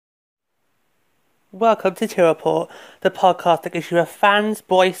Welcome to Tear Report, the podcast that gives you a fan's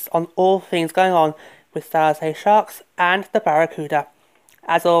voice on all things going on with San Jose Sharks and the Barracuda.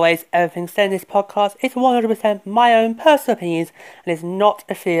 As always, everything said in this podcast is 100% my own personal opinions and is not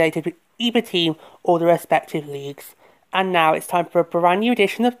affiliated with either team or the respective leagues. And now it's time for a brand new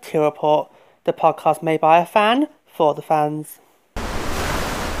edition of Tear Report, the podcast made by a fan for the fans.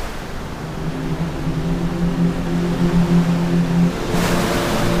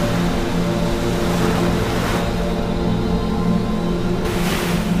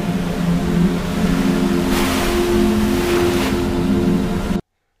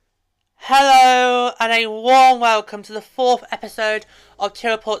 Hello, and a warm welcome to the fourth episode of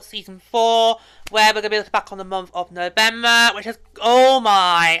Tear Report Season 4, where we're going to be looking back on the month of November, which has, oh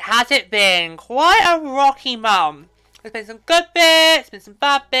my, has it been quite a rocky month. There's been some good bits, been some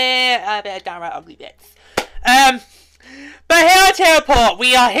bad bits, a bit of downright ugly bits. But here at Tear Report,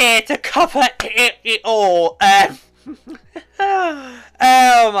 we are here to cover it all. Oh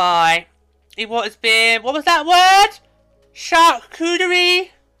my. What was that word?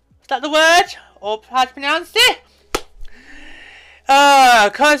 Charcuterie? Is that the word? Or how to pronounce it?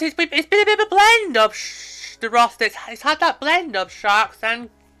 Because it's been a bit of a blend of the roster. It's had that blend of Sharks and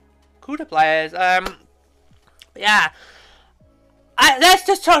Cuda players. But yeah. Let's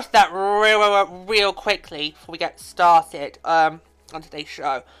just touch that real quickly before we get started on today's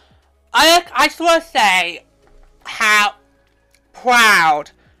show. I just want to say how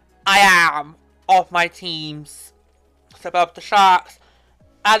proud I am of my teams. So both the Sharks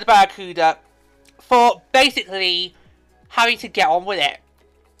and the Barracuda for basically having to get on with it,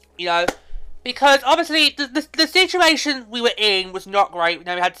 you know, because obviously the situation we were in was not great. You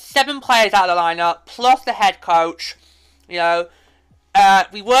know, we had 7 players out of the lineup plus the head coach. You know,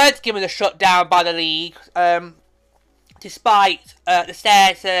 we weren't given a shutdown by the league, despite the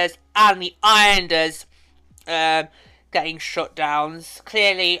Senators and the Islanders getting shutdowns.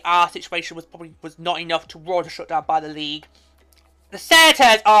 Clearly, our situation was not enough to warrant a shutdown by the league. The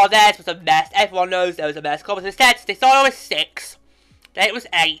Senators, theirs was a mess. Everyone knows there was a mess. Because the Senators, they started with 6, then it was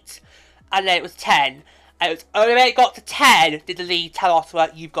 8, and then it was 10. And it was only when it got to 10 did the league tell us, well,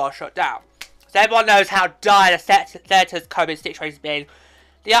 you've got to shut down. So everyone knows how dire the Senators' COVID situation has been.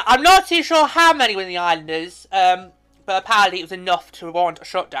 I'm not too sure how many were in the Islanders, but apparently it was enough to warrant a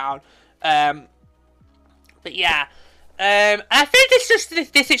shutdown. But yeah. And I think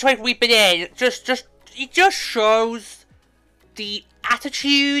this situation we've been in it just shows the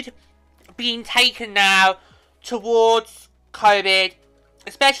attitude being taken now towards COVID,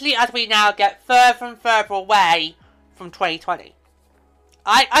 especially as we now get further and further away from 2020.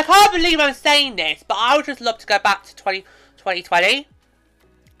 I can't believe I'm saying this, but I would just love to go back to 2020.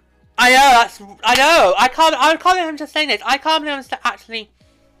 I know. I can't believe I'm just saying this. I can't believe I'm actually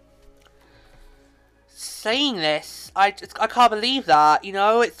saying this. I can't believe that. You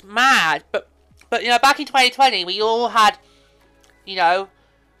know, it's mad. But you know, back in 2020, we all had, you know,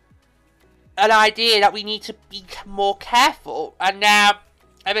 an idea that we need to be more careful. And now,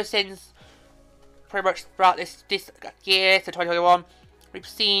 ever since pretty much throughout this year to 2021, we've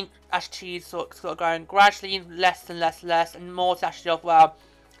seen attitudes sort of going gradually less and less, and more to actually of, well,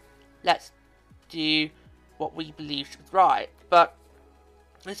 let's do what we believe is right. But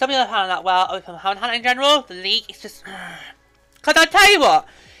there's something I've had on that, well, if I haven't had it in general, the league is just... Because I'll tell you what,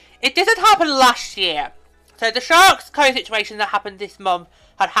 it didn't happen last year. So the Sharks' COVID situation that happened this month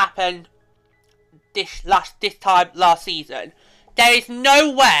had happened this time last season. There is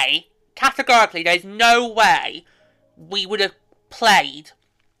no way, categorically, there is no way we would have played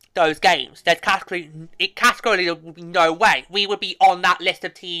those games. Categorically, there would be no way. We would be on that list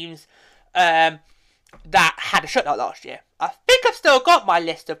of teams that had a shutout last year. I think I've still got my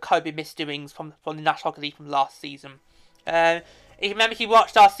list of COVID misdoings from the National Hockey League from last season. If you remember, if you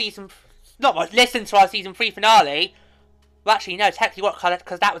watched our season... listen to our Season 3 finale. Well, actually, no, technically watch,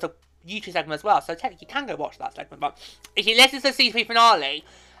 because that was a YouTube segment as well, so technically you can go watch that segment. But if you listen to the Season 3 finale,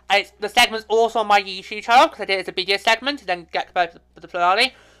 the segment's also on my YouTube channel, because I did it as a video segment, to then get both for the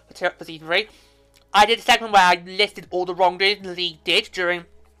finale, for Season 3. I did a segment where I listed all the wrongdoing the league did during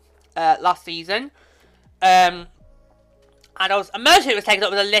last season. And most of it was taken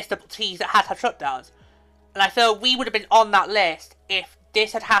up with a list of teams that had shutdowns. And I feel we would have been on that list if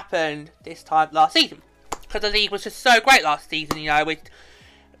this had happened this time last season, because the league was just so great last season, you know,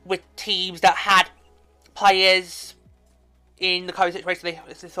 with teams that had players in the COVID situation.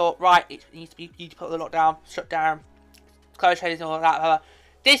 They thought, right, you need to put the lockdown, shut down, close trades and all that.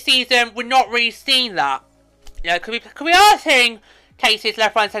 This season, we're not really seeing that. You know, because we are seeing cases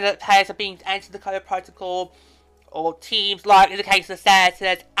left, right, and centre that players are being entered the COVID protocol, or teams like in the case of the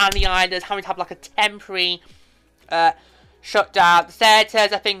Senators and the Islanders having to have like a temporary shutdown. The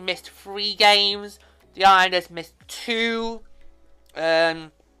Senators, I think, missed 3 games. The Islanders missed 2.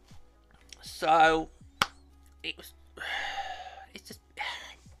 So it's just.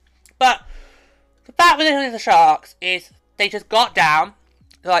 But the fact with the Sharks is they just got down.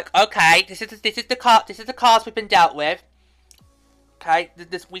 They're like, okay, this is the cards we've been dealt with. Okay,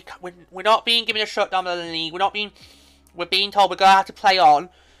 we're not being given a shutdown by the league. We're being told we're gonna have to play on.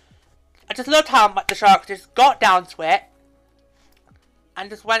 I just loved how the Sharks just got down to it and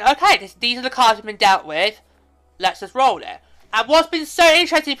just went, okay, these are the cards we've been dealt with. Let's just roll it. And what's been so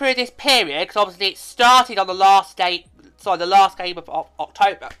interesting through this period, because obviously it started on the last game of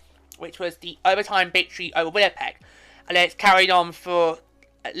October, which was the overtime victory over Winnipeg, and then it's carried on for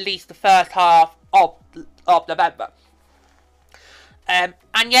at least the first half of November. And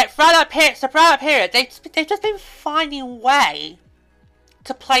yet, throughout that period, they've just been finding a way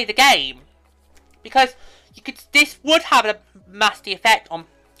to play the game, because this would have a massive effect on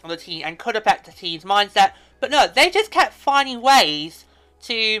the team and could affect the team's mindset. But no, they just kept finding ways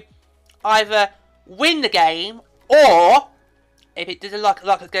to either win the game, or if it doesn't look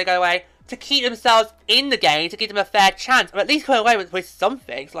like it's going to go away, to keep themselves in the game, to give them a fair chance, or at least go away with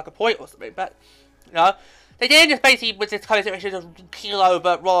something, like a point or something. But you know, they didn't just basically with this kind of situation just keel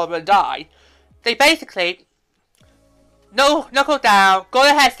over, roll over, and die. They basically knuckled down, got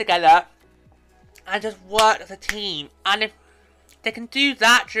their heads together, and just worked as a team. And if they can do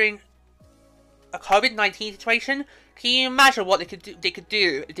that during a COVID-19 situation, can you imagine what they could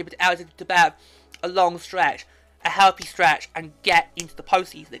do if they were able to bear a long stretch, a healthy stretch, and get into the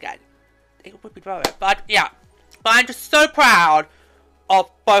postseason again? It would be brilliant. But yeah, I'm just so proud of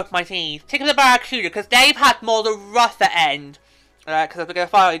both my teams, particularly the Barracuda, because they've had more the rougher end. Because as we're going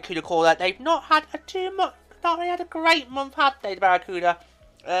to finally Cuda call that, they've not had not really had a great month, have they, the Barracuda?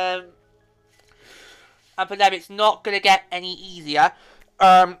 And for them, it's not going to get any easier.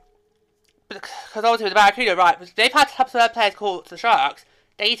 Because obviously with the Barracuda, right, they've had to have some players called to the Sharks.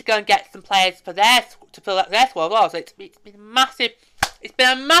 They need to go and get some players for to fill up their squad as well. So it's been massive. It's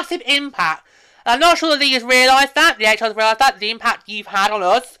been a massive impact. And I'm not sure the league has realised that. The AHL has realised that the impact you've had on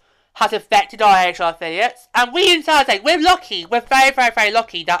us has affected our AHL affiliates. And we in San Jose, we're lucky. We're very, very, very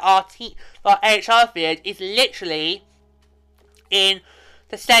lucky that our AHL affiliate is literally in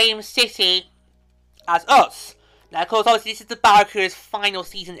the same city as us. Now, of course, obviously, this is the Barracuda's final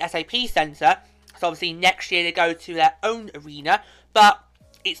season SAP Centre. So, obviously, next year they go to their own arena. But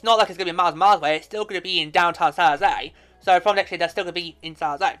it's not like it's going to be miles and miles away. It's still going to be in downtown San Jose. So, from next year, they're still going to be in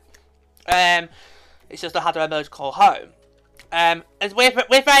San Jose. It's just how to emerge call home. And we're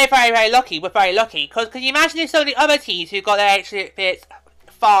very, very, very lucky. We're very lucky. Because can you imagine if some of the other teams who got their HL affiliates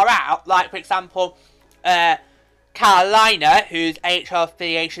far out, like, for example, Carolina, whose AHL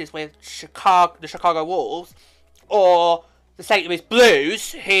affiliation is with the Chicago Wolves, or the St. Louis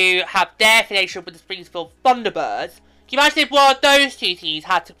Blues, who have their affiliation with the Springfield Thunderbirds. Can you imagine if one of those two teams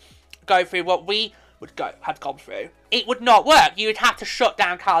had to go through what we had gone through? It would not work. You would have to shut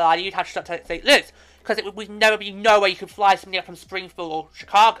down Carolina. You'd have to shut down St. Louis, because it would never be no way you could fly somebody up from Springfield or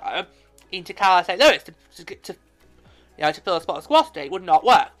Chicago into Carolina, St. Louis to fill a spot of squad. It would not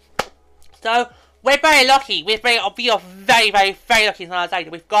work. So we're very lucky. We are very, very, very lucky in San Jose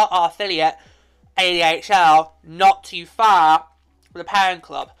that we've got our affiliate ADHL not too far from the parent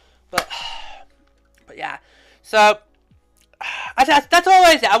club. But yeah. So that's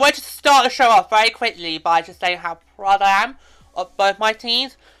always it. I wanted to start the show off very quickly by just saying how proud I am of both my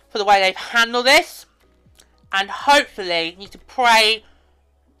teams for the way they've handled this. And hopefully, you need to pray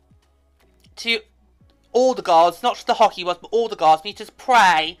to all the gods, not just the hockey ones, but all the gods. You need to just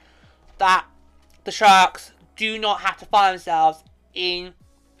pray that the Sharks do not have to find themselves in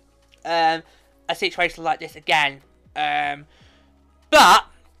a situation like this again. But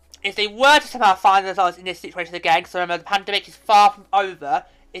if they were to somehow find themselves in this situation again, because remember the pandemic is far from over,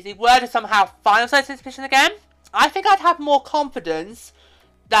 if they were to somehow find themselves in this position again, I think I'd have more confidence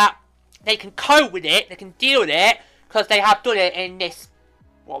that they can cope with it, they can deal with it, because they have done it in this,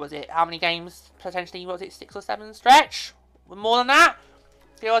 what was it, how many games, potentially, what was it, 6 or 7 stretch? More than that,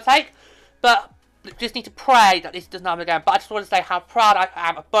 give or take. But just need to pray that this doesn't happen again. But I just want to say how proud I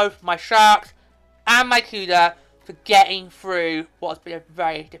am of both my Sharks and my Cuda for getting through what has been a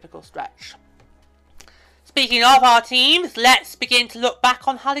very difficult stretch. Speaking of our teams, let's begin to look back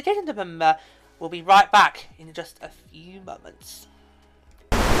on how they did in November. We'll be right back in just a few moments.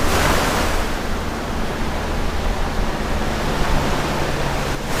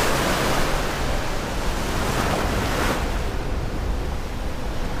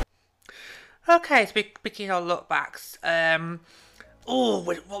 Okay, so we begin our look backs.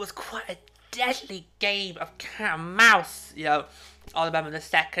 What was quite a deadly game of cat and mouse, on November the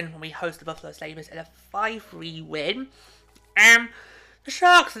 2nd when we hosted the Buffalo Sabres in a 5-3 win. The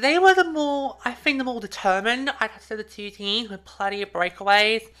Sharks, they were the more determined, I'd have to say, the two teams, with plenty of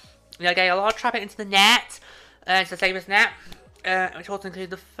breakaways. Getting a lot of traffic into the net, into the Sabres net, which also included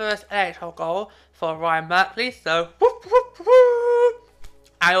the first NHL goal for Ryan Merkley, so whoop, whoop, whoop.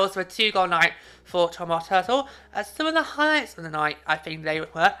 And also a 2-goal night for Tomas Hertl. Some of the highlights of the night, I think they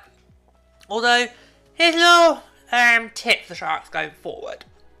were. Although, here's a little tip for the Sharks going forward.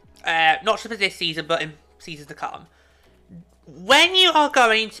 Not just for this season, but in seasons to come. When you are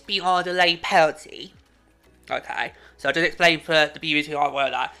going to be on a delayed penalty, okay, so I'll just explain for the viewers who aren't aware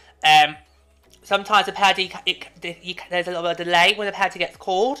of that. Sometimes the penalty, there's a little bit of delay when the penalty gets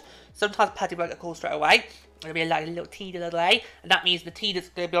called. Sometimes the penalty won't get called straight away. There'll be a little teeny delay, and that means the team that's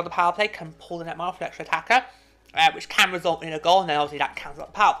going to be on the power play can pull the net mark for an extra attacker, which can result in a goal, and then obviously that counts as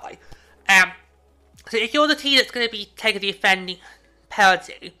the power play. So if you're the team that's going to be taking the offending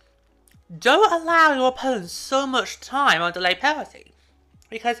penalty, don't allow your opponent so much time on delayed penalty,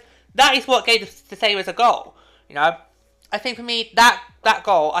 because that is what gave the Sabres a goal. I think for me that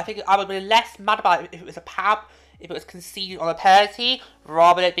goal, I think I would be less mad about it if it was if it was conceded on a penalty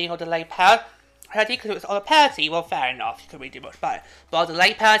rather than it being on a delayed penalty. Because it was on a penalty, well, fair enough, you couldn't really do much better. But on a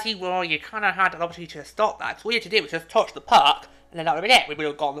delayed penalty, well, you kind of had an opportunity to stop that. Because all you had to do was just touch the puck, and then that would have been it. We would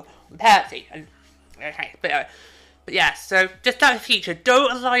have gone on the penalty. But yeah, so just that in the future,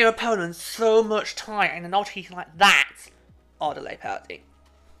 don't allow your opponent so much time in an opportunity like that on a delayed penalty.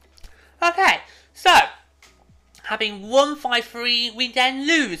 Okay, so having won 5-3, we then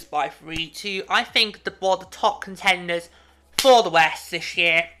lose by 3-2. I think the top contenders for the West this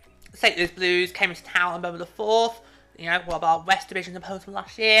year. St. Louis Blues came into town on November the 4th, one of our West Division opponents from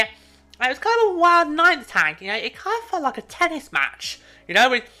last year. And it was kind of a wild night in the tank, it kind of felt like a tennis match,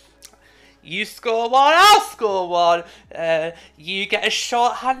 you score one, I'll score one, you get a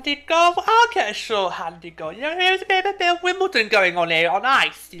short-handed goal, I'll get a short-handed goal, there was a bit of Wimbledon going on here on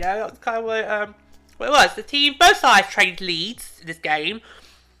ice, that's kind of what it was. Both sides traded leads in this game,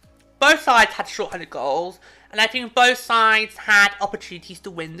 both sides had short-handed goals, and I think both sides had opportunities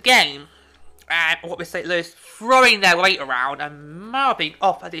to win the game. And what we St. Louis throwing their weight around and mouthing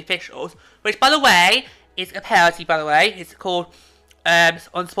off at the officials, which, by the way, is a penalty, by the way. It's called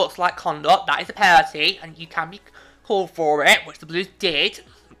unsportsmanlike conduct. That is a penalty, and you can be called for it, which the Blues did.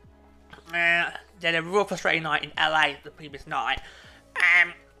 Then a real frustrating night in LA the previous night.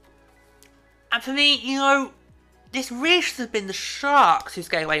 And for me, this really should have been the Sharks who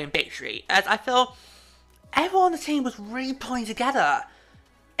skated away in victory, as I feel everyone on the team was really pulling together,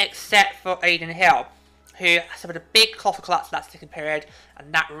 except for Adin Hill, who suffered a big colossal collapse in that second period,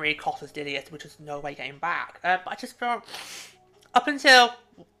 and that really cost us Didier, which was no way getting back. But I just felt, up until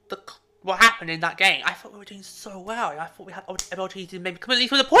what happened in that game, I thought we were doing so well. I thought we had opportunity to maybe come at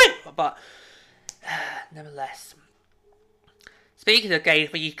least with a point, but nevertheless. Speaking of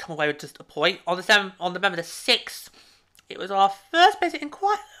games where you come away with just a point, on November the 6th, it was our first visit in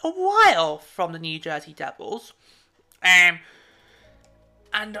quite a while from the New Jersey Devils.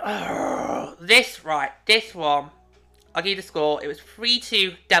 This one, I'll give you the score. It was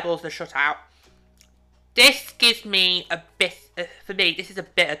 3-2 Devils the shutout. This gives me a bit, for me, this is a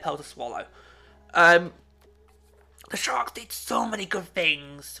bitter pill to swallow. The Sharks did so many good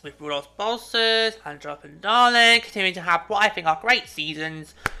things with Rudolph Balcers and Jonathan Darling, continuing to have what I think are great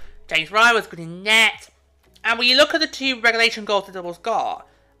seasons. James Ryan was good in net. And when you look at the two regulation goals the Devils got,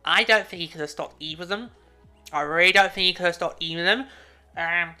 I don't think he could have stopped either of them. I really don't think he could have stopped either of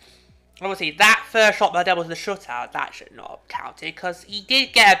them. Obviously, that first shot by the Devils in the shutout, that should not have counted, because he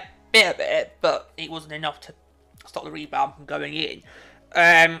did get a bit of it, but it wasn't enough to stop the rebound from going in.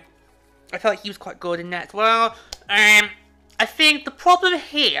 I felt like he was quite good in net as well. I think the problem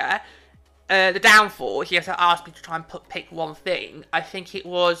here, the downfall, if you have to ask me to try and pick one thing, I think it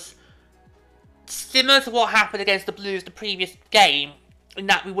was similar to what happened against the Blues the previous game, in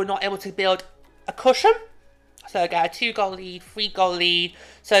that we were not able to build a cushion. So get a 2-goal lead, 3-goal lead,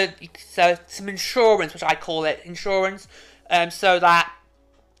 so some insurance, which I call it, insurance, so that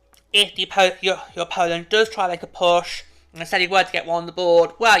if your opponent does try to make a push, and instead you were to get one on the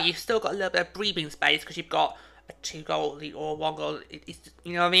board, well, you've still got a little bit of breathing space because you've got a 2-goal lead or a 1-goal.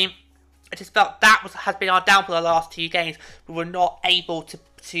 You know what I mean? I just felt that has been our downfall the last 2 games. We were not able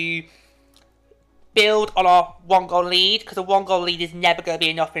to build on our 1-goal lead, because a 1-goal lead is never going to be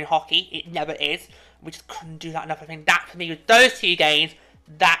enough in hockey. It never is. We just couldn't do that enough. I think that, for me, with those 2 games,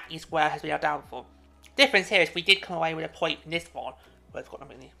 that is where has been our downfall. Difference here is we did come away with a point in this one, but it's got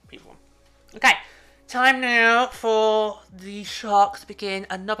nothing in the previous one. Okay, time now for the Sharks to begin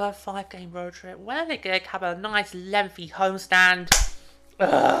another 5-game road trip where they're going to have a nice lengthy homestand.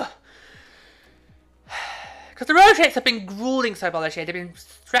 Because the road trips have been grueling so far this year. They've been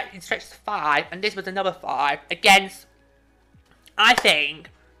stretched to 5, and this was another 5 against, I think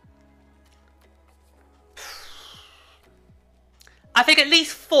at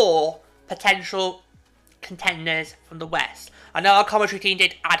least 4 potential contenders from the West. I know our commentary team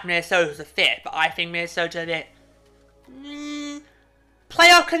did add Minnesota as a 5th, but I think Minnesota did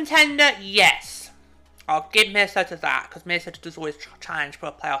playoff contender, yes. I'll give Minnesota that, because Minnesota does always challenge for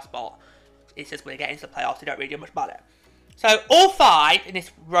a playoff spot. It's just when they get into the playoffs, they don't really do much about it. So, all 5 in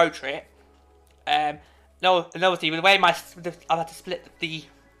this road trip. And obviously, with the way I've had to split the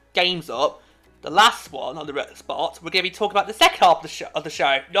games up, the last one on the spot, we're going to be talking about the second half of the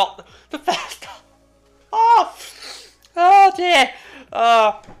show, not the first half. Oh dear.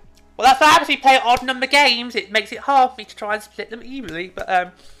 Well, that's what happens when you play odd number games. It makes it hard for me to try and split them evenly.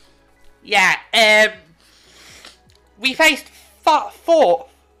 But yeah. We faced 5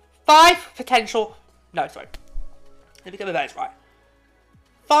 potential. No, sorry. Let me get my those right.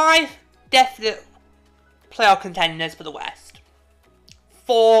 5 definite playoff contenders for the West.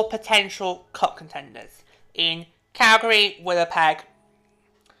 4 potential cup contenders in Calgary, Winnipeg,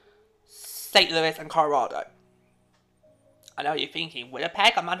 St. Louis, and Colorado. I know what you're thinking,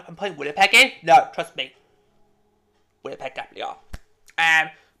 Winnipeg? I'm putting Winnipeg in? No, trust me. Winnipeg definitely are.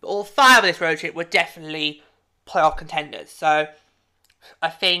 But all 5 of this road trip were definitely playoff contenders. So, I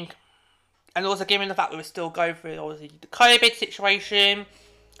think, and also given the fact that we're still going through obviously the COVID situation,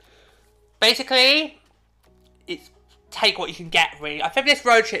 basically, it's take what you can get, really. I think this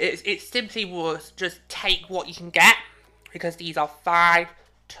road trip, it simply was just take what you can get, because these are 5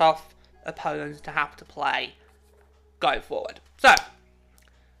 tough opponents to have to play going forward. So,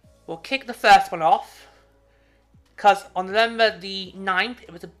 we'll kick the first one off, because on November the 9th,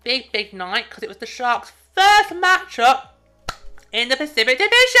 it was a big night, because it was the Sharks' first matchup in the Pacific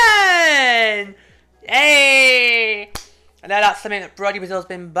Division! Yay! I know that's something that Brody Brazil's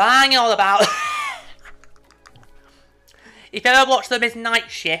been banging all about. If you ever watch them his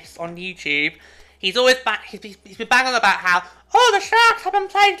night shifts on YouTube, he's always he's been banging about how, oh, the Sharks haven't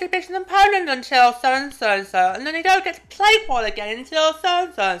played division opponent until so-and-so, and then they don't get to play one again until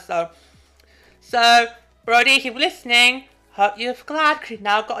so-and-so. So, Brody, if you're listening, hope you're glad, because you've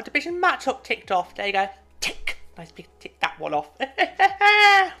now got a division matchup ticked off. There you go. Tick! Nice big tick that one off. But,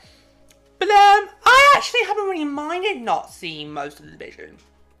 I actually haven't really minded not seeing most of the division,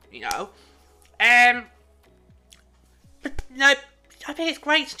 you know. But, no, I think it's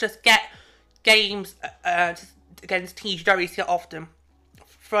great to just get games against teams you don't really see often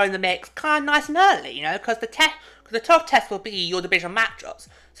thrown in the mix kind of nice and early, you know, because the tough test will be your division matchups.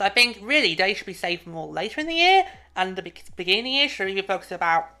 So I think, really, they should be saved for more later in the year, and the beginning of the year should really focus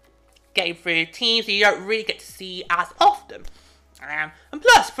about getting through teams that you don't really get to see as often. And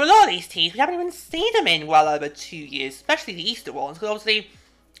plus, for a lot of these teams, we haven't even seen them in well over 2 years, especially the Easter ones, because obviously,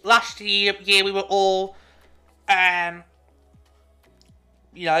 last year we were all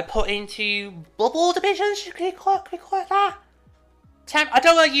you know, put into bubble divisions, should we call it that? I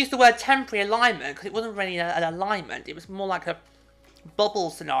don't want to use the word temporary alignment, because it wasn't really an alignment, it was more like a bubble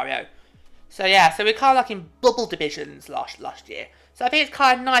scenario. So yeah, so we're kind of like in bubble divisions last year. So I think it's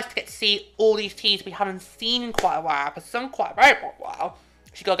kind of nice to get to see all these teams we haven't seen in quite a while, for some quite a very while.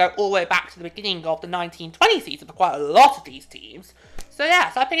 You've got to go all the way back to the beginning of the 1920 season for quite a lot of these teams. So yeah,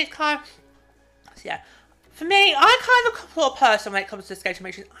 so I think it's kind of, so yeah. For me, I'm kind of a sort of person when it comes to schedule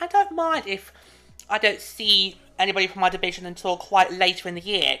matches. I don't mind if I don't see anybody from my division until quite later in the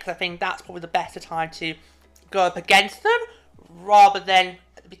year, because I think that's probably the better time to go up against them, rather than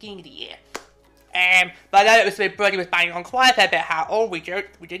at the beginning of the year. But I know it was when Brody was banging on quite a fair bit how, oh, we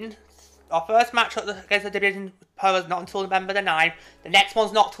didn't, our first match against the division opponent was not until November the 9th, the next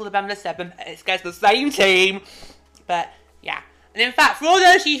one's not until November the 7th, and it's against the same team. But, yeah. And in fact, for all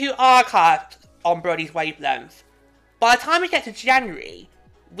those of you who are archived on Brody's wavelength, by the time we get to January,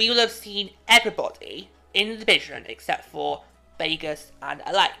 we will have seen everybody in the division except for Vegas and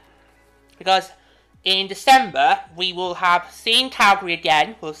LA. Because in December, we will have seen Calgary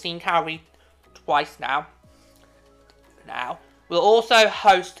again. We'll have seen Calgary twice now. We'll also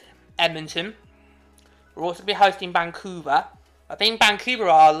host Edmonton. We'll also be hosting Vancouver. I think Vancouver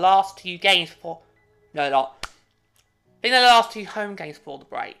are our last 2 games for... No, not. I think they're the last 2 home games for the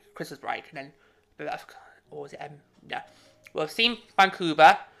break, Christmas break, and then... Or was it... yeah. We'll have seen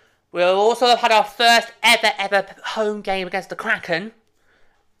Vancouver. We'll also have had our first ever home game against the Kraken.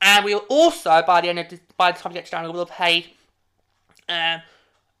 And we'll also, by the time we get to January, we'll have played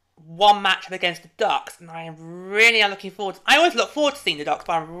one matchup against the Ducks, and I am really looking forward I always look forward to seeing the Ducks,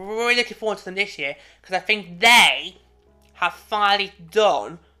 but I'm really looking forward to them this year, because I think they have finally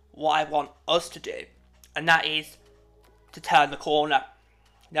done what I want us to do, and that is to turn the corner.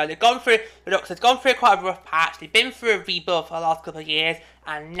 Now, the Ducks have gone through quite a rough patch, they've been through a rebuild for the last couple of years,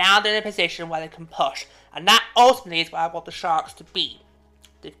 and now they're in a position where they can push, and that ultimately is where I want the Sharks to be.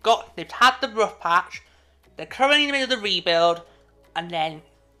 They've had the rough patch, they're currently in the middle of the rebuild, and then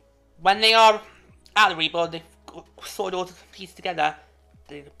when they are out of the rebuild, they've sorted all the pieces together,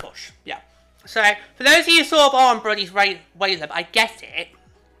 they can push. Yeah. So, for those of you who sort of are on Brody's wavelength, I get it.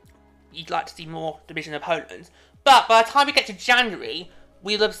 You'd like to see more division opponents. But by the time we get to January,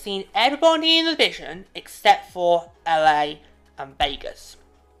 we'll have seen everybody in the division except for LA and Vegas.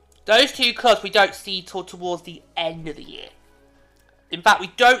 Those two clubs we don't see till towards the end of the year. In fact,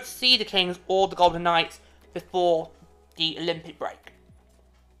 we don't see the Kings or the Golden Knights before the Olympic break.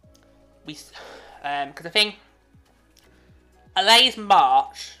 Because I think LA's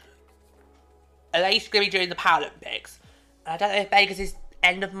March. LA's going to be during the Paralympics. I don't know if Vegas is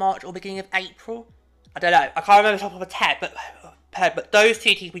end of March or beginning of April. I don't know. I can't remember the top of my head, but those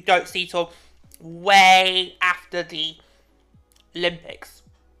two teams we don't see till way after the Olympics.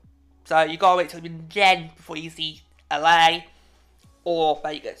 So you gotta wait till then before you see LA or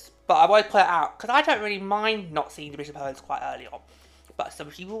Vegas. But I won't put it out because I don't really mind not seeing division opponents quite early on. But some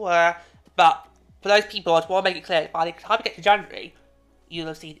people were. But for those people, I just want to make it clear, by the time we get to January, you'll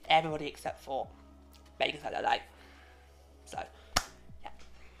have seen everybody except for Vegas and LA. So, yeah.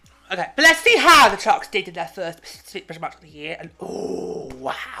 Okay, but let's see how the Sharks did in their first Pacific Division match of the year. And, oh,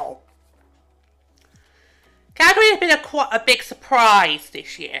 wow. Calgary has been quite a big surprise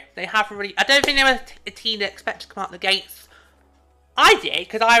this year. They haven't really... I don't think they were a team that expected to come out of the gates. I did,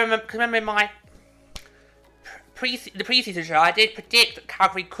 because I remember in my... the preseason show, I did predict that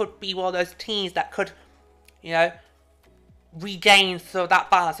Calgary could be one of those teams that could, you know, regain sort of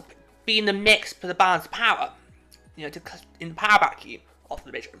that balance, be in the mix for the balance of power, you know, in the power vacuum of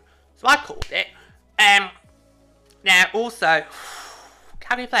the division. So I called it. Now, also,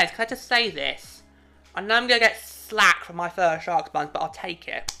 Calgary players, can I just say this? I know I'm going to get slack from my first Sharks buns, but I'll take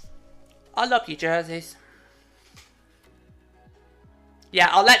it. I love your jerseys. Yeah,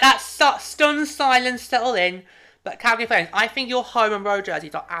 I'll let that stunned silence settle in. But Calgary fans, I think your home and road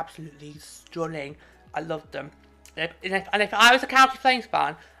jerseys are absolutely stunning. I love them. And if I was a Calgary Flames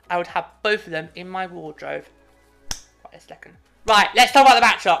fan, I would have both of them in my wardrobe. Wait a second. Right, let's talk about the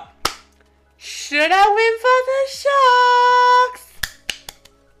matchup. Should I win for the Sharks?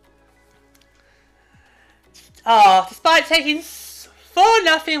 Oh, despite taking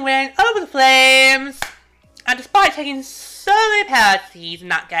 4-0 win over the Flames, and despite taking so many penalties in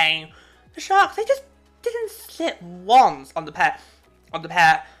that game, the Sharks, they just didn't slip once on the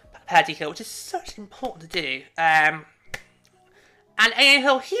penalty kill, which is such important to do. And Adin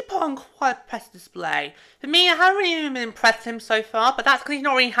Hill, he put on quite a impressive display. For me, I haven't really been impressed with him so far, but that's because he's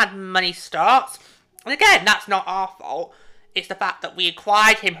not really had many starts. And again, that's not our fault. It's the fact that we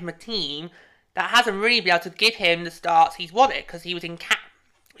acquired him from a team that hasn't really been able to give him the starts he's wanted, because he was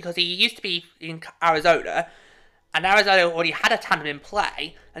because he used to be in Arizona. And Arizona already had a tandem in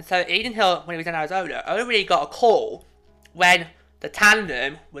play, and so Adin Hill, when he was in Arizona, only really got a call when the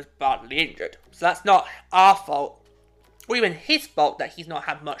tandem was badly injured. So that's not our fault, or even his fault, that he's not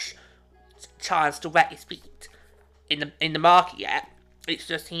had much chance to wet his feet in the market yet. It's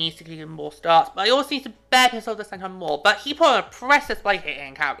just he needs to give him more starts, but he also needs to bear himself the same time more. But he put on a impressive display here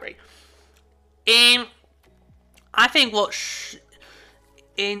in Calgary. I think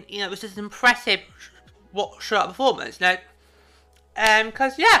it was just impressive. What shutout performance? No,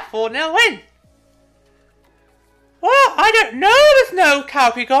 because yeah, 4-0 win. Well, I don't know. There's no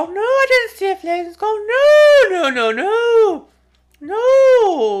Calgary goal. No, I didn't see a Flames goal.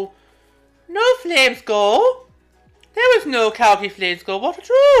 No Flames goal. There was no Calgary Flames goal. What a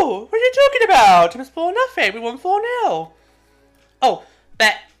draw! What are you talking about? It was 4-0. We won 4-0. Oh,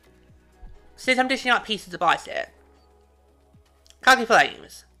 but since I'm dishing out pieces of advice here, Calgary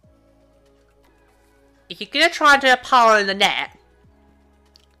Flames, if you're going to try and do a power in the net,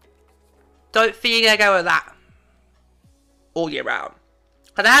 don't think you're going to go with that all year round.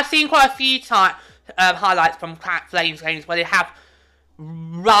 Because I have seen quite a few highlights from Flames games where they have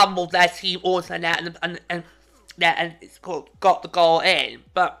rumbled their team all to the net and it's got the goal in.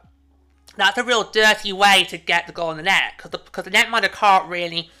 But that's a real dirty way to get the goal in the net, because the netminder can't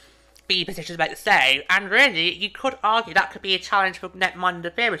really be positioned to make the save. And really, you could argue that could be a challenge for netminder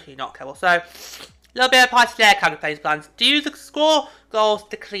interference if not careful. So, a little bit of advice there, Calgary Flames fans. Do the score goals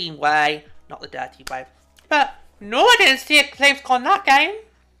the clean way, not the dirty way. But no, I didn't see a Flames score in that game.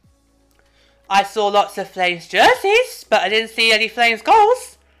 I saw lots of Flames jerseys, but I didn't see any Flames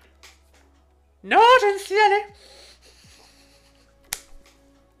goals. No, I didn't see any.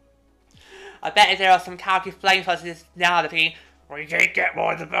 I bet if there are some Calgary Flames fans now that we did get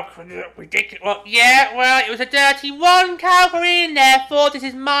more in the book. We did get well, yeah, well, it was a dirty one, Calgary, and therefore this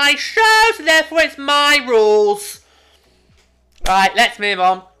is my show, so therefore it's my rules. Right, let's move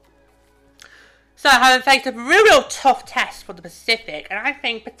on. So, having faced a real tough test for the Pacific, and I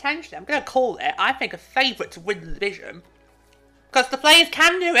think potentially, I'm going to call it, I think a favourite to win the division. Because the Flames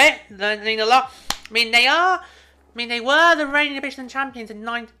can do it. They need a lot. I mean, they were the reigning division champions in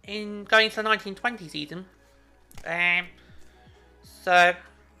going into the 1920 season. So,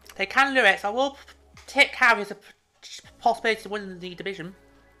 they can do it. So, I will tip Calgary as a possibility to win the division.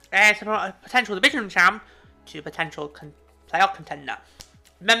 And from a potential division champ to a potential playoff contender.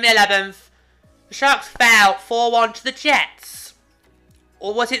 Remember the 11th. The Sharks fell 4-1 to the Jets.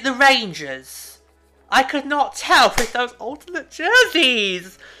 Or was it the Rangers? I could not tell with those alternate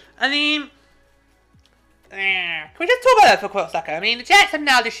jerseys. I mean, can we just talk about that for a quick second? I mean, the Jets have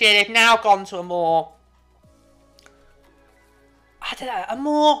now this year, they've now gone to a more, I don't know, a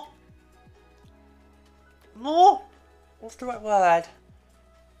more, what's the right word?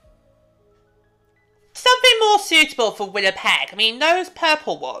 Something more suitable for Winnipeg. I mean, those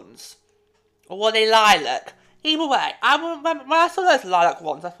purple ones, or were they lilac? Either way, I remember when I saw those lilac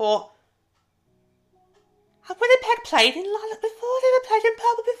ones, I thought, have Winnipeg played in lilac before? Have they played in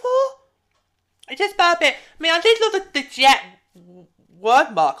purple before? It just felt a bit, I mean, I did love the Jet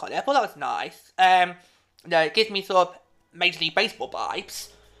word mark on it. I thought that was nice. You know, it gives me sort of Major League Baseball vibes.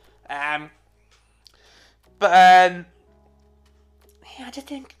 Yeah, I just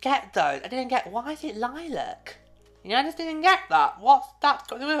didn't get those. I didn't get, why is it lilac? You know, I just didn't get that. What's that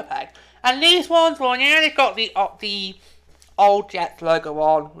got to do with Winnipeg? And these ones, well, yeah, they've got the old Jets logo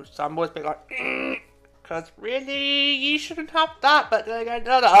on, which I'm always a bit like, because really, you shouldn't have that, but then again,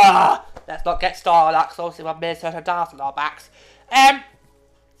 let's not get started, because obviously we have Minnesota Dart on our backs. I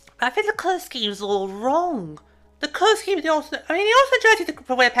think the colour scheme's all wrong. The colour scheme, I mean, the also jerseys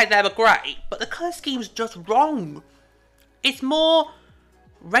for Winnipeg, they were great, but the colour scheme's just wrong. It's more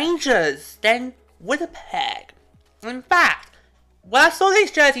Rangers than Winnipeg. In fact, when I saw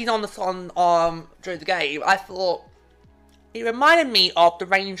these jerseys on during the game, I thought it reminded me of the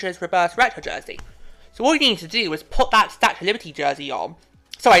Rangers reverse retro jersey. So all you need to do is put that Statue of Liberty jersey on,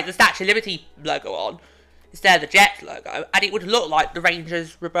 sorry, the Statue of Liberty logo on, instead of the Jets logo, and it would look like the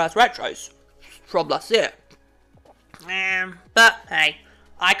Rangers reverse retros from last year. But hey,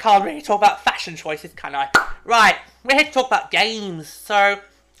 I can't really talk about fashion choices, can I? Right, we're here to talk about games. So,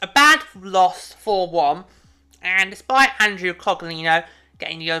 a bad loss 4-1, and despite Andrew Coglino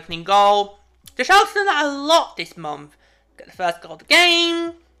getting the opening goal, the Sharks have done that a lot this month. Get the first goal of the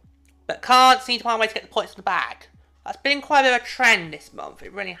game, but can't seem to find a way to get the points in the bag. That's been quite a bit of a trend this month,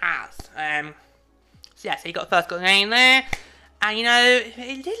 it really has. So yeah, so you got the first goal of the game there, and you know,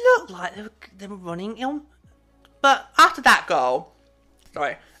 it did look like they were running on, but after that goal,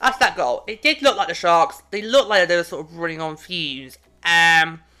 it did look like the Sharks, they looked like they were sort of running on fumes.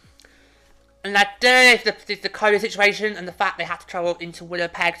 And I don't know if the COVID situation and the fact they had to travel into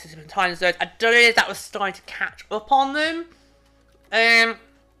Winnipeg to different time zones, I don't know if that was starting to catch up on them.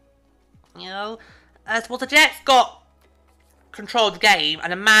 You know, as well, the Jets got control of the game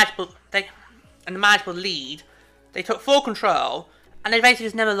and a manageable lead. They took full control, and they basically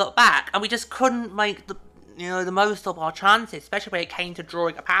just never looked back, and we just couldn't make the most of our chances, especially when it came to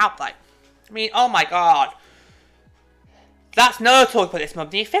drawing a power play. I mean, oh my god. That's no talk about this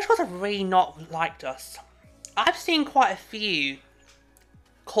month. The officials have really not liked us. I've seen quite a few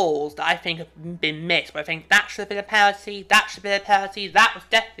calls that I think have been missed, but I think that should have been a penalty, that should have been a penalty, that was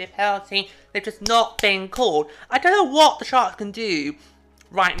definitely a penalty. They've just not been called. I don't know what the Sharks can do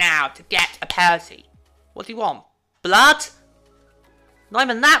right now to get a penalty. What do you want? Blood? Not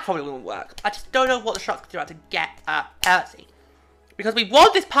even that probably wouldn't work. I just don't know what the Sharks can do to get a penalty. Because we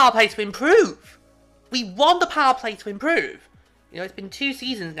want this power play to improve. We want the power play to improve. You know, it's been 2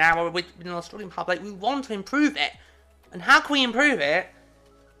 seasons now where we've been on a struggling power play. We want to improve it. And how can we improve it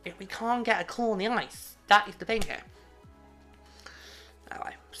if we can't get a call on the ice? That is the thing here.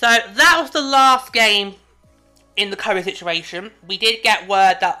 Anyway, so that was the last game in the COVID situation. We did get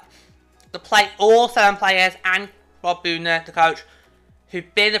word that all 7 players and Rob Booner, the coach,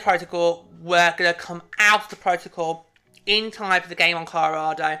 who'd been in the protocol, were going to come out of the protocol in time for the game on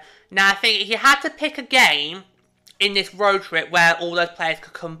Colorado. Now, I think if you had to pick a game in this road trip where all those players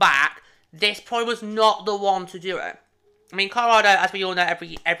could come back, this probably was not the one to do it. I mean, Colorado, as we all know,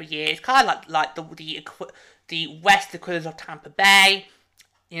 every year, is kind of like the West equivalent of Tampa Bay.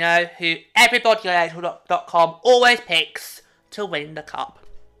 you know, who everybody on Electoral.com always picks to win the cup.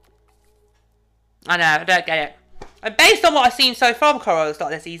 I know, I don't get it. And based on what I've seen so far from Colorado at the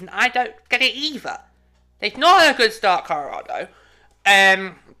start of the season, I don't get it either. They've not had a good start, Colorado.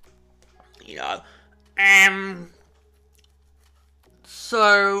 You know,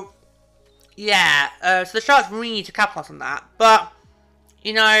 so, yeah, so the Sharks really need to capitalize on that, but,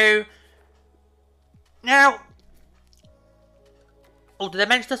 you know, now, oh, did I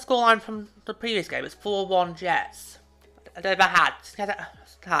mention the scoreline from the previous game? It's 4-1 Jets. I don't know if I had.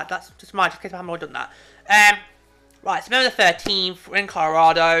 That's just mine, just in case I haven't already done that. Right, so remember the 13th, we're in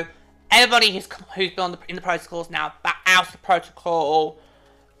Colorado. Everybody who's been in the protocols now back out of the protocol.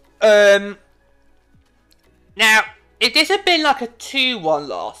 Now, if this had been like a 2-1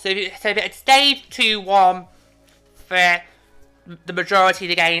 loss, so if it had stayed 2-1 for the majority of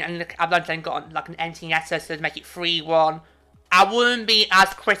the game, and the Avalanche then got like an empty netter to make it 3-1, I wouldn't be as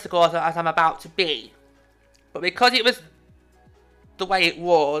critical as I'm about to be. But because it was the way it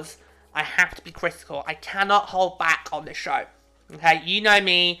was, I have to be critical. I cannot hold back on this show. Okay, you know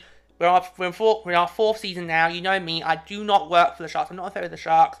me. We're in our fourth season now. You know me. I do not work for the Sharks. I'm not a fan of the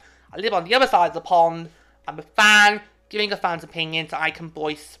Sharks. I live on the other side of the pond. I'm a fan, giving a fan's opinion so I can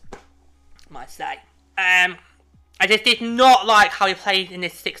voice my say. I just did not like how he played in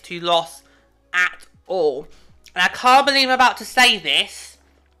this 6-2 loss at all. And I can't believe I'm about to say this,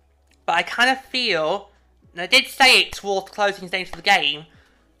 but I kind of feel, and I did say it towards the closing stage of the game,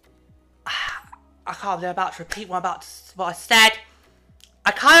 I can't believe I'm about to repeat what I said.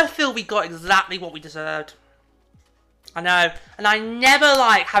 I kind of feel we got exactly what we deserved. I know, and I never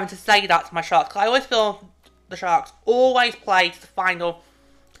like having to say that to my Sharks, because I always feel the Sharks always play to the final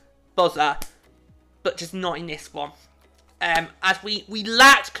buzzer, but just not in this one. As we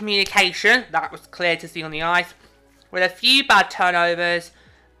lacked communication, that was clear to see on the ice, with a few bad turnovers,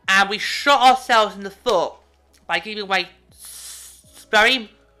 and we shot ourselves in the foot by giving away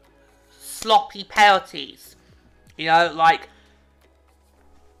very sloppy penalties. You know, like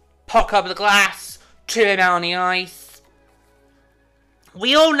puck over the glass, 2 out on the ice.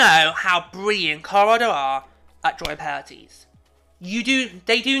 We all know how brilliant Colorado are at drawing penalties.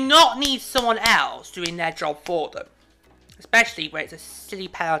 They do not need someone else doing their job for them. Especially where it's a silly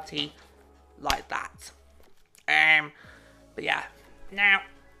penalty like that. But yeah. Now,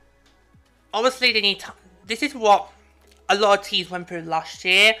 obviously they need this is what a lot of teams went through last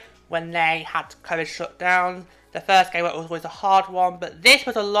year when they had COVID shut down. The first game was always a hard one, but this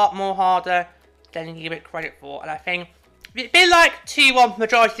was a lot more harder than you give it credit for. And I think if it'd been like 2-1 for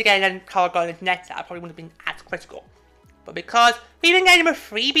majority of the game and Colorado got his net, I probably wouldn't have been as critical. But because we even gave him a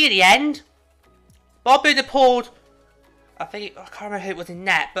freebie at the end, Bob Boozer pulled, I can't remember who it was in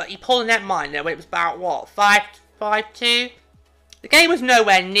net, but he pulled a net mine there when it was about, what, 5-2? The game was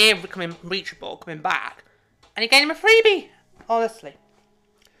nowhere near becoming reachable, coming back. And he gave him a freebie, honestly.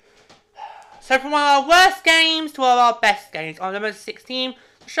 So from one of our worst games to one of our best games, on number 16,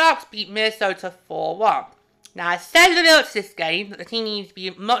 the Sharks beat Minnesota 4-1. Now, I said in the build to this game that the team needs to be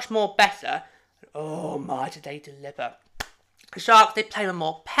much more better. Oh my, did they deliver. The Sharks, they played with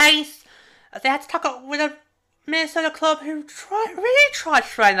more pace, as they had to tackle up with a Minnesota club who really tried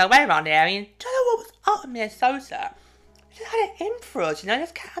throwing their way around the area. And don't know what was up with Minnesota. They just had it in for us, you know,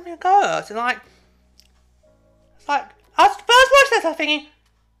 just kept having a go at us. And I was first watching this, I was thinking,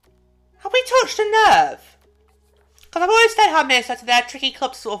 have we touched a nerve? Because I've always said how Minnesota, they're a tricky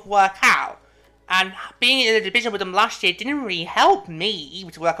club to sort of work out. And being in a division with them last year didn't really help me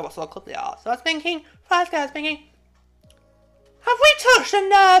even to work out what sort of club they are. So I was thinking, have we touched a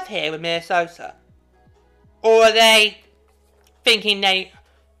nerve here with Minnesota? Or are they thinking they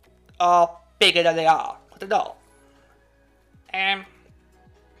are bigger than they are? They're not. Yeah.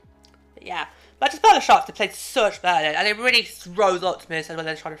 But I just felt the Sharks, they played such better, and they really rose up to Minnesota when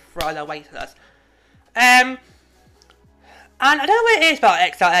they're trying to throw their weight at us. And I don't know what it is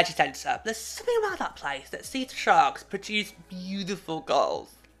about XL Energy Centre. There's something about that place that sees the Sharks produce beautiful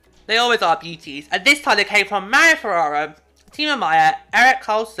goals. They always are beauties. And this time they came from Mario Ferraro, Timo Meier, Erik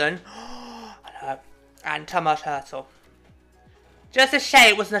Karlsson, and Tomas Hertl. Just a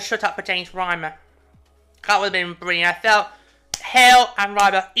shame it wasn't a shutout for James Reimer. That would have been brilliant. I felt Hill and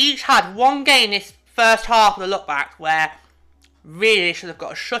Reimer each had one game this first half of the look back where really they should have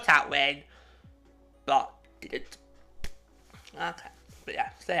got a shutout win, but didn't. Okay, but yeah,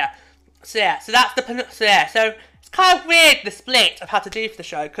 so that's the so it's kind of weird the split I've had to do for the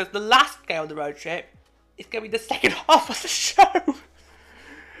show because the last game on the road trip is going to be the second half of the show.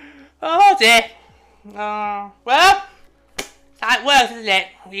 Oh dear. Well, that's how it works, isn't it?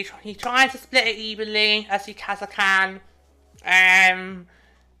 You're trying to split it evenly as I can.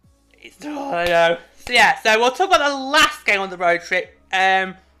 I know. So yeah, so we'll talk about the last game on the road trip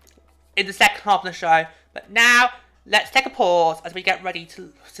in the second half of the show. But now, let's take a pause as we get ready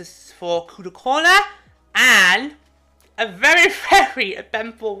for Kuda Corner and a very, very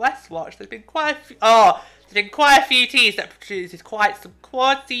eventful West Watch. There's been quite a few teams that produces quite some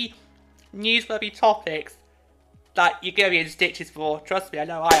quality newsworthy topics that you're going to be in stitches for. Trust me, I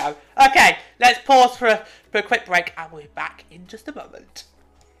know I am. Okay, let's pause for a quick break and we'll be back in just a moment.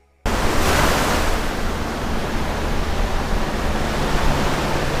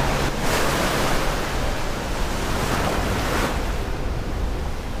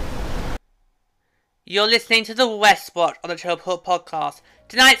 You're listening to the West Watch on the Chill Put podcast.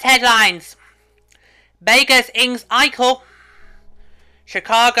 Tonight's headlines: Vegas ings Eichel,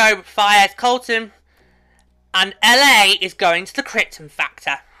 Chicago fires Colton, and LA is going to the Krypton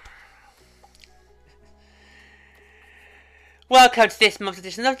Factor. Welcome to this month's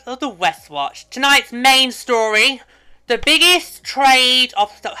edition of the West Watch. Tonight's main story: the biggest trade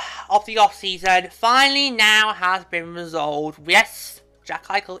of the off-season finally now has been resolved. Yes, Jack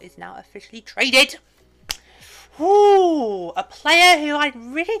Eichel is now officially traded. Ooh, a player who I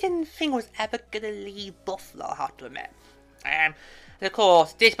really didn't think was ever going to leave Buffalo, I have to admit. And of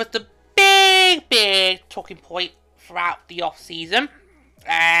course, this was the big talking point throughout the off-season.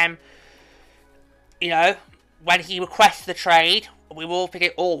 You know, when he requested the trade, we were all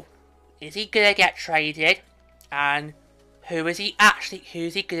thinking, oh, is he going to get traded? And who's he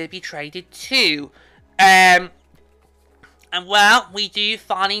going to be traded to? And well, we do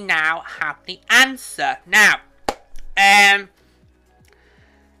finally now have the answer. Now,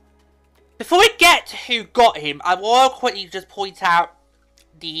 before we get to who got him, I want to quickly just point out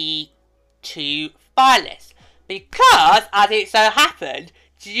the two finalists. Because, as it so happened,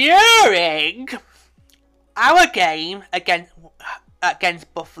 during our game against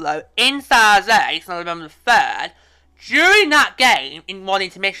Buffalo in San Jose, so November the 3rd, during that game, in one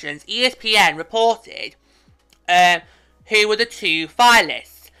intermissions, ESPN reported who were the two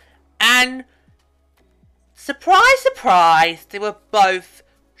finalists. And surprise, surprise, they were both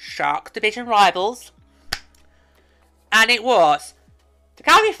Shark Division rivals. And it was the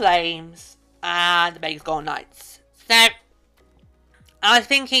Calgary Flames and the Vegas Golden Knights. So, I was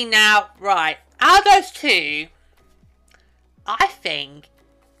thinking now, right, out of those two, I think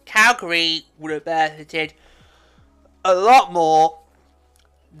Calgary would have benefited a lot more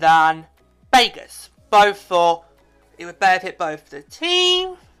than Vegas. It would benefit both the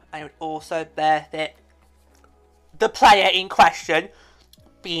team, and it would also benefit the player in question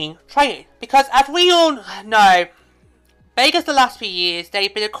being traded. Because as we all know, Vegas the last few years,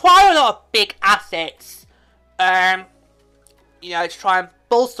 they've been acquiring a lot of big assets, to try and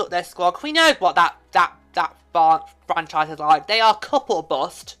bolster up their squad. We know what that franchise is like. They are couple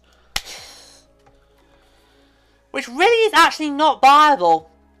bust, which really is actually not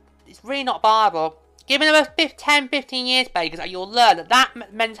viable. It's really not viable. Given them 10, 15 years, Vegas, and you'll learn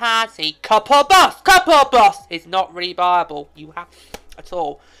that mentality, couple bust, is not really viable. You have at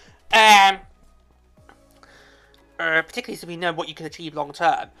all. Particularly so we know what you can achieve long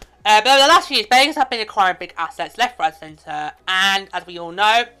term. But over the last few years, Vegas have been acquiring big assets left, right, centre, and as we all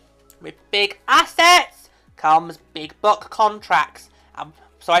know, with big assets comes big buck contracts.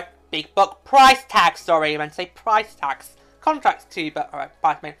 Big buck price tags. Sorry, I meant to say price tags. Contracts too, but alright,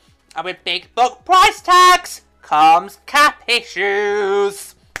 pardon me. And with big buck price tags comes cap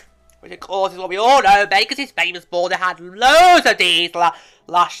issues. Which of course is what we all know. Vegas is famous for. They had loads of these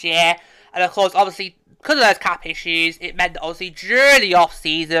last year. And of course, obviously, because of those cap issues, it meant that obviously during the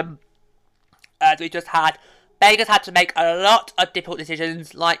off-season, Vegas had to make a lot of difficult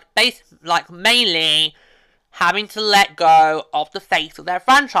decisions, like mainly having to let go of the face of their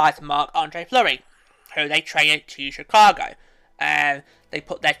franchise, Marc-Andre Fleury, who they traded to Chicago. They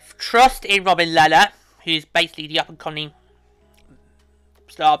put their trust in Robin Lehner, who's basically the up-and-coming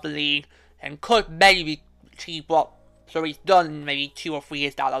star of the league, and could maybe achieve what Fleury's done maybe 2 or 3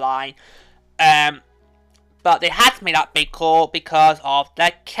 years down the line. But they had to make that big call because of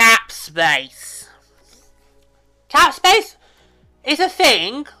the cap space. Cap space is a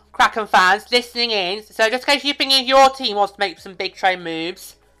thing, Kraken fans listening in. So just in case you think your team wants to make some big trade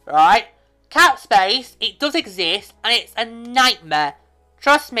moves, right? Cap space, it does exist, and it's a nightmare.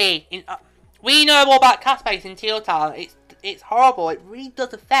 Trust me, we know more about cap space in Teal Town. It's horrible. It really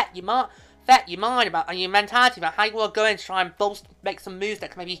does affect your mind about and your mentality about how you want to go and try and make some moves that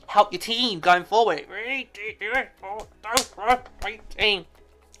can maybe help your team going forward. It really do it for the great team.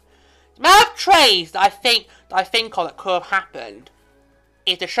 The amount of trades that I think of that could have happened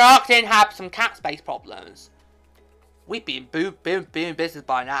if the Sharks didn't have some cap space problems we'd be in boom business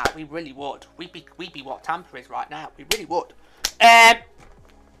by now. We really would. We'd be what Tampa is right now. We really would.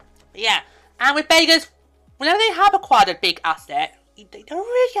 Yeah. And with Vegas, whenever they have acquired a big asset, they don't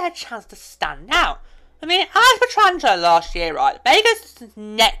really get a chance to stand out. I mean, as for Pietrangelo last year, right? Vegas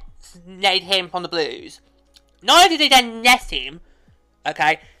netted him from the Blues. Not only did they then net him,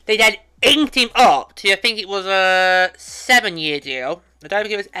 okay, they then inked him up to, I think it was a 7-year deal. I don't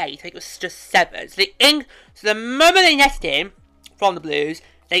think it was 8, I think it was just 7. So the moment they netted him from the Blues,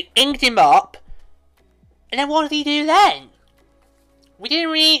 they inked him up, and then what did he do then? We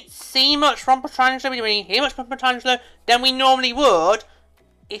didn't really see much from Pietrangelo, we didn't really hear much from Pietrangelo than we normally would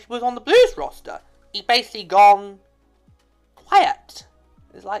if he was on the Blues roster. He basically gone quiet.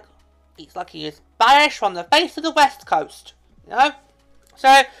 It's like he is banished from the face of the West Coast, you know?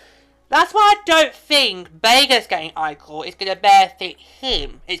 So, that's why I don't think Vegas getting Eichel is going to benefit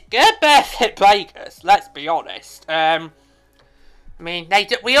him. It's going to benefit Vegas, let's be honest. I mean,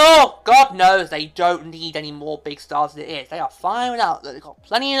 God knows they don't need any more big stars as it is. They are fine without them. They've got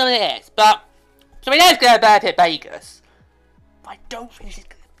plenty of it is. But, so we know it's going to benefit Vegas. But I don't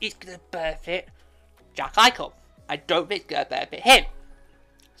think it's going to benefit Jack Eichel. I don't think it's going to benefit him.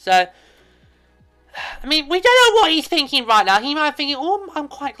 So, I mean, we don't know what he's thinking right now. He might be thinking, oh, I'm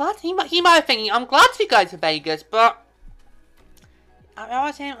quite glad. He might be thinking, I'm glad to be going to Vegas, but I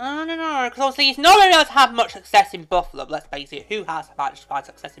was saying, I don't know, because obviously he's not really able to have much success in Buffalo. Let's face it, who has had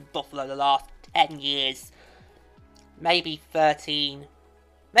success in Buffalo the last 10 years? Maybe 13.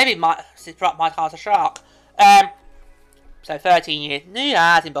 Maybe since Mike Carter's a Shark. So 13 years. No, he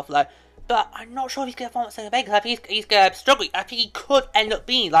has in Buffalo. But I'm not sure if he's going to perform at Vegas. I think he's going to struggle. I think he could end up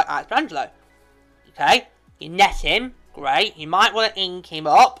being like Alex Pietrangelo. Okay? You net him. Great. You might want to ink him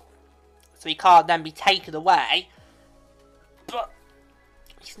up, so he can't then be taken away. But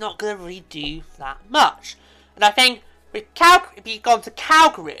he's not going to really do that much. And I think with if he's gone to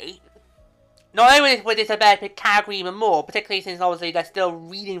Calgary, not only would this benefit Calgary even more, particularly since obviously they're still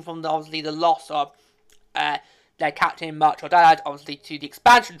reeling from the loss of their captain Mark O'Donnell, obviously to the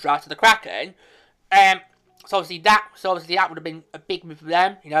expansion draft to the Kraken. So obviously that would have been a big move for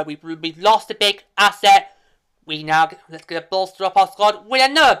them. You know, we've lost a big asset. Let's get a bolster up our squad with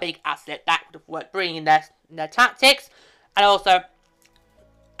another big asset that would have worked, bringing in their tactics, and also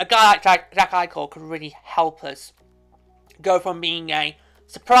a guy like Jack Eichel could really help us go from being a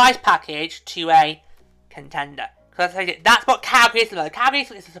surprise package to a contender. Because that's what Calgary is. Calgary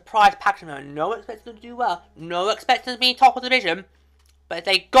is a surprise package. No one expects them to do well. No one expects them to be top of the division. But if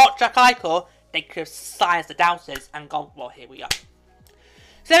they got Jack Eichel, they could have silenced the doubters and gone, well, here we are.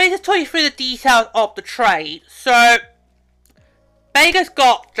 So let me just talk you through the details of the trade. So, Vegas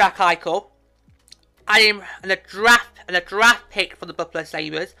got Jack Eichel and a draft pick for the Buffalo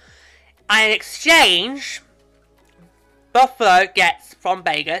Sabres. And in exchange, Buffalo gets from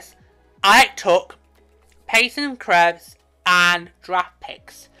Vegas Alec Tuch, Payson Krebs, and draft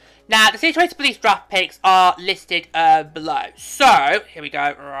picks. Now, the situation for these draft picks are listed below. So, here we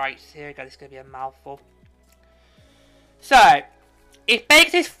go. Right, here we go. This is going to be a mouthful. So, if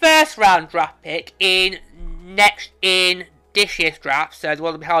Vegas' first round draft pick in this year's draft, so the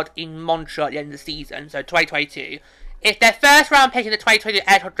one that will be held in Montreal at the end of the season, so 2022, if their first round pick in the 2022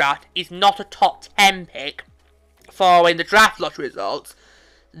 NHL draft is not a top 10 pick following the draft lottery results,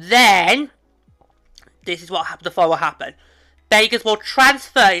 then this is what will happen. Vegas will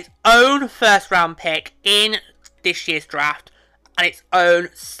transfer its own first round pick in this year's draft and its own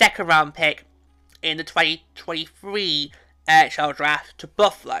second round pick in the 2023 NHL draft to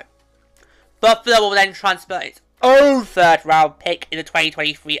Buffalo. Buffalo will then transfer its own third round pick in the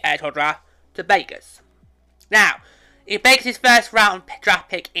 2023 NHL draft to Vegas. Now, if Vegas' first round draft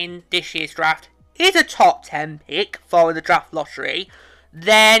pick in this year's draft is a top 10 pick following the draft lottery,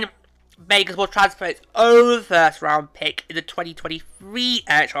 then Vegas will transfer its own first round pick in the 2023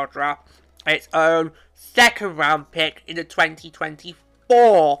 NHL draft and its own second round pick in the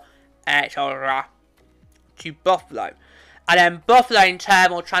 2024 NHL draft to Buffalo. And then Buffalo in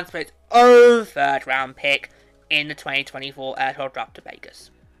turn will transfer its own third round pick in the 2024 NHL draft to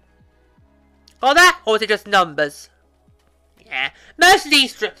Vegas. Or that, or is it just numbers? Yeah, most of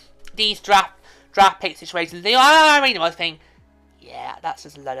these draft pick situations, I mean, I think, yeah, that's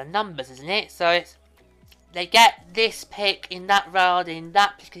just a load of numbers, isn't it? So they get this pick in that round in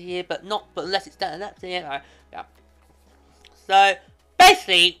that particular year, but unless it's done in that year. Yeah. So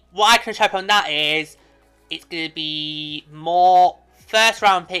basically, what I can show on that is it's going to be more first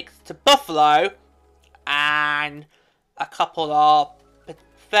round picks to Buffalo and a couple of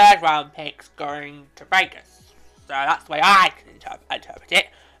third round picks going to Vegas. So that's the way I can interpret it.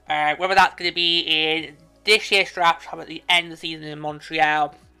 Whether that's going to be in this year's draft happen at the end of the season in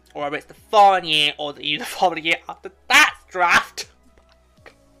Montreal, or whether it's the following year, or the following year after that draft.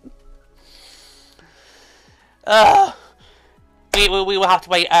 We will have to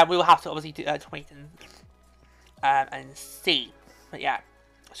wait. We will have to obviously wait and see. But yeah.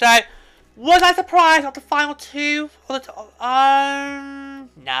 So, was I surprised at the final two?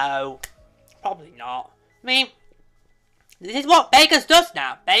 No, probably not. I mean, this is what Vegas does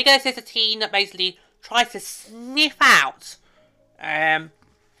now. Vegas is a team that basically tries to sniff out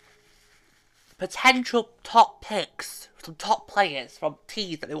potential top picks, some top players from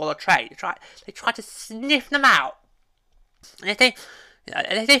teams that they want to trade. They try to sniff them out, and if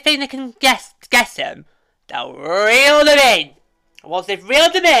they think they can guess them, they'll reel them in. And once they've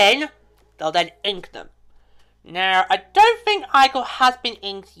reeled them in, they'll then ink them. Now, I don't think Eichel has been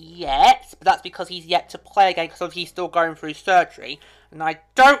inked yet, but that's because he's yet to play again, because he's still going through surgery. And I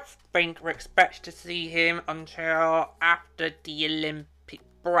don't think we're expected to see him until after the Olympic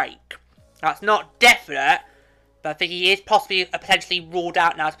break. That's not definite, but I think he is possibly potentially ruled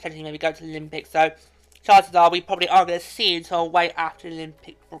out now to potentially maybe go to the Olympics. So, chances are we probably aren't going to see him until way after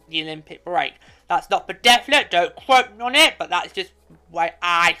the Olympic break. That's not for definite, don't quote me on it, but that's just why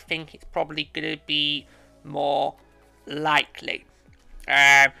I think it's probably going to be more likely.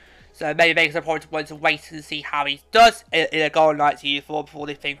 So maybe Vegas are probably going to wait and see how he does in a Golden Knights uniform before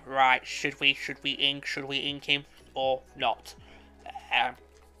they think, right, should we ink him or not?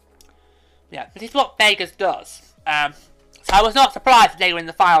 Yeah, this is what Vegas does. So I was not surprised that they were in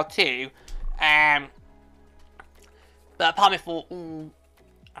the final two. But apart from thought,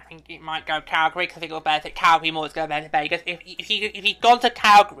 I think it might go Calgary, because I think it will benefit Calgary more than it's going to benefit Vegas. If he'd gone to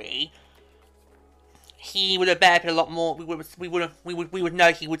Calgary, he would have benefited a lot more. We would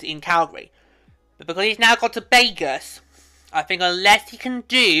know he was in Calgary. But because he's now gone to Vegas, I think unless he can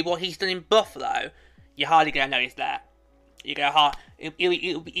do what he's done in Buffalo, you're hardly going to know he's there. You go hard.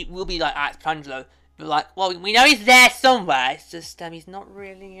 It will be like Alex Pietrangelo. But like, well, we know he's there somewhere. It's just he's not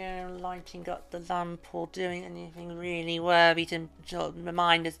really lighting up the lamp or doing anything really worthy to sort of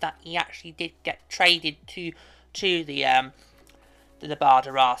remind us that he actually did get traded to the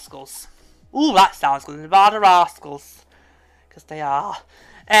Nevada Rascals. Ooh, that sounds good. The Nevada Rascals, because they are.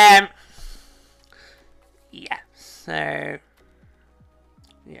 Yeah. So.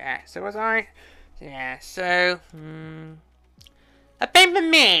 Yeah. So was I? Yeah. So. I think for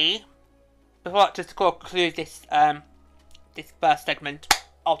me, before just to conclude this this first segment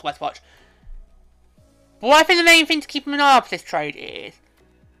of the West Watch, what I think the main thing to keep an eye on for this trade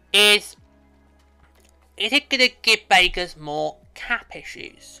is it going to give Vegas more cap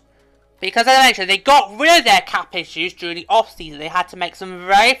issues? Because as I mentioned, they got rid of their cap issues during the off-season. They had to make some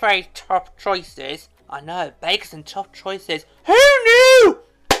very, very tough choices. I know, Vegas and tough choices. Who knew?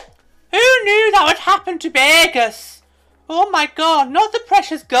 Who knew that would happen to Vegas? Oh my god, not the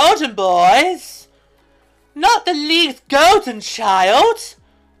precious Golden Boys. Not the league's golden child.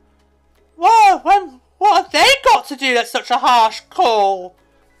 What have they got to do that's such a harsh call?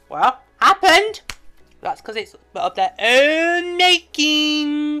 Well, happened. That's because it's of their own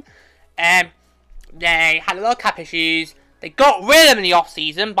making. They had a lot of cap issues. They got rid of them in the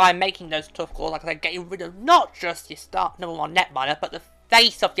off-season by making those tough calls. Like I said, getting rid of not just your start number one netminder, but the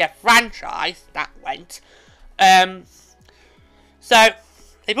face of their franchise. That went. So,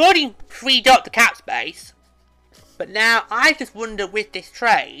 they've already freed up the cap space. But now, I just wonder with this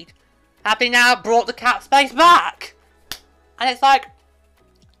trade, have they now brought the cap space back? And it's like,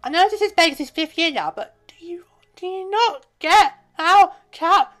 I know this is Vegas' 5th year now, but do you not get how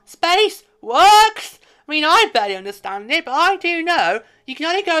cap space works? I mean, I barely understand it, but I do know you can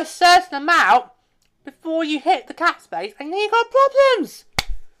only go a certain amount before you hit the cap space, and then you got problems.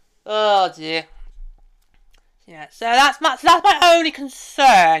 Oh dear. Yeah, so that's my only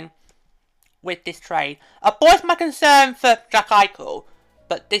concern with this trade. I voiced my concern for Jack Eichel,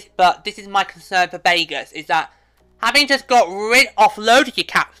 but this is my concern for Vegas, is that having just offloaded your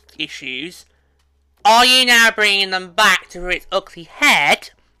cap issues, are you now bringing them back to its ugly head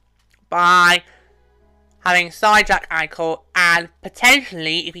by having signed Jack Eichel and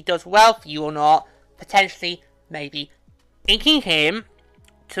potentially, if he does well for you or not, potentially maybe inking him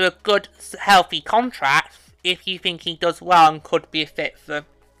to a good, healthy contract if you think he does well and could be a fit for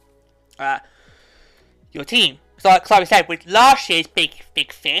your team. So, like we said, with last year's big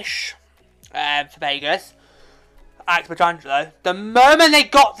fish for Vegas, Alex Pietrangelo, the moment they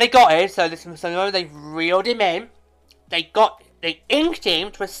got him, so the moment they reeled him in, they inked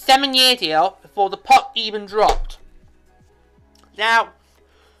him to a 7-year deal before the puck even dropped. Now,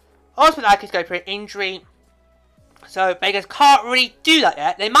 Osman Ike is going through an injury So Vegas can't really do that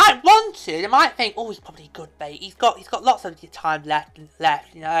yet. They might want to. They might think, oh, he's probably good bait. He's got lots of time left.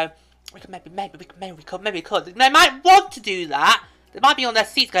 You know, we could maybe we could. They might want to do that. They might be on their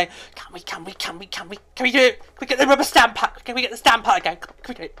seats going, can we do it? Can we get the rubber stamp pack? Can we get the stamp pack again? Can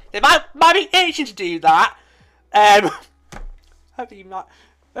we do it? They might be itching to do that. Hopefully you might.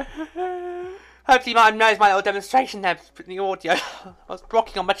 Hopefully you might have noticed my little demonstration there in the audio. I was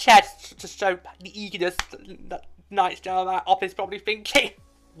rocking on my chair to show the eagerness that Knights down that office probably thinking.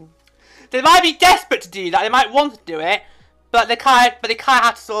 They might be desperate to do that. They might want to do it, but they kind of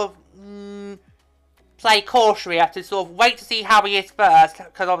have to sort of play cautionary. Have to sort of wait to see how he is first,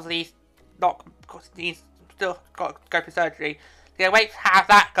 because obviously he's still got to go for surgery. They're gonna wait for how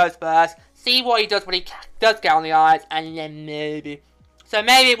that goes first, see what he does when he does get on the ice, and then maybe. So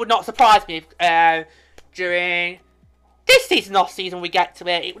maybe it would not surprise me if during this season, off season, we get to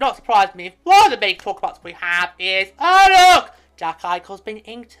it. It would not surprise me if one of the big talkabouts we have is, oh look, Jack Eichel's been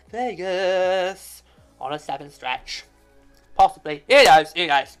inked to Vegas on a 7 stretch. Possibly. Who knows?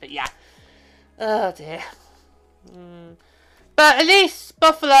 But yeah. Oh dear. But at least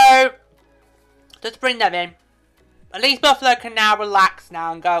Buffalo, just bring them in. At least Buffalo can now relax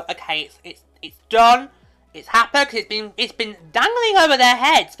now and go, okay, it's done. It's happened because it's been dangling over their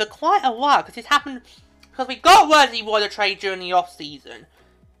heads for quite a while, because it's happened because we got word he wanted a trade during the off season.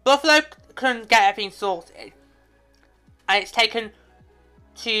 Buffalo couldn't get everything sorted, and it's taken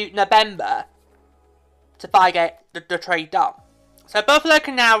to November to finally get the trade done. So Buffalo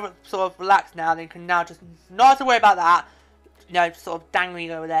can now sort of relax now. They can now just not have to worry about that. You know, sort of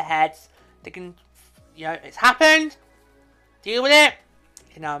dangling over their heads. They can, you know, it's happened. Deal with it.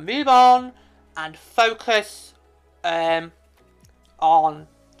 They can now move on and focus on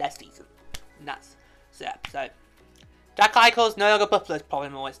their season. And that's so Jack Eichel's no longer Buffalo's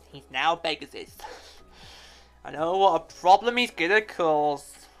problem, he's now Vegas's. I know what a problem he's gonna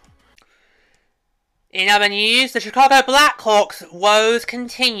cause. In other news, the Chicago Blackhawks' woes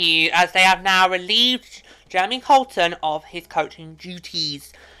continue as they have now relieved Jeremy Colton of his coaching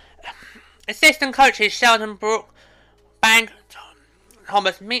duties. Assistant coaches Sheldon Brookbank,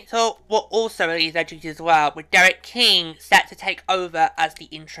 Thomas Mitchell will also relieve their duties as well, with Derek King set to take over as the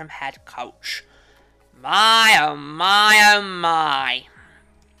interim head coach. My, oh my, oh my.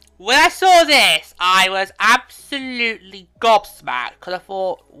 When I saw this, I was absolutely gobsmacked, because I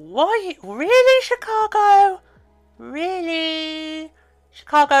thought, what? Really, Chicago? Really?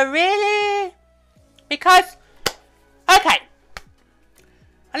 Chicago, really? Because, okay,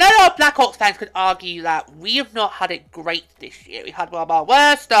 I know a lot of Blackhawks fans could argue that we have not had it great this year. We had one of our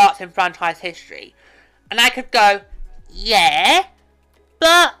worst starts in franchise history. And I could go, yeah,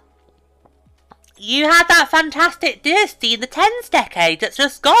 but you had that fantastic dynasty in the 10s decade that's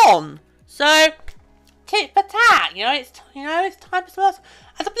just gone. So, tit for tat, it's time for us.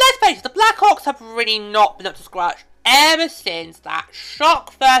 As a let's face it, the Blackhawks have really not been up to scratch ever since that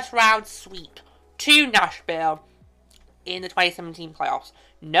shock first round sweep to Nashville in the 2017 playoffs.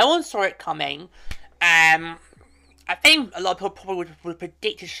 No one saw it coming. I think a lot of people probably would have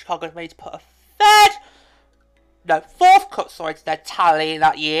predicted Chicago maybe to put a fourth cut to their tally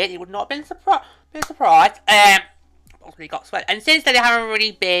that year. It would not have been surprised. Ultimately got swept. And since then, they haven't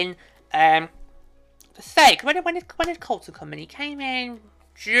really been to say. When did Colton come in? He came in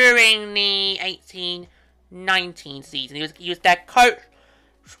during the 18-19 season. He was their coach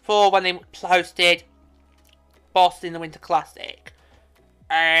for when they hosted Boston in the Winter Classic.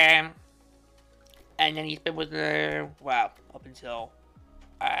 And then he's been with them, well, up until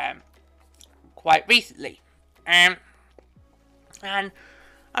quite recently. And I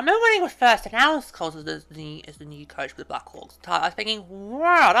remember when he was first announced as the new coach for the Blackhawks, I was thinking,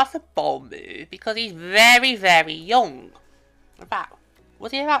 wow, that's a bold move, because he's very, very young.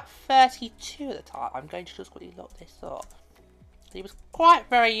 Was he about 32 at the time? I'm going to just quickly look this up. He was quite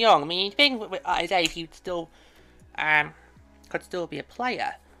very young. I mean, you think at his age he'd still could still be a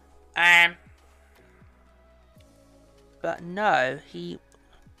player. But no, he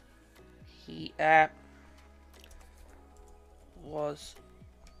was.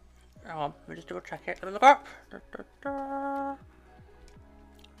 Oh, let me just double check it. Let me look up.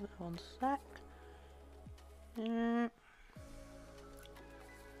 One sec.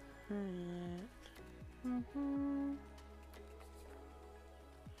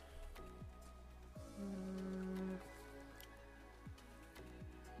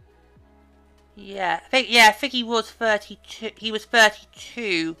 Yeah, I think he was 32. He was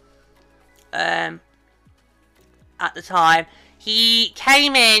 32 at the time. He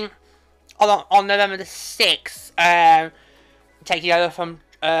came in on November the 6th, taking over from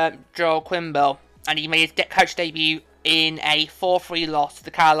Joel Quenneville. and he made his coach debut in a 4-3 loss to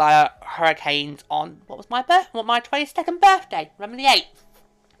the Carolina Hurricanes on, what was my 22nd birthday, November the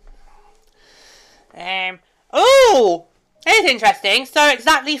 8th. Oh, it's interesting. So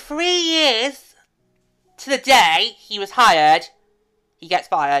exactly 3 years to the day he was hired, he gets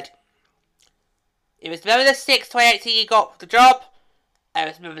fired. It was November the 6th, 2018, he got the job. It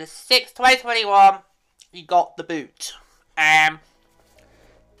was November the 6th, 2021, he got the boot.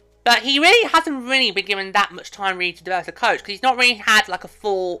 But he really hasn't really been given that much time really to develop as a coach, because he's not really had like a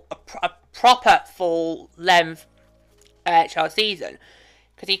proper full-length NHL season.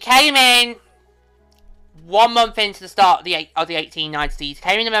 Because he came in 1 month into the start of the 18-19 season.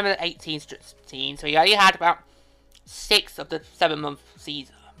 Came in November 18, so he only had about 6 of the 7 months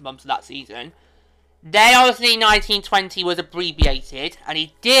of that season. Then obviously 19-20 was abbreviated, and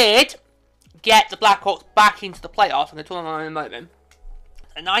he did get the Blackhawks back into the playoffs. I'm going to talk about that in a moment.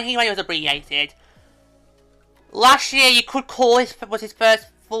 So 19-20 was abbreviated. Last year you could call was his first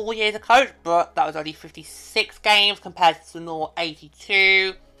full year as a coach, but that was only 56 games compared to the normal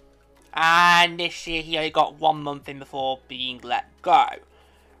 82. And this year he only got 1 month in before being let go.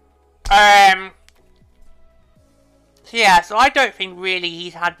 So yeah, so I don't think really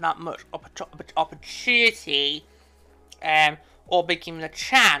he's had that much opportunity, or been given a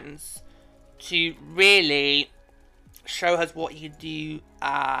chance to really show us what he can do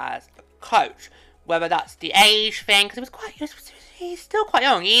as a coach. Whether that's the age thing, because he's still quite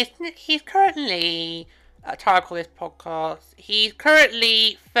young. He's currently, Tara call this podcast, he's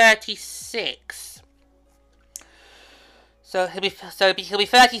currently 36. So he'll be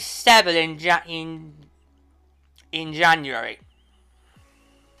 37 in January.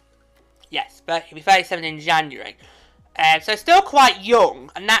 Yes, but he'll be 37 in January. So still quite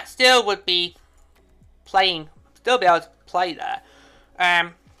young, and that still would be still be able to play there.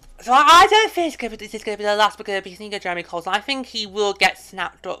 So I don't think this is going to be the last we're going to be seeing of Jeremy Colson. I think he will get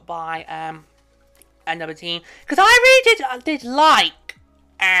snapped up by another team, because I really did like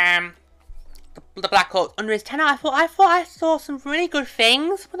the Blackhawks under his tenure. I thought I saw some really good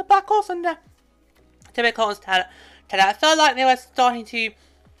things from the Blackhawks under Jeremy Colson's tenure. I felt like they were starting to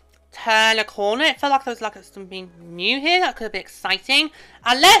turn a corner. It felt like there was something new here that could have been exciting.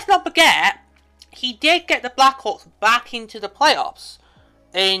 And let's not forget, he did get the Blackhawks back into the playoffs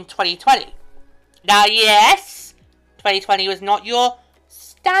in 2020. Now, yes, 2020 was not your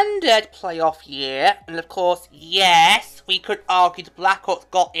standard playoff year. And of course, yes, we could argue the Blackhawks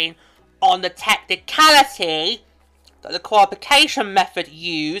got in on the technicality that the qualification method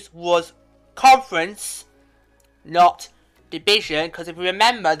used was conference, not division. Because if you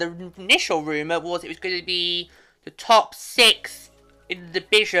remember, the initial rumour was it was going to be the top 6 in the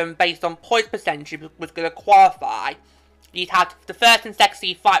division based on points percentage was going to qualify. You'd have the first and second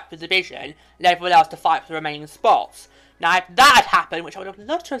seed fight for the division, and everyone else to fight for the remaining spots. Now, if that had happened, which I would have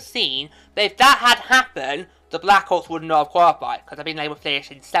loved to have seen, but if that had happened, the Blackhawks would not have qualified, because I mean they would finish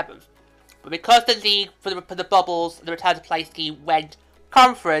in 7th. But because the league, for the bubbles, the return to play scheme went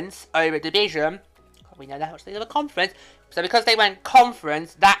conference over division, we know how much they love a conference, so because they went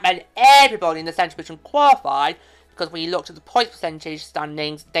conference, that meant everybody in the central division qualified, because when you looked at the points percentage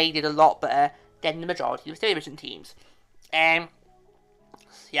standings, they did a lot better than the majority of the division teams.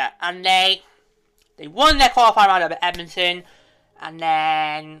 Yeah, and they won their qualifying round over Edmonton, and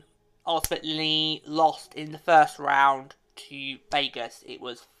then ultimately lost in the first round to Vegas. It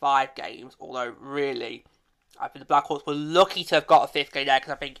was 5 games, although really, I think the Blackhawks were lucky to have got a 5th game there,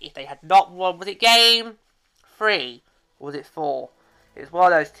 because I think if they had not won, was it game 3, or was it 4? It was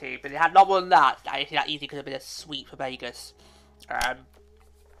one of those two, but they had not won that. I think that easily could have been a sweep for Vegas. But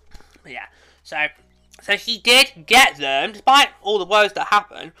yeah, so he did get them, despite all the woes that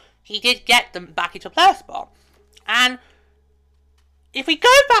happened, he did get them back into a playoff spot. And if we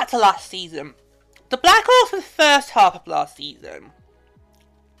go back to last season, the Blackhawks for the first half of last season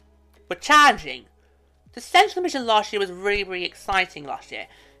were challenging. The Central Division last year was really, really exciting last year.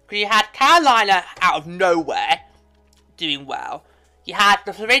 Because you had Carolina out of nowhere doing well. You had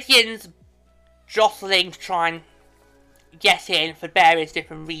the Floridians jostling to try and get in for various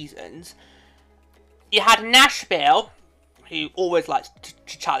different reasons. You had Nashville, who always likes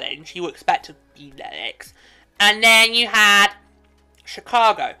to challenge. You would expect to be there next. And then you had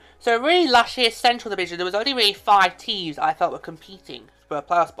Chicago. So really last year's Central Division, there was only really 5 teams I felt were competing for a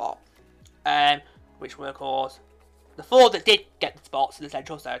playoff spot. Which were, of course, the 4 that did get the spots in the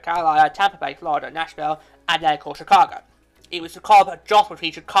Central. So Carolina, Tampa Bay, Florida, Nashville, and then, of course, Chicago. It was a jostle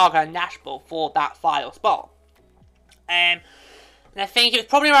between Chicago and Nashville for that final spot. And I think it was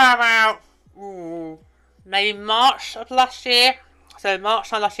probably around about maybe March of last year. So March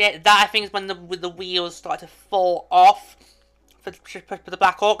time last year, that I think is when the wheels started to fall off for the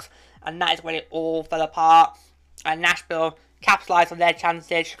Blackhawks, and that is when it all fell apart. And Nashville capitalized on their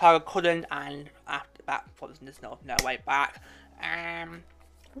chances. Chicago couldn't, and after that, there's no way back.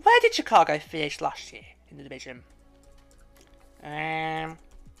 Where did Chicago finish last year in the division?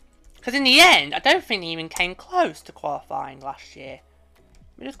 Because in the end, I don't think they even came close to qualifying last year.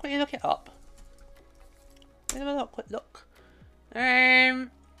 Let me just quickly look it up. Let me have a quick look. It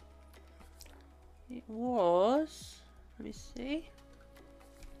was. Let me see.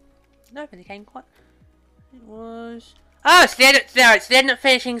 I don't think they came quite. It was. Oh, so they ended up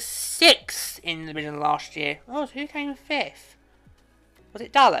finishing 6th in the division last year. Oh, so who came 5th? Was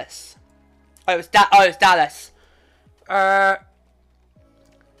it Dallas? Oh, it was Dallas. Yeah,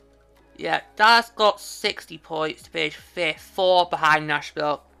 Dallas got 60 points to finish 5th, 4 behind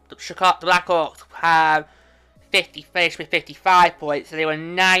Nashville. The Blackhawks have finished with 55 points, so they were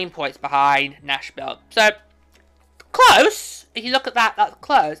 9 points behind Nashville. So, close. If you look at that, that's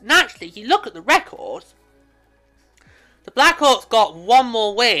close. And actually, if you look at the records, the Blackhawks got 1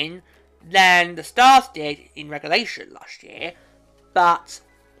 more win than the Stars did in regulation last year. But,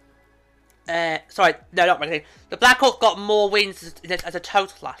 sorry, no, not regulation. The Blackhawks got more wins as a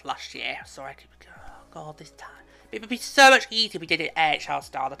total last year. Sorry, oh god, this time. It would be so much easier if we did it AHL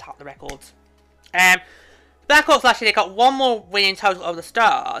style to top the records. Blackhawks last year, they got 1 more win in total over the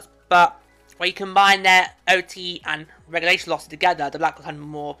Stars, but when you combine their OT and regulation losses together, the Blackhawks had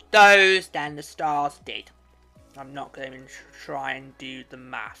more of those than the Stars did. I'm not going to even try and do the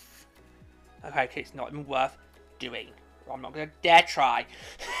math. Okay, it's not even worth doing. I'm not going to dare try.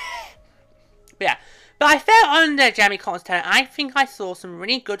 But yeah, but I felt under Jeremy Colliton's tenure, I think I saw some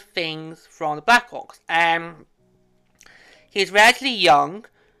really good things from the Blackhawks. He's relatively young,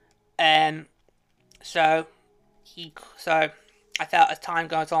 so I felt as time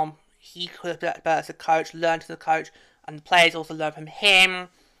goes on, he could have been better as a coach, learned as a coach, and the players also learn from him.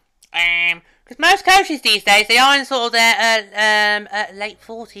 Because most coaches these days, they are in sort of their late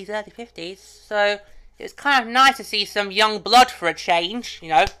 40s, early 50s, so it's kind of nice to see some young blood for a change, you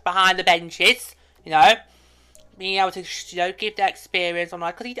know, behind the benches, you know, being able to, you know, give that experience on,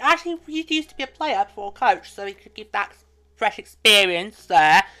 like, because he used to be a player before a coach, so he could give that fresh experience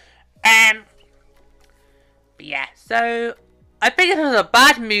there. But yeah, so I think this was a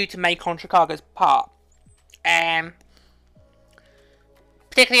bad move to make on Chicago's part.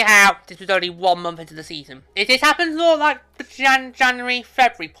 Particularly how this was only 1 month into the season. If this happens more like the January,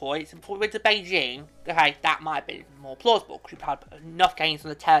 February points, and before we went to Beijing, okay, that might be more plausible, because we've had enough games on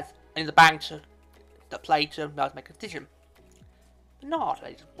the test in the bank to play to be able to make a decision. But not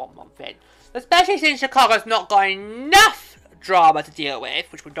really just 1 month in. Especially since Chicago's not got enough drama to deal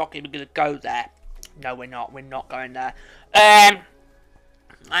with, which we're not even going to go there. No, we're not. We're not going there. I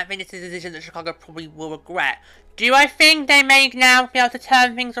think this is a decision that Chicago probably will regret. Do I think they may now be able to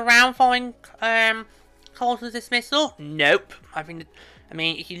turn things around following Colton's dismissal? Nope. I mean,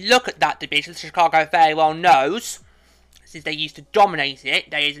 if you look at that division, Chicago very well knows, since they used to dominate it,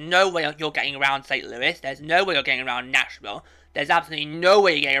 there is no way you're getting around St. Louis. There's no way you're getting around Nashville. There's absolutely no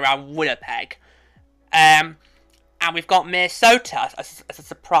way you're getting around Winnipeg. And we've got Minnesota as a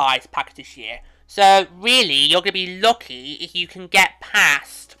surprise pack this year. So, really, you're going to be lucky if you can get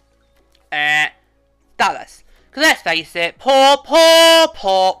past Dallas. Because let's face it, poor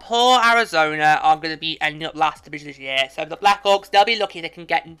Arizona are going to be ending up last division this year. So the Blackhawks, they'll be lucky if they can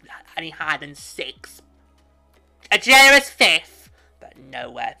get any higher than 6. A generous 5th, but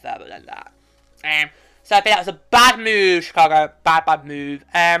nowhere further than that. So I think that was a bad move, Chicago. Bad move.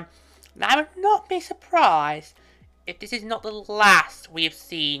 I would not be surprised if this is not the last we have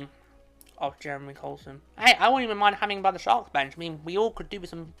seen of Jeremy Colliton. Hey, I wouldn't even mind having him by the Sharks bench. I mean, we all could do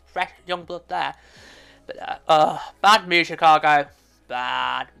with some fresh young blood there. But, bad move, Chicago.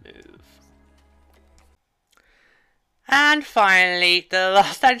 Bad move. And finally, the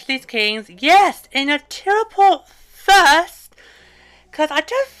Los Angeles Kings. Yes, in a two-report first. Because I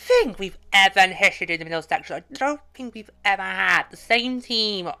don't think we've ever in history in the middle section. I don't think we've ever had the same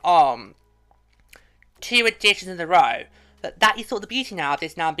team on 2 editions in a row. But that is sort of the beauty now of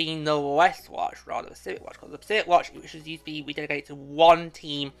this now being the West Watch rather than the Pacific Watch. Because the Pacific Watch, which used to be, we dedicated to 1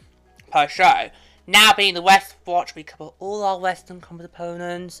 team per show. Now being the West Watch, we cover all our Western Conference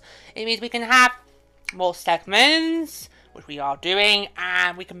opponents. It means we can have more segments, which we are doing,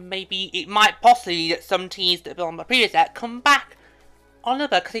 and we can it might possibly that some teams that have been on the previous set come back on the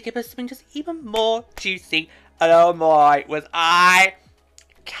book because they give us something just even more juicy. And oh my, was I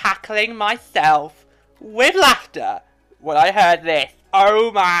cackling myself with laughter when I heard this.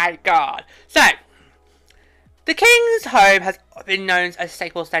 Oh my god. So, The King's Home has been known as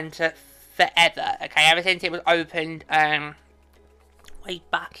Staples Centre forever. Okay, ever since it was opened, way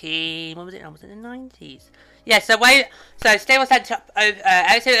back in, when was it? Was it the 90s? Yeah, so Staples Centre,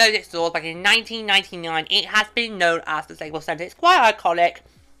 ever since it opened its doors back in 1999, it has been known as the Staples Centre. It's quite iconic.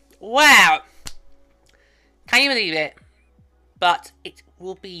 Wow. Can you believe it? But it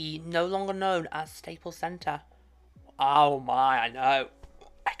will be no longer known as Staples Centre. Oh my, I know.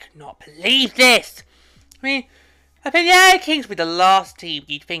 I could not believe this. I mean, I think the LA Kings would be the last team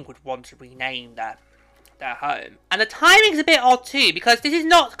you'd think would want to rename their home. And the timing's a bit odd too, because this is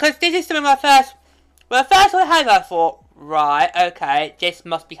something I first heard, I thought, right, okay, this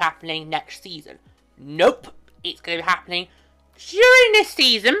must be happening next season. Nope, it's going to be happening during this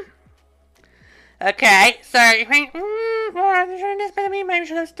season. Okay, so you think, this better be, maybe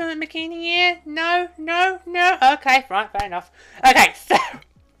should have done it bikini year? No. Okay, right, fair enough. Okay,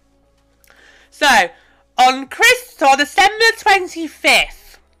 so on December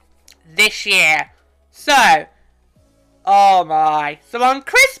 25th this year. So on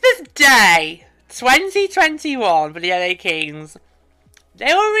Christmas Day 2021 for the LA Kings,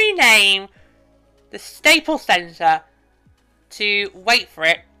 they will rename the Staples Center to, wait for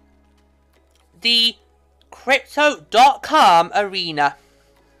it, the Crypto.com Arena.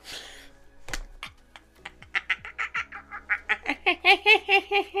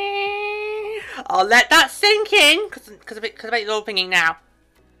 I'll let that sink in, because I bet you're all thinking now.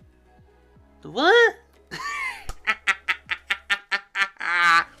 What?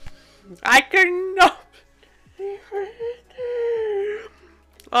 I cannot.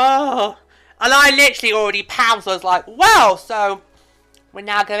 Oh, and I literally already pounced. I was like, well, so we're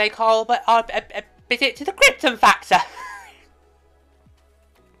now going to call a visit to the Krypton Factor.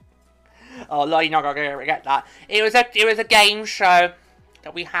 Oh, no, you're not going to get that. It was a game show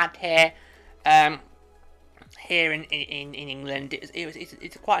that we had here, here in England.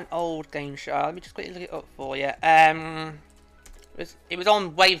 It's quite an old game show. Let me just quickly look it up for you. It was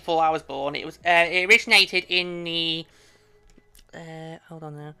on way before I was born. It originated in the hold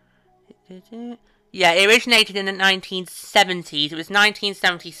on now. Yeah, it originated in the 1970s. It was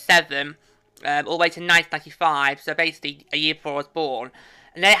 1977, all the way to 1995. So basically, a year before I was born.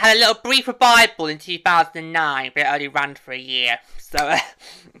 And they had a little brief revival in 2009, but it only ran for a year. So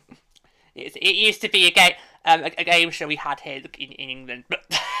it used to be a game show we had here in England, but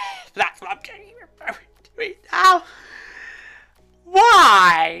that's what I'm getting to now.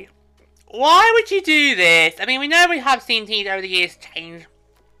 Why? Why would you do this? I mean, we know we have seen teams over the years change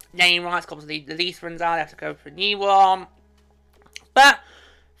name rights. Obviously, the lease runs out, they have to go for a new one. But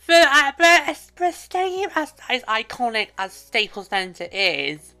for a stadium as iconic as Staples Center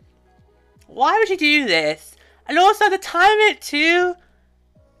is, why would you do this? And also the time of it too.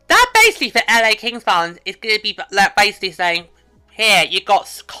 That basically for LA Kings fans is going to be like basically saying, here, you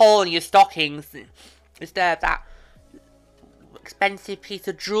got coal in your stockings instead of that expensive piece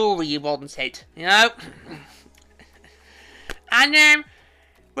of jewellery you wanted, you know? And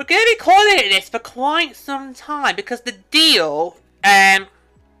we're going to be calling it this for quite some time, because the deal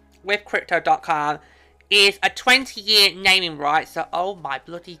with Crypto.com is a 20-year naming right, so oh my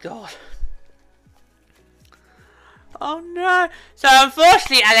bloody god. Oh no. So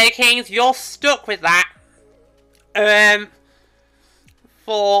unfortunately, LA Kings, you're stuck with that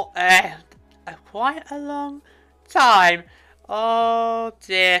for quite a long time. Oh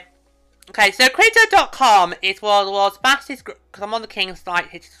dear. Okay, so Crypto.com is one of the world's fastest, because I'm on the King's site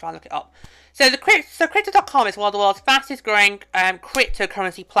here to try and look it up. So Crypto.com is one of the world's fastest growing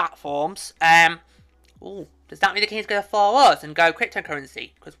cryptocurrency platforms. Ooh, does that mean the King's going to follow us and go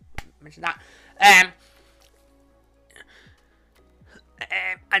cryptocurrency? Because I mentioned that.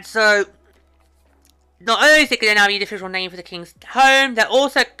 And so, not only is it going to now be the official name for the King's home, they're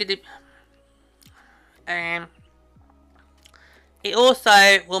also going to it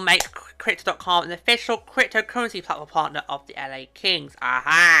also will make Crypto.com an official cryptocurrency platform partner of the LA Kings.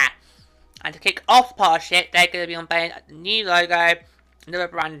 Aha! And to kick off the partnership, they're going to be unveiling a new logo and other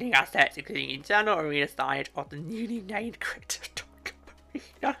branding assets, including the internal arena side of the newly named Crypto.com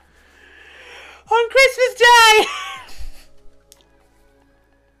arena on Christmas Day!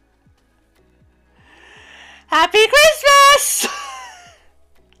 Happy Christmas!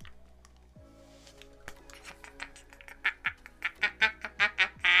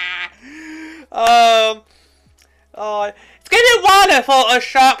 It's going to be a while for us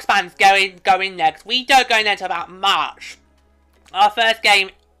Sharks fans going next. We don't go in there until about March. Our first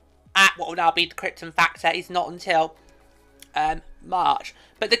game at what will now be the Krypton Factor is not until March.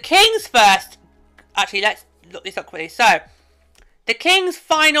 But the Kings first. Actually, let's look this up quickly. So, the Kings'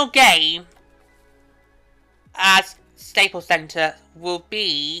 final game as Staples Center will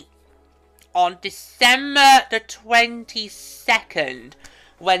be on December the 22nd,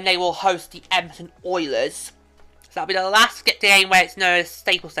 when they will host the Edmonton Oilers. So that'll be the last game where it's known as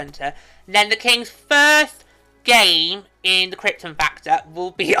Staples Center. And then the Kings' first game in the Krypton Factor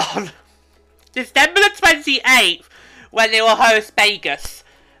will be on December the 28th, when they will host Vegas.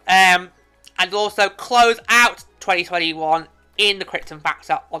 And also close out 2021 in the Krypton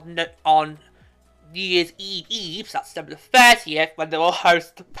Factor on New Year's Eve, so that's December the 30th, when they will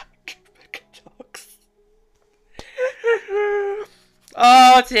host the Dogs.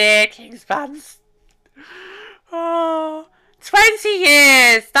 Oh dear, Kings fans. Oh, 20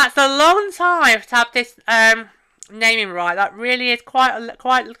 years! That's a long time to have this naming right. That really is quite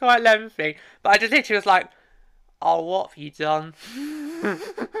lengthy. But I just literally was like, oh, what have you done? I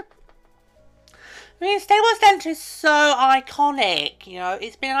mean, Staples Center is so iconic. You know,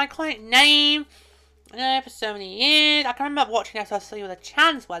 it's been an iconic name for so many years. I can remember watching SLC with a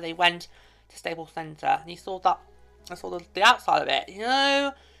chance where they went to Staples Center and you saw that. I saw the outside of it. You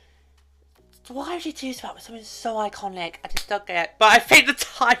know, why would you do that with something so iconic? I just don't get it. But I think the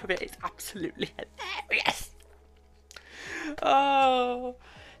time of it is absolutely hilarious. Oh,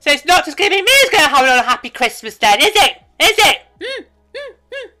 so it's not just going to be me who's going to have a happy Christmas then, is it? Is it?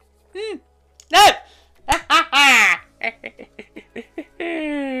 No.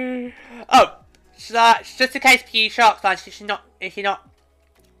 Oh, so just in case for you Sharks fans,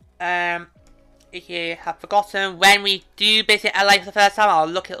 if you have forgotten, when we do visit LA for the first time, I'll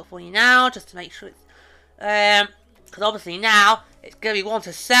look it up for you now, just to make sure it's, because obviously now, it's going to be one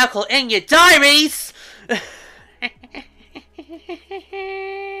to circle in your diaries!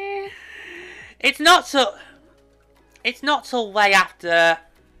 It's not till way after,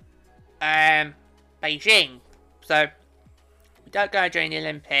 Beijing, so, we don't go during the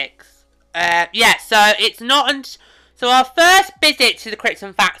Olympics. Yeah, so it's not so our first visit to the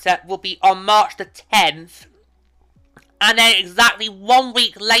Krypton Factor will be on March the 10th. And then exactly 1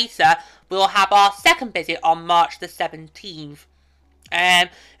 week later, we'll have our second visit on March the 17th. In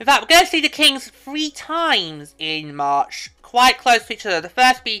fact, we're going to see the Kings 3 times in March, quite close to each other. The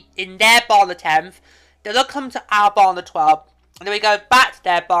first be in their bar on the 10th, then they'll come to our bar on the 12th, and then we go back to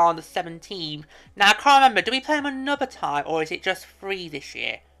their bar on the 17th. Now, I can't remember, do we play them another time, or is it just 3 this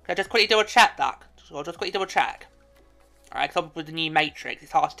year? Can I just quickly double check that? I'll just quickly double check. Alright, because with the new Matrix,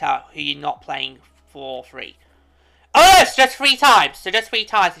 it's hard to tell who you're not playing for 3. Oh no, it's just 3 times! So just 3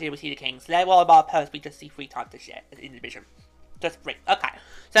 times this year we see the Kings. They're one of our opponents we just see 3 times this year in the division. Just 3. Okay.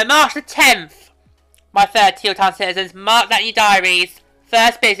 So March the 10th, my third Teal Town citizens, mark that in your diaries.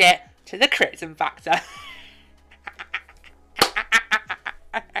 First visit to the Krypton Factor.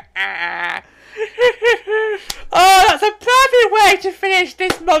 Oh, that's a perfect way to finish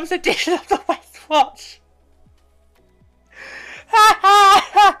this month's edition of the West Watch. Ha ha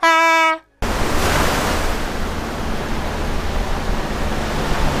ha ha!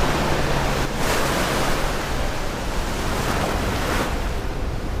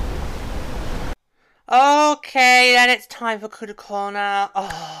 Okay, then it's time for Kuda Corner.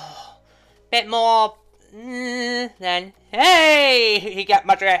 Oh, bit more then. Hey, you get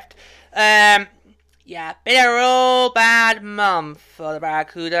my drift. Yeah, been a real bad month for the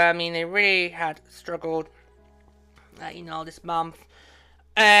Barracuda. I mean, they really had struggled, you know, this month.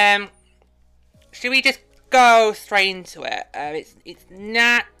 Should we just go straight into it? It's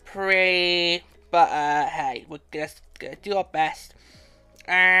not pretty, but hey, we're just gonna do our best.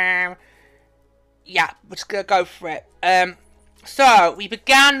 Yeah, we're just gonna go for it. So we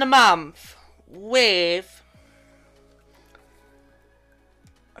began the month with.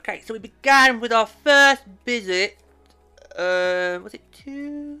 Okay, so we began with our first visit. Was it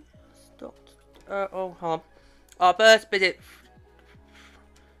to Stockton? Oh, hold on. Our first visit.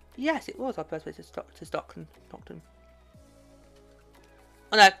 Yes, it was our first visit to Stockton.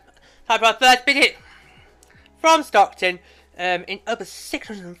 Oh no, time for our first visit from Stockton. In over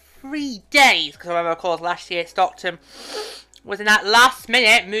 603 days, because I remember, of course, last year Stockton was in that last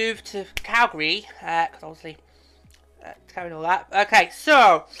minute move to Calgary, because obviously. Carrying all that. Okay,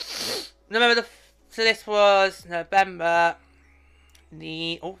 so so this was November. I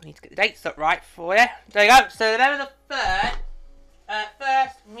need to get the dates up right for you. There you go. So November the 3rd,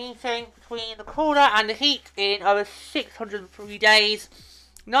 first meeting between the Corner and the Heat in over 603 days.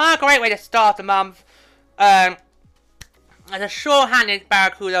 Not a great way to start the month. As a short-handed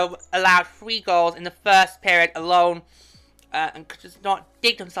Barracuda allowed 3 goals in the first period alone, and could just not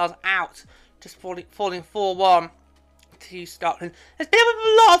dig themselves out, just falling 4-1. To Stockton. There's been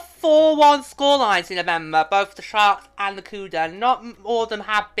a lot of 4-1 scorelines in November, both the Sharks and the Cuda. Not all of them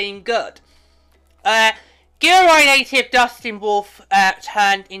have been good. Gilroy native Dustin Wolf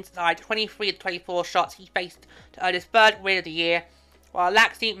turned inside 23 of 24 shots he faced to earn his third win of the year, while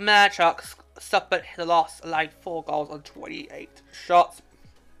Laxi Merchuk suffered the loss, allowing 4 goals on 28 shots.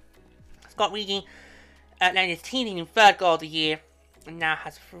 Scott Reedy led his team in third goal of the year and now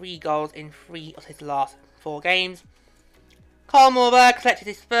has 3 goals in 3 of his last 4 games. Carl Morberg collected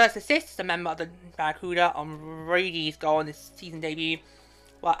his first assist as a member of the Barracuda on Reedy's goal in his season debut,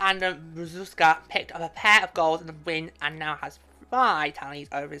 while Adam Brzuska picked up a pair of goals in the win and now has 5 tallies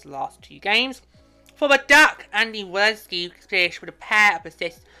over his last 2 games. Former Duck Andy Walensky finished with a pair of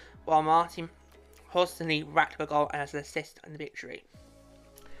assists, while Martin Horsley racked up a goal and as an assist in the victory.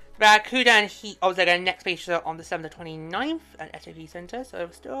 Barracuda and Heat obviously their next feature on December 29th at SAP Centre, so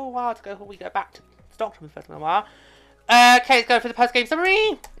still a while to go before we go back to Stockton for a while. Okay, let's go for the post-game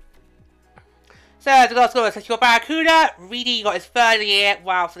summary. So, the goal scorers, so your Barracuda, Reedy got his 3rd of the year,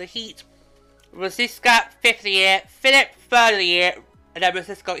 while for the Heat, Rosiska, 5th of the year, Philip, 3rd of the year, and then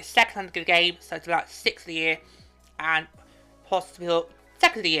Rosiska got his 2nd of the game, so it's about 6th of the year, and Hospital,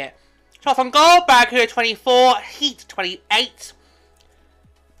 2nd of the year. Shots on goal, Barracuda 24, Heat 28.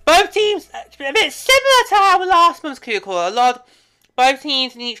 Both teams, a bit similar to how last month's Kukul. Both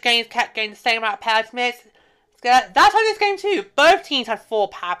teams in each game kept getting the same amount of penalty minutes. That's how this game too. Both teams had 4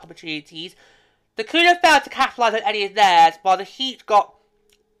 power opportunities. The Cooler failed to capitalise on any of theirs, while the Heat got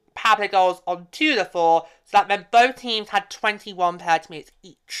power play goals on 2 of the 4, so that meant both teams had 21 penalty minutes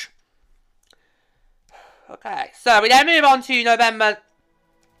each. Okay, so we then move on to November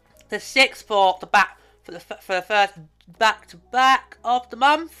the 6th for the first back-to-back of the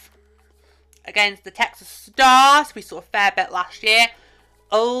month against the Texas Stars. We saw a fair bet last year.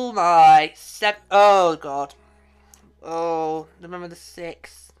 Oh my, oh god. Oh, November the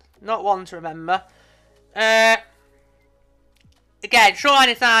 6th. Not one to remember. Again, Shoreline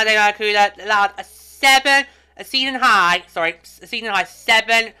and Saturday Barracuda allowed a season high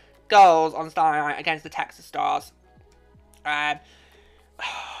 7 goals on Starry Night against the Texas Stars.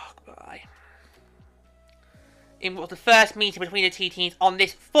 In what was the first meeting between the two teams on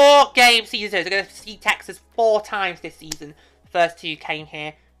this 4-game season. So they're going to see Texas 4 times this season. The first 2 came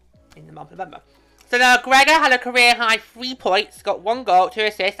here in the month of November. So now Gregor had a career-high 3 points, got 1 goal, 2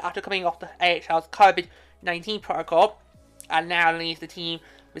 assists after coming off the AHL's COVID-19 protocol, and now leads the team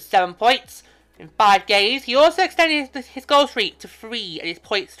with 7 points in 5 games. He also extended his goal streak to 3 and his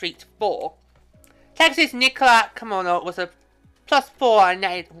point streak to 4. Texas' Nikola Kimono was a +4 and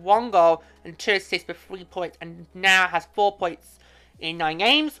netted 1 goal and 2 assists with 3 points, and now has 4 points in 9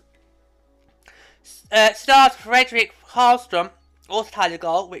 games. Stars Frederick Karlstrom also tied a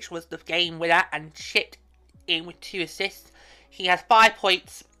goal, which was the game winner, and chipped in with 2 assists. He has 5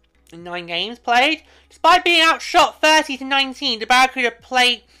 points in 9 games played. Despite being outshot 30-19, the Barracuda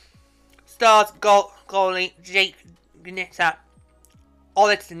played Stars goalie Jake Gnita.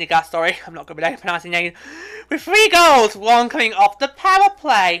 Sorry, I'm not good with pronouncing names. With 3 goals, 1 coming off the power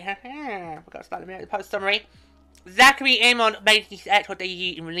play. Forgot to start the post summary. Zachary Amon made his actual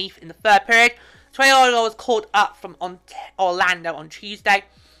debut in relief in the 3rd period. Trey Orlo was called up from Orlando on Tuesday,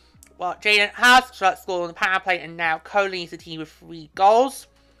 while Jaden has scored on the power play and now co-leads the team with 3 goals.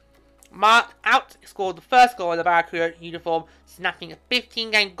 Mark Out scored the first goal in the Barracuda uniform, snapping a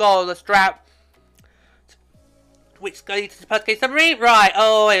 15-game goalless drought. Which goes to the post-game summary. Right,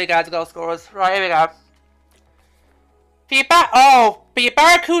 oh, here we go, the goal scorers. Right, here we go. For your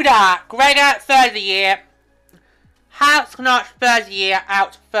Barracuda, Gregor, 3rd of the year. House Knotch, 3rd of the year.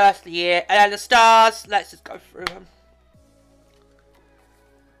 Out, 1st of the year. And then the Stars, let's just go through them.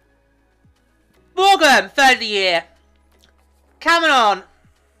 Morgan, 3rd of the year. Cameron,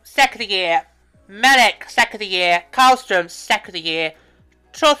 2nd of the year. Melik, 2nd of the year. Karlstrom, 2nd of the year.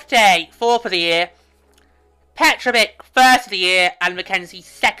 Trufte, 4th of the year. Petrovic, 1st of the year, and Mackenzie,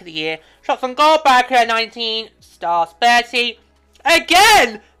 2nd of the year. Shots on goal, Barracuda 19, Stars 30.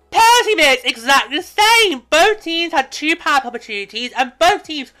 Again, penalty minutes exactly the same. Both teams had 2 power opportunities, and both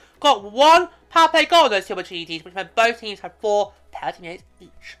teams got 1 power play goal in those 2 opportunities, which meant both teams had 4 penalty minutes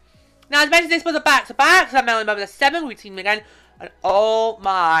each. Now, as mentioned, this was a back-to-back, so I'm now remember the 7 we've seen again, and oh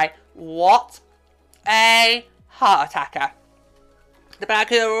my, what a heart attacker. The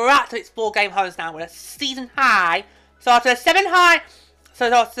Barracuda wrapped up its 4-game homes now with a season high. So after a 7 high... I'm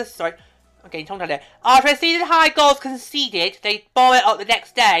getting tongue tied there. After a season high goals conceded, they ball it up the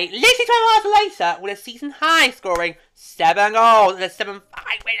next day. Literally 12 hours later, with a season high scoring 7 goals and a 7-5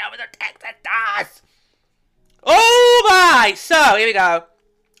 win over the Texas Stars. Oh my! So, here we go.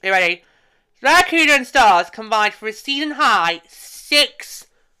 You ready? Barracuda and Stars combined for a season high 6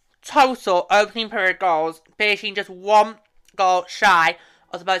 total opening period goals, finishing just 1 goal shy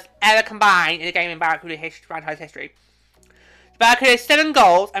of the most ever combined in a game in Barracuda franchise history. Barracuda's 7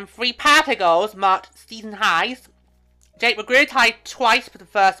 goals and 3 power play goals marked season highs. Jake McGrew tied twice for the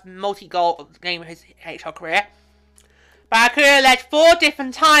first multi-goal of the game of his AHL career. Barracuda led 4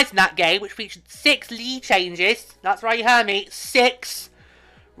 different times in that game, which featured 6 lead changes. That's right, you heard me. 6.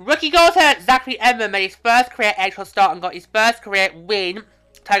 Rookie goaltender Zachary Edmond made his first career AHL start and got his first career win.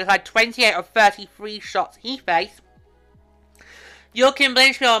 Tigers had 28 of 33 shots he faced. Joachim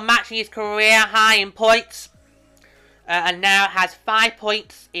Blinchfield matching his career high in points. And now has 5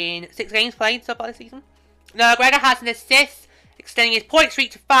 points in 6 games played so far this season. Noah Gregor has an assist, extending his point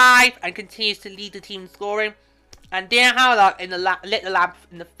streak to 5 and continues to lead the team in scoring. And Dean Howlock lit the lamp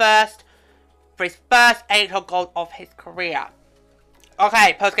in the first for his first AHL goal of his career.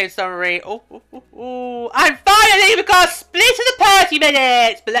 Okay, post-game summary. And finally, we've got a split of the 30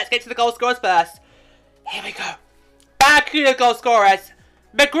 minutes. But let's get to the goal scorers first. Here we go. Barracuda goal scorers.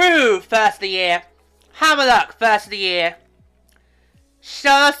 McGrew, first of the year. Hammerluck, first of the year.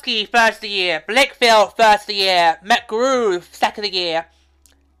 Sharsky, first of the year. Blickfield, first of the year. McGrew, second of the year.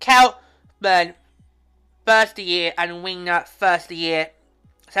 Keltman, first of the year. And Wingnut, first of the year.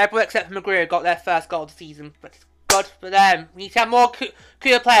 So everyone except for McGrew got their first goal of the season. But it's good for them. We need to have more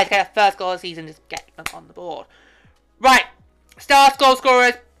cooler players to get their first goal of the season. Just get them on the board. Right. Stars goal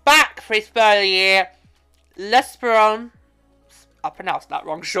scorers back for his third of the year. Lesperon. I pronounced that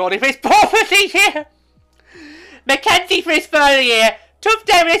wrong, surely. For his fourth of the year. Mackenzie for his third of the year. Tuff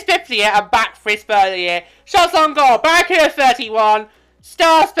David his fifth of the year. And back for his third of the year. Shots on goal. Barracuda 31.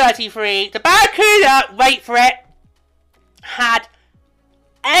 Stars 33. The Barracuda, wait for it, had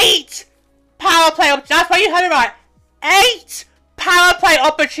 8 power play opportunities. That's why you heard it right. 8 power play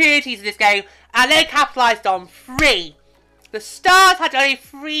opportunities in this game. And they capitalised on 3. The Stars had only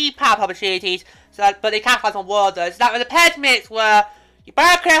 3 power play opportunities. But they capitalised on 1 of those. So that was the penalty minutes were...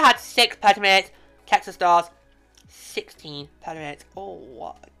 Barracuda had 6 penalty minutes. Texas Stars 16 penalty minutes.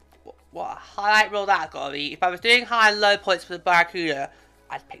 Oh, what a highlight reel that's got to be. If I was doing high and low points for the Barracuda,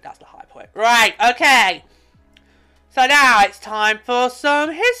 I'd pick that as the high point. Right, okay. So now it's time for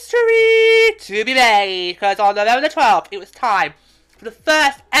some history to be made. Because on November the 12th, it was time for the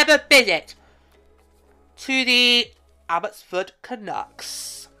first ever visit to the Abbotsford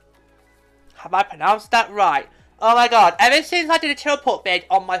Canucks. Have I pronounced that right? Oh my god, ever since I did a Tilport vid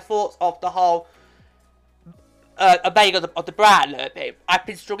on my thoughts of the whole obeying of the brand a little bit, I've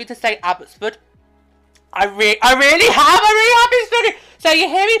been struggling to say Abbotsford. I really have been struggling. So you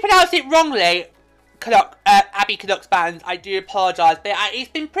hear me pronounce it wrongly, Abbey Canucks fans, I do apologise, but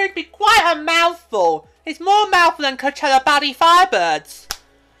it's been proved to be quite a mouthful. It's more mouthful than Coachella Baddy Firebirds.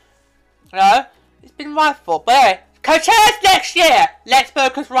 You know? It's been a mouthful, but anyway. Coachella's next year! Let's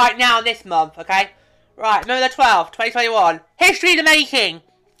focus right now on this month, okay? Right, November the 12th, 2021. History in the making.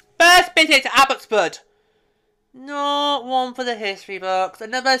 First visit to Abbotsford. Not one for the history books.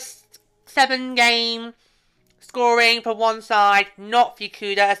 Another 7-game scoring for one side. Not for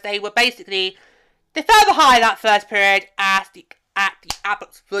Yakuda, as they were basically... They fell behind that first period at the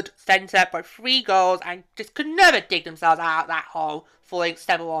Abbotsford Centre by 3 goals and just could never dig themselves out of that hole, falling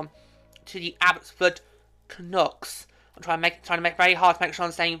 7-1 to the Abbotsford Canucks. I'm trying to make it very hard to make sure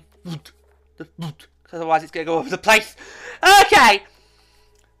I'm saying because otherwise it's going to go over the place. Okay.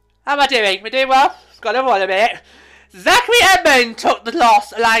 How am I doing? We're doing well? It's got another one in a minute. Zachary Edmond took the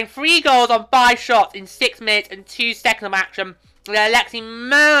loss, allowing 3 goals on 5 shots in 6 minutes and 2 seconds of action. And Alexei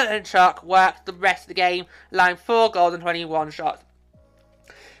Merlenchuk worked the rest of the game, allowing 4 goals and 21 shots.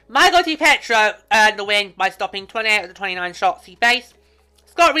 Michael DiPietro earned the win by stopping 28 of the 29 shots he faced.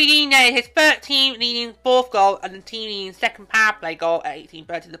 Scott Reedy nailed his team leading 4th goal and the team leading 2nd power play goal at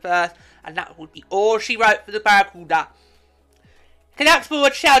 18:30 the first, and that would be all she wrote for the Barracuda. Canucks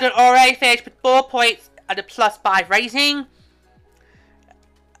forward Sheldon Ore finished with 4 points and a +5 rating.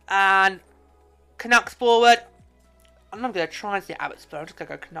 And Canucks forward, I'm not going to try and say Abbotsford, I'm just going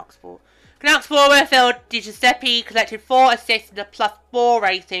to go Canucks forward. Canucks forward Phil Di Giuseppe collected 4 assists and a +4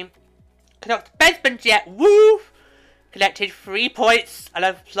 rating. Canucks defenseman Jet Woof collected 3 points and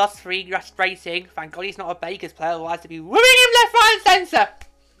a +3 rating. Thank God he's not a Bakers player, otherwise he'd be wooing him left, right and centre.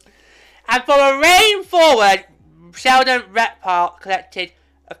 And for a rain forward, Sheldon Redpath collected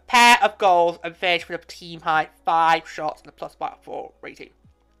a pair of goals and finished with a team high 5 shots and a +4 rating.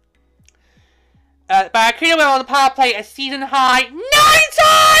 Barracuda went on the power play a season high 9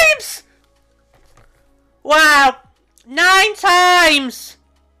 times! Wow! 9 times!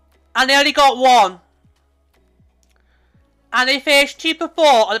 And they only got 1. And they finished 2 for 4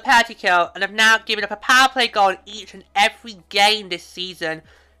 on the penalty kill and have now given up a power play goal in each and every game this season.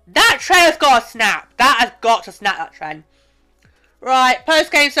 That trend has got to snap. That has got to snap, that trend. Right,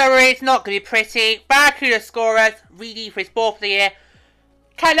 post-game summary, it's not going to be pretty. Barracuda scorers, Reedy for his 4th of the year.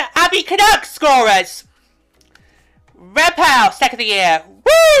 Abbey Canucks scorers. Red Pal, 2nd of the year.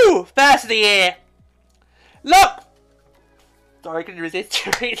 Woo! 1st of the year. Look! Sorry, I couldn't resist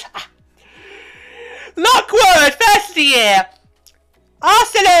doing that. Lockwood, 1st of the year.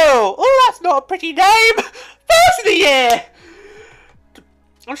 Arsenal! Oh, that's not a pretty name. 1st of the year.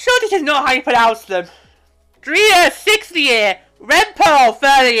 I'm sure this is not how you pronounce them. Drea, 6th of the year. Rempel,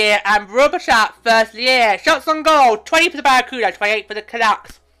 3rd of the year. And Rubbershot, 1st of the year. Shots on goal, 20 for the Barracuda, 28 for the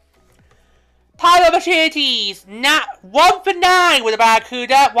Canucks. Pile of opportunities. 1 for 9 with the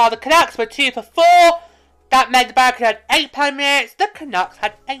Barracuda, while the Canucks were 2 for 4. That meant the Barracuda had 8 penalty minutes. The Canucks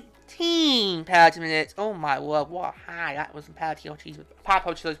had 18 penalty minutes. Oh my word, what a high. That was some penalty opportunities.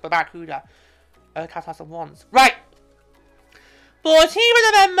 For Barracuda. Canucks had some ones. Right. 14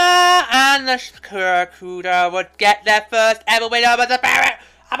 with November, and the Barracuda would get their first ever win over the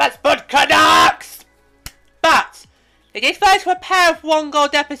Abbotsford Canucks! But they did face for a pair of 1-goal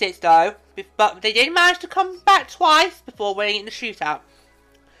deficits though, but they did manage to come back twice before winning in the shootout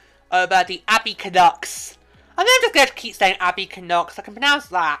over the Abbey Canucks. I'm just going to keep saying Abbey Canucks, I can pronounce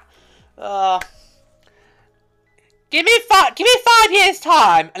that. Give me 5 years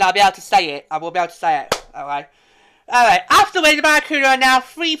time and I'll be able to say it. I will be able to say it, alright? Alright, after the win, the Barracuda are now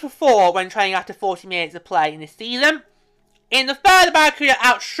 3 for 4 when training after 40 minutes of play in this season. In the third, the Barracuda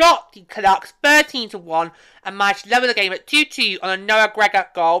outshot the Canucks 13-1 and managed to level the game at 2-2 on a Noah Gregor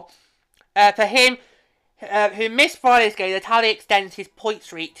goal. For him, who missed Friday's game, the tally extends his point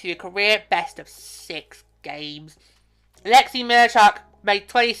streak to a career best of 6 games. Alexei Milchuk made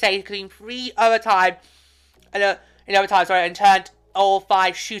 20 saves, including 3 overtime, and turned all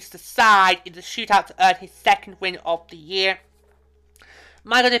 5 shooters aside in the shootout to earn his 2nd win of the year.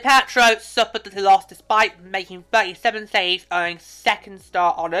 Michael DiPietro suffered the loss despite making 37 saves, earning 2nd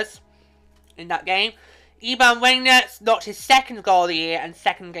star honours in that game. Ivan Wagner notched his 2nd goal of the year and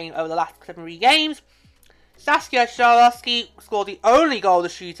 2nd game over the last 7 games. Saskia Sharlowski scored the only goal of the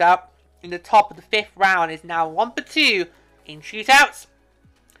shootout in the top of the 5th round and is now 1 for 2 in shootouts.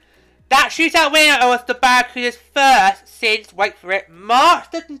 That shootout winner was the Barracuda's first since, wait for it, March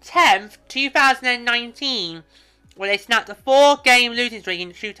the 10th, 2019, when they snapped a 4-game losing streak in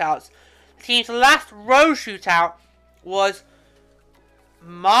the shootouts. The team's last road shootout was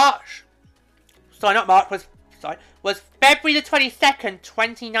was February the 22nd,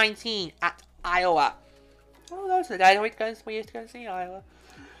 2019 at Iowa. Oh, those are the days we used to go and see Iowa.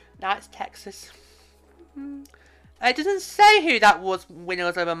 Now it's Texas. It doesn't say who that was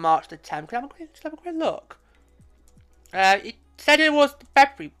winners over March the 10th. Can I have a quick look? It said it was the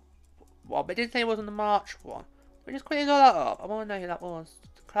February one, but it didn't say it was on the March one. We just quickly look that up. I want to know who that was.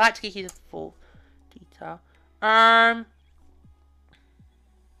 I like to give you the full detail.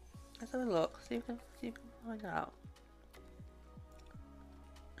 Let's have a look. See if we can find out.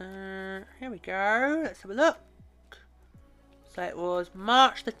 Here we go. Let's have a look. So it was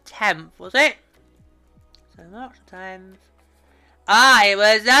March the 10th, was it? So March the 10th. It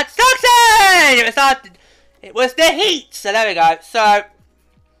was at Stockton! It was the Heat! So there we go. So,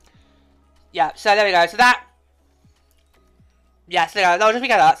 yeah, so there we go. So that, yeah, so there we go. No, just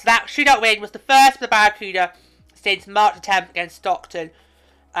forget that. So that shootout win was the first for the Barracuda since March the 10th against Stockton.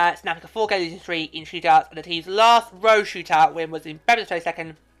 Snapping a 4-game losing streak in shootouts, and the team's last road shootout win was in February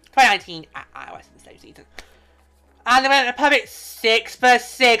 22nd, 2019 at Iowa in the same season. And they went a perfect 6 for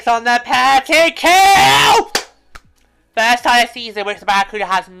 6 on the penalty kill! First time this season which the Barracuda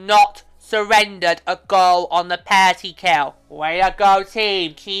has not surrendered a goal on the penalty kill. Way to go,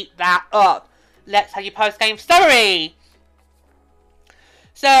 team. Keep that up. Let's have your post-game summary.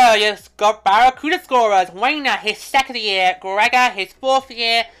 So, you've got Barracuda scorers. Wagner, his 2nd of the year. Gregor, his 4th of the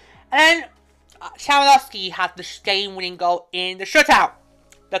year. And then Shamilowski had the game-winning goal in the shutout.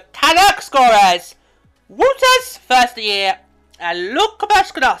 The Canucks scorers. Wouters, 1st of the year. And Luke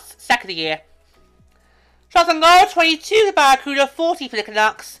Kabashkanos, 2nd of the year. Shots on goal, 22 for the Barracuda, 40 for the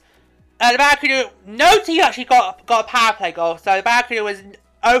Canucks. The Barracuda, no team actually got a power play goal. So the Barracuda was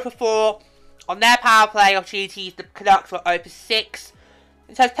 0 for 4 on their power play opportunities. The Canucks were 0 for 6.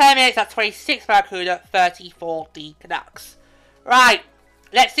 In terms of 10 minutes, that's 26 for Barracuda, 30 for the Canucks. Right,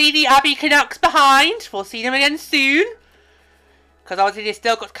 let's see the Abbey Canucks behind. We'll see them again soon. Because obviously they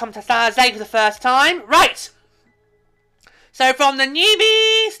still got to come to San Jose for the first time. Right. So from the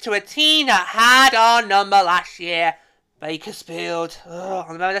newbies to a team that had our number last year. Bakersfield.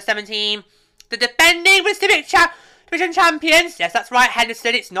 On November the 17th. The defending Pacific Division champions. Yes, that's right,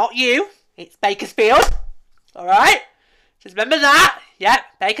 Henderson. It's not you. It's Bakersfield. Alright. Just remember that. Yep,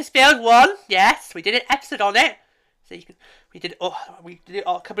 Bakersfield won. Yes, we did an episode on it. So we did it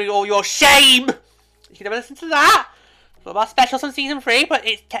all, covering all your shame. You can never listen to that. One of our specials from season 3, but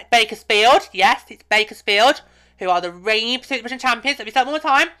it's Bakersfield. Yes, it's Bakersfield, who are the reigning Pacific Division champions. Let me start one more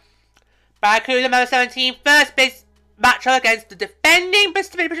time. Barracuda, number 17, first big matchup against the defending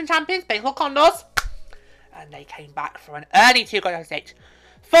Pacific Division champions, Bakersfield Condors. And they came back for an early 2-goal deficit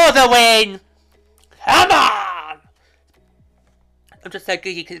for the win. Come on! I'm just so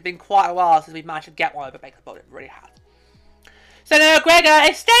giddy because it's been quite a while since we've managed to get one over Bakersfield. It really has. So now Gregor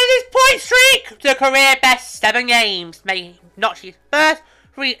extends his point streak to a career best 7 games, making notch his first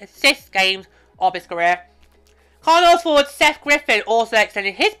 3 assist games of his career. Condors forward Seth Griffin also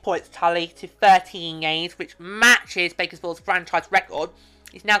extended his points tally to 13 games, which matches Bakersfield's franchise record.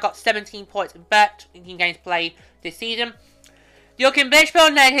 He's now got 17 points in 13 games played this season. Joachim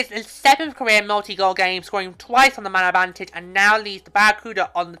Blichfeld led his 7th career multi-goal game, scoring twice on the man advantage, and now leads the Barracuda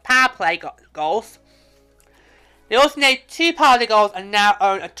on the power play goals. They also made 2 power play goals and now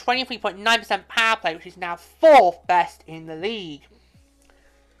own a 23.9% power play, which is now 4th best in the league.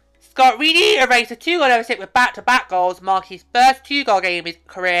 Scott Reedy erased a 2-goal deficit with back-to-back goals, marking his first 2-goal game of his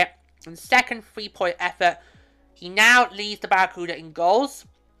career and second 3-point effort. He now leads the Barracuda in goals.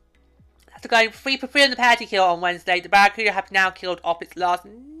 After going 3 for 3 on the penalty kill on Wednesday, the Barracuda have now killed off its last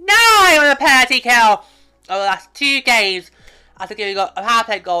 9 on the penalty kill over the last 2 games, after giving up a power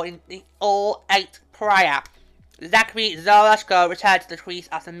play goal in all 8 prior. Zachary Zarashko returned to the crease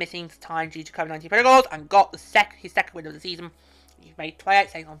after missing time due to COVID-19 protocols and got his second win of the season. He made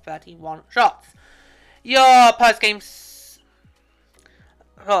 28 saves on 31 shots. Your post-game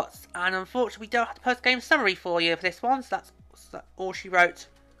thoughts, and unfortunately we don't have the post-game summary for you for this one, so that's all she wrote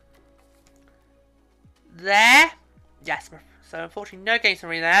there. Yes, so unfortunately no game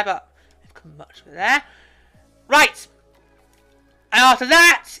summary there, but we've come much of it there. Right. And after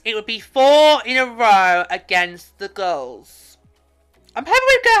that, it would be 4 in a row against the girls. I'm hoping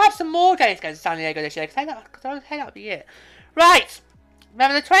we're going to have some more games against San Diego this year, because I would say that would be it. Right,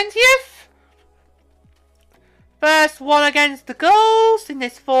 remember the 20th? First one against the girls in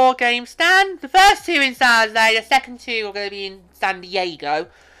this 4-game stand. The first 2 in Saturday, the second 2 are going to be in San Diego.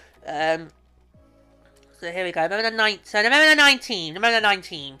 So here we go, November the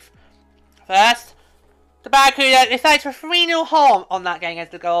 19th. First, the Barracuda decided to 3-0 home on that game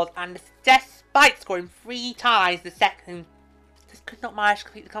against the girls, and despite scoring 3 times, the second just could not manage to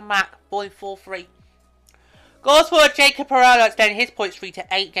complete the comeback, falling 4-3. Goals forward Jacob Perello extended his point streak to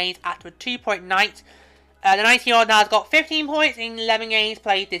 8 games after a 2-point night. The 19-year-old now has got 15 points in 11 games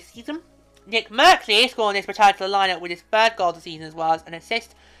played this season. Nick Merkley scoring this return to the lineup with his 3rd goal of the season as well as an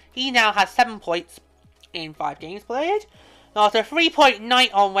assist. He now has 7 points in 5 games played. After a 3-point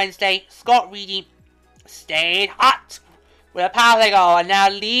night on Wednesday, Scott Reedy stayed hot with a power play goal and now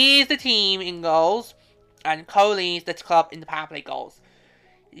leads the team in goals and co-leads the club in the power play goals.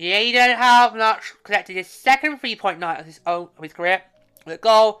 Jaden Halbnach collected his 2nd 3-point night of his career with a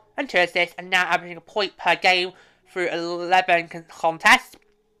goal and 2 assists, and now averaging a point per game through 11 contests.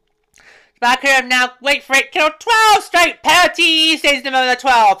 The Barracuda have now, wait for it, killed 12 straight penalties since November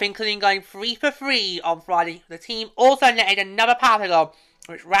 12th, including going 3 for 3 on Friday. The team also netted another power play goal,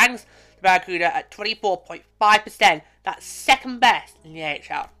 which ranks the Barracuda at 24.5%. That's 2nd best in the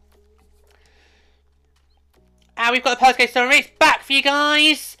AHL. And we've got the post-game summary back for you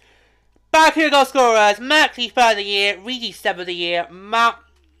guys. Barracuda goal scorers: Merkley 3rd of the year, Reedy 7th of the year, Mark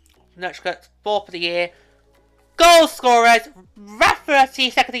Nutchcut 4th of the year. Goal scorers: Rafferty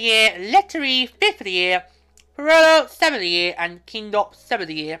 2nd of the year, Lettery 5th of the year, Perello 7th of the year, and Kingdop 7th of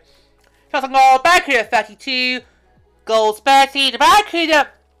the year. Shots on goal: Barracuda 32, goals 30. The Barracuda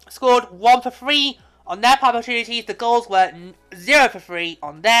scored 1 for 3 on their opportunities. The goals were 0 for 3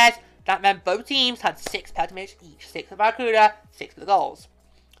 on theirs. That meant both teams had 6 penalty minutes each. 6 for Barracuda, 6 for the goals.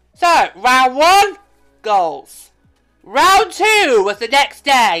 So, round 1, goals. Round 2 was the next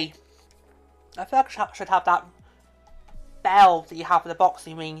day. I feel like I should have that bell that you have for the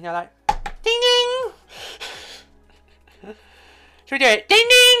boxing ring. You know, like, ding ding. Should we do it? Ding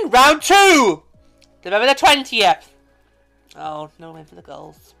ding! Round 2! November the 20th. Oh, no win for the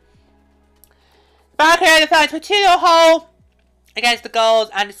goals. Barracuda defended to a 2-0 hole against the goals,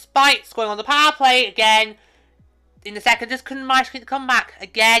 and despite scoring on the power play again in the second, just couldn't manage to come back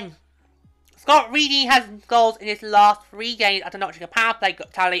again. Scott Reedy has goals in his last 3 games after notching a power play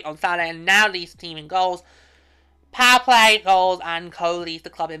tally on Saturday, and now leads the team in goals, power play goals, and co-leads the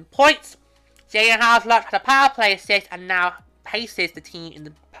club in points. Jaden Haslutch had a power play assist and now paces the team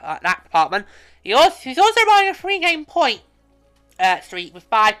in that department. He's also running a 3-game point streak with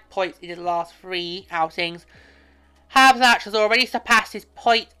 5 points in his last 3 outings. Havlach has already surpassed his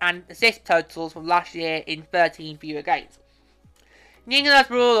point and assist totals from last year in 13 fewer games. Nicolas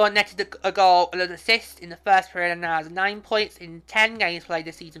Brouillard netted a goal and an assist in the first period and now has 9 points in 10 games played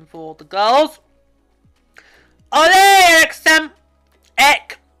this season for the Girls. Ole Eriksen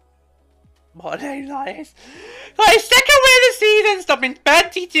Ek. What a name that is. For his second win of the season, stopping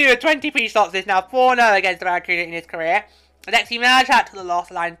 32 and 23 shots, is now 4-0 against the Barracuda in his career. Alexi Marchak to the loss,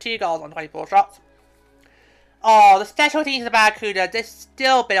 allowing 2 goals on 24 shots. Oh, the special teams of the Barracuda, they've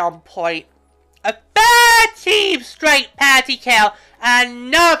still been on point. A 13 straight penalty kill and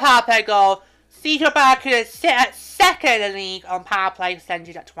no power play goal. Seattle Barracuda sit at second in the league on power play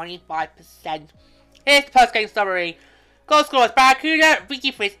percentage at 25%. Here's the post-game summary. Goal scorers: Barracuda,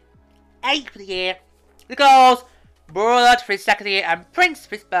 Ricky for his 8th for the year. The goals: Brouillard for his 2nd of the year and Prince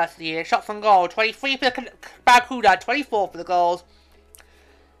for his 1st of the year. Shots on goal: 23 for the Barracuda, 24 for the goals.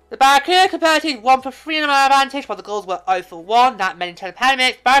 The Barracuda converted 1 for 3 in the man advantage, while the goals were 0 for 1. That meant in 10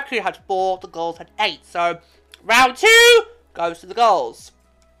 minutes, Barracuda had 4, the goals had 8. So, round 2 goes to the goals.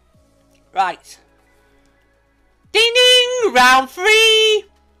 Right. Ding ding! Round 3!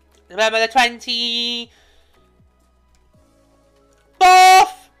 Remember the 24th?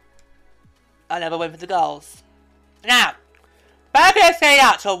 Another win for the goals. Now, Barracuda stayed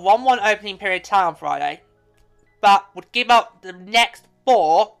out to a 1-1 opening period tie on Friday, but would give up the next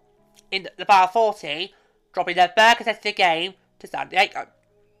 4 in the Power 40, dropping their third contested game to San Diego.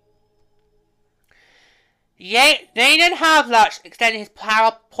 Nathan Havlach extended his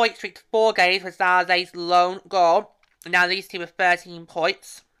power point streak to 4 games with Sarze's lone goal, and now leads the team with 13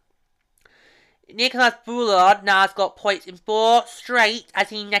 points. Nicolas Brouillard now has got points in 4 straight as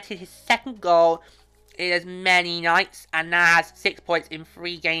he netted his 2nd goal in as many nights, and now has 6 points in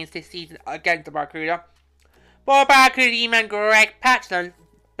 3 games this season against the Barracuda. For Barracuda man Greg Patchland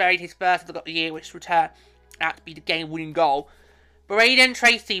buried his 1st of the year, which returned out to be the game-winning goal. Braden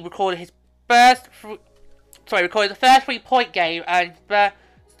Tracy recorded the first 3-point game and first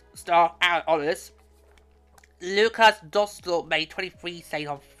star out honours. Lucas Dostal made 23 saves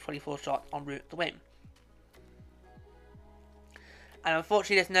on 24 shots en route to win. And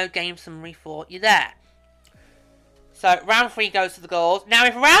unfortunately, there's no game summary for you there. So round 3 goes to the goals. Now,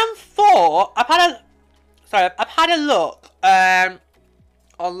 with round 4, I've had a look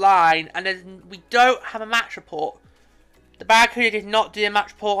online, and we don't have a match report. The Barracuda did not do a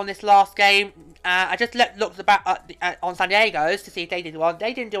match report on this last game. I just looked on San Diego's to see if they did one.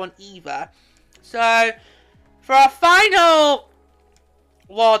 They didn't do one either. So, for our final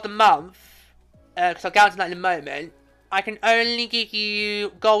War of the Month, because I'll get into that in a moment, I can only give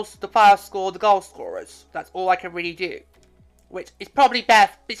you goals, the final score, the goal scorers. That's all I can really do. Which is probably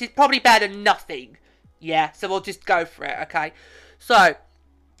better. This is probably better than nothing. Yeah, so we'll just go for it, okay? So,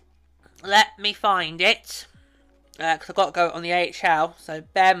 let me find it. Because I've got to go on the AHL. So,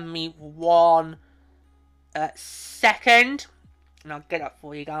 bear with me 1 second. And I'll get up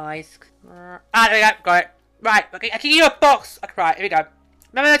for you guys. There we go. Got it. Right, okay, I can give you a box. Okay, right, here we go.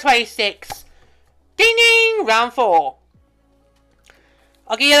 Remember the 26. Ding ding! Round 4.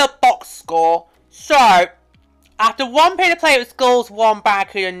 I'll give you a box score. So, after 1 period of play, it was goals 1,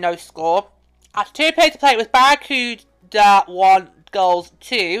 Barracuda, no score. After 2 periods of play, it was Barracuda 1, goals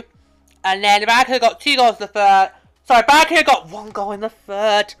 2. And then the Barracuda got 2 goals in the 3rd. Sorry, Barracuda got 1 goal in the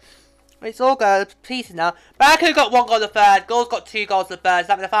 3rd. It's all going to pieces now. Barracuda got 1 goal in the 3rd. Goals got 2 goals in the 3rd. So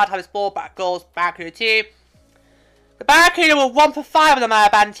that means the 3rd time is 4 goals, Barracuda 2. The Barracuda were 1 for 5 on the man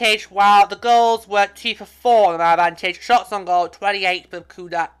advantage, while the goals were 2 for 4 on the man advantage. Shots on goal, 28 for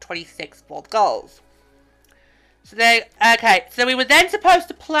Barracuda, 26 for the goals. So so we were then supposed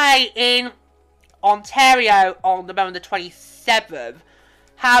to play in Ontario on November the 27th.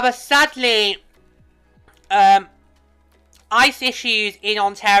 However, sadly, ice issues in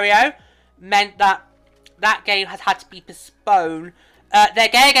Ontario meant that that game has had to be postponed. Their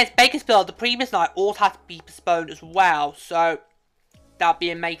game against Bakersfield the previous night also had to be postponed as well, so that'll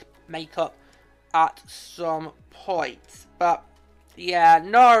be a make-up at some point. But yeah,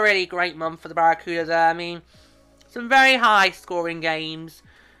 not a really great month for the Barracuda there. I mean, some very high-scoring games.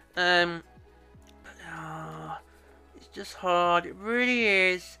 It's just hard. It really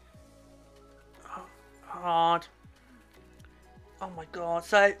is hard. Oh my god.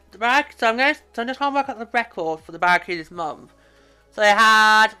 So I'm just trying to work out the record for the Barracuda this month. So they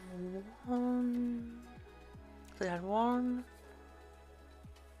had one,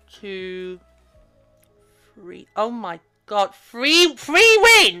 2, 3. Oh my god, three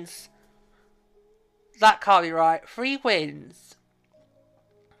wins. That can't be right. 3 wins.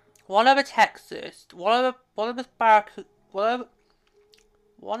 1 over Texas, one over Barracuda,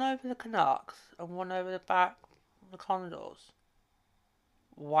 one over the Canucks, and 1 over the the Condors.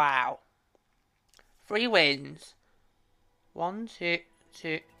 Wow. 3 wins. 1, 2,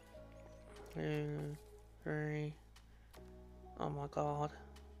 2, 3. Oh my god.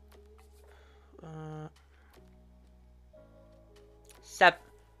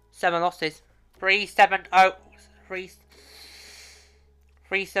 7 losses. 3-7-0.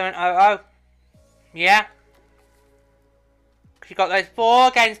 3-7-0-0. Yeah. You got those 4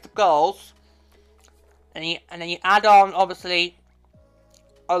 against the goals, and then you add on obviously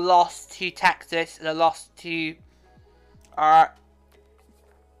a loss to Texas and a loss to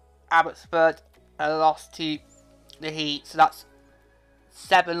Abbotsford and a loss to the Heat. So that's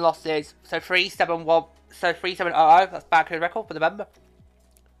 7 losses. So 3-7-1. So 3-7-0. That's Barracuda record for November.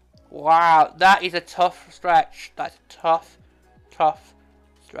 Wow, that is a tough stretch. That's a tough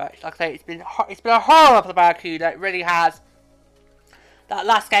stretch. Like I say, it's been a horror for the Barracuda. It really has. That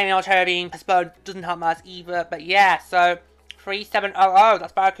last game in Ontario being postponed doesn't help much either. But yeah, so 3-7-0-0.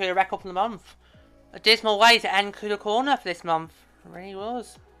 That's Barracuda record for the month. A dismal way to end Cuda Corner for this month. It really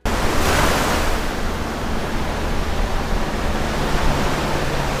was.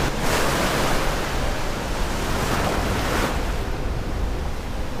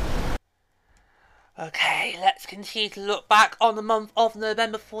 Okay, let's continue to look back on the month of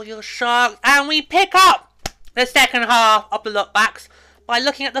November for your Sharks. And we pick up the second half of the lookbacks by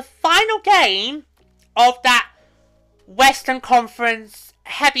looking at the final game of that Western Conference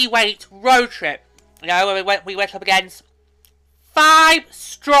heavyweight road trip. You know, where we went up against 5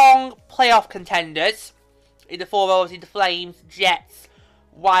 strong playoff contenders in the form of obviously the Flames, Jets,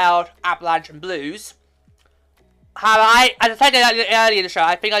 Wild, Avalanche and Blues. As I said earlier in the show,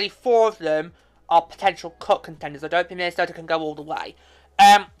 I think only 4 of them are potential cup contenders. I don't think Minnesota can go all the way.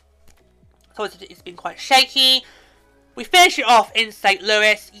 So it's been quite shaky. We finish it off in St.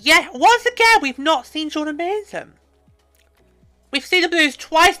 Louis. Yeah, once again, we've not seen Jordan Binnington. We've seen the Blues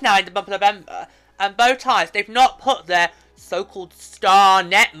twice now in the month of November, and both times they've not put their so-called star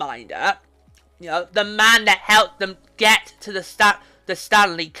netminder, you know, the man that helped them get to the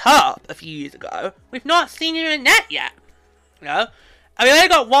Stanley Cup a few years ago. We've not seen him in net yet. You know, and we only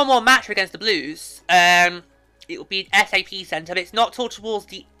got 1 more match against the Blues. It will be an SAP Centre, but it's not till towards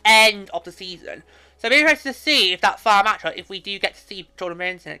the end of the season. So it'll be interesting to see if that far match, if we do get to see Jordan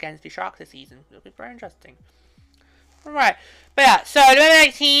Binnington against the Sharks this season. It'll be very interesting. Alright, but yeah, so November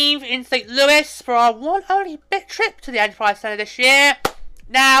 18th in St. Louis for our one only bit trip to the Enterprise Centre this year.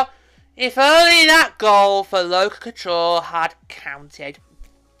 Now, if only that goal for Logan Couture had counted,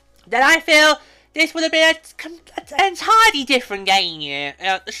 then I feel this would have been an entirely different game here.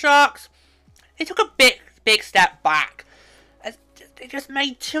 The Sharks, they took a big step back. They just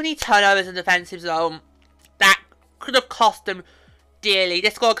made too many turnovers in the defensive zone that could have cost them dearly.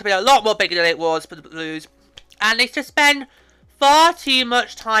 This score could have been a lot more bigger than it was for the Blues. And they just spend far too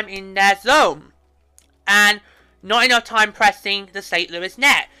much time in their zone. And not enough time pressing the St. Louis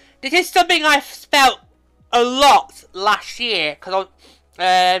net. This is something I felt a lot last year. Because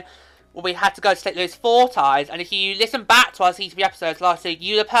we had to go to St. Louis 4 times. And if you listen back to our CTV episodes last year,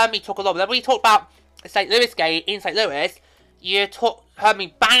 you'd have heard me talk a lot. Whenever we talked about the St. Louis game in St. Louis, you heard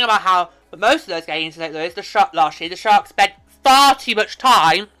me bang about how, for most of those games in St. Louis, last year, the Sharks spent far too much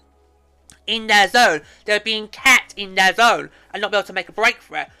time in their zone. They were being kept in their zone and not be able to make a break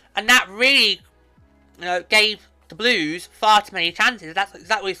for it. And that really, you know, gave the Blues far too many chances. That's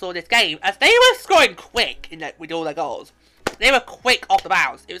exactly what we saw this game, as they were scoring quick with all their goals. They were quick off the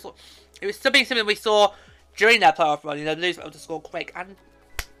bounce. It was something we saw during their playoff run. You know, the Blues were able to score quick, and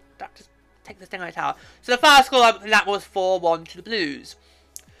that just take this thing right out. So the final score in that was 4-1 to the Blues.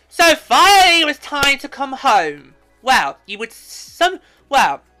 So finally it was time to come home. Well,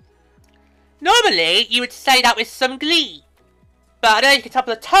 normally you would say that with some glee. But I don't know if you can tell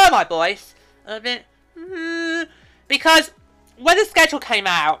by the tone of my voice a bit, because when the schedule came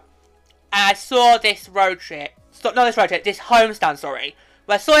out and I saw this this homestand, sorry.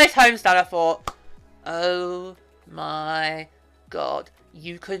 When I saw this homestand, I thought, oh my god.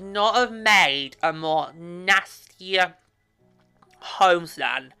 You could not have made a more nastier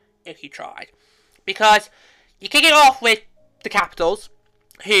homestand if you tried. Because you kick it off with the Capitals,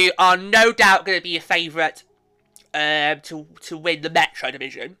 who are no doubt going to be a favourite to win the Metro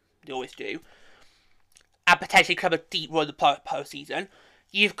Division. They always do. And potentially come a deep run in the postseason.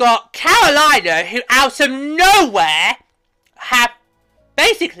 You've got Carolina, who out of nowhere have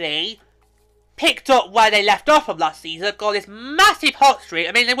basically picked up where they left off from last season. They've got this massive hot streak.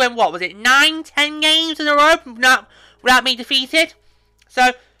 I mean, they went, what was it, 9-10 games in a row without being defeated?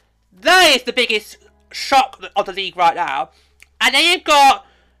 So, that is the biggest shock of the league right now. And then you've got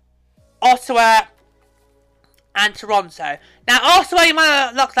Ottawa and Toronto. Now, also, you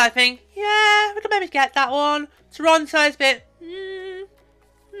might look like think, yeah, we can maybe get that one. Toronto's a bit,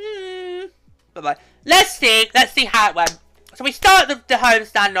 But let's see how it went. So we start the home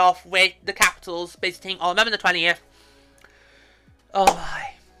standoff with the Capitals visiting on November the 20th. Oh my.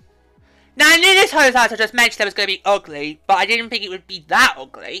 Now, I knew this home standoff I just mentioned it was going to be ugly, but I didn't think it would be that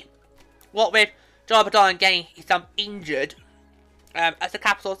ugly. What with John Bedard getting himself injured as the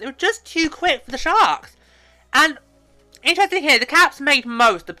Capitals, it was just too quick for the Sharks. And interesting here, the Caps made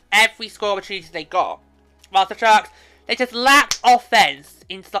most of every score opportunity they got, whilst the Sharks, they just lacked offense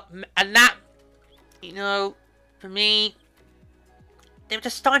and that, you know, for me, they were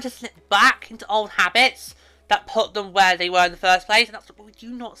just starting to slip back into old habits that put them where they were in the first place, and that's what we do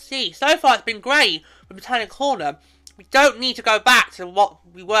not see. So far, it's been great. We've been turning a corner. We don't need to go back to what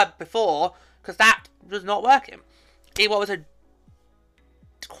we were before, because that was not working. It was a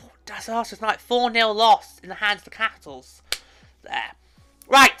disastrous night. 4-0 loss in the hands of the Capitals. There.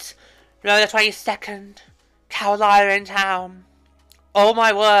 Right. November the 22nd. Carolina in town. Oh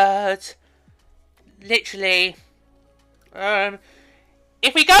my word. Literally.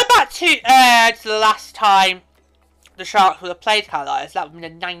 If we go back to the last time the Sharks would have played Carolina, so that would be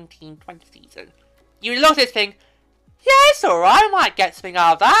the 1920 season. You would look at this thing, yeah, it's alright, I might get something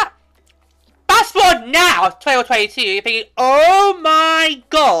out of that. Fast forward now, 2022, you're thinking, oh my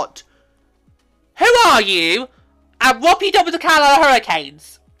god, who are you? And what have you done with the Carolina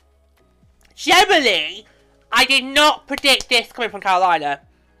Hurricanes? Generally, I did not predict this coming from Carolina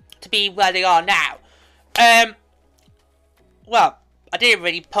to be where they are now. Well, I didn't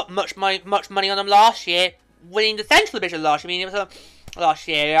really put much money on them last year, winning the Central Division last year. I mean, it was last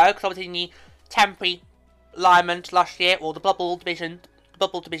year, you know, because obviously in the temporary alignment last year, or the bubble divisions,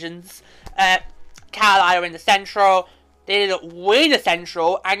 Carolina were in the Central. They didn't win the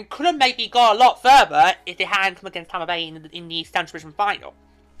Central and could have maybe gone a lot further if they hadn't come against Tampa Bay in the Central Division final.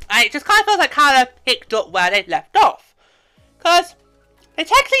 And it just kind of feels like Carolina picked up where they left off, because they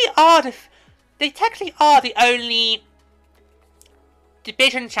technically are the only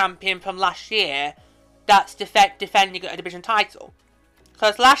division champion from last year that's defending a division title.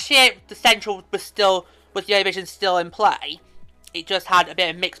 Because last year the Central was the only division still in play. It just had a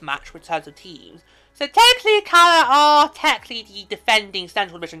bit of a mixed match with terms of teams. So technically Carolina are the defending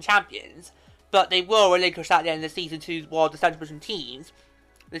Central Division champions, but they will relinquish that at the end of the season towards the Central Division teams.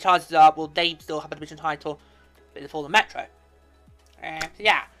 The chances are, well, they still have a division title before the Metro.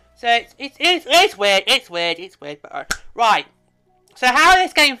 Yeah. So it's weird, but right. So how is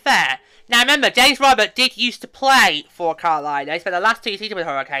this game fair? Now remember, James Robert did used to play for Carolina. He spent the last 2 seasons with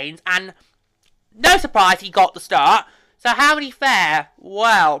Hurricanes, and no surprise he got the start. So how many fair?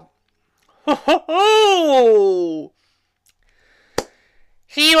 Well,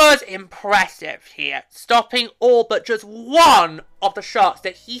 he was impressive here, stopping all but just one of the shots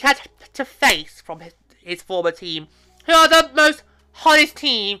that he had to face from his former team, who are the most hottest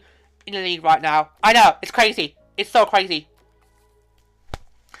team in the league right now. I know, it's crazy. It's so crazy.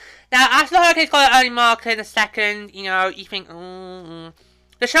 Now, after the Hurricanes got their early marker in the second, you know, you think,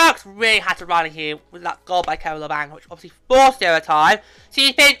 the Sharks really had to rally here with that goal by Kevin Labanc, which obviously forced the overtime. So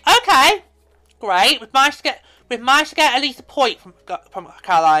you think, okay, great, we've managed to get at least a point from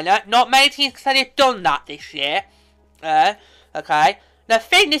Carolina. Not many teams can say they've done that this year. Okay. Now, I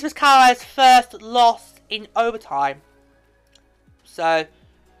think this was Carolina's first loss in overtime. So,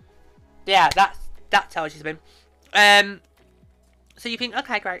 yeah, that tells you something. So you think,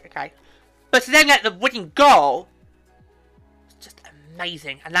 okay, great, okay. But to then get the winning goal, it's just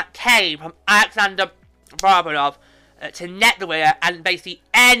amazing. And that came from Alexander Barabanov to net the winner and basically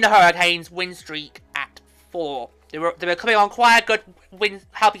end the Hurricanes' win streak at 4. They were coming on quite a good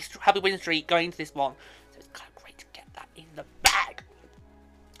happy win streak going into this one. So it's kind of great to get that in the bag.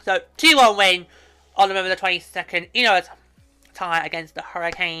 So 2-1 win on November the 22nd. You know, it's tie against the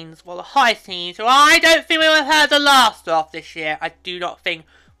Hurricanes, well, the highest team, so I don't think we will have heard the last of this year. I do not think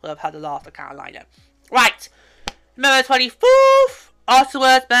we'll have heard the last of Carolina. Right, November 24th,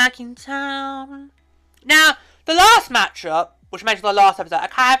 Ottawa's back in town. Now, the last matchup, which I mentioned in the last episode, I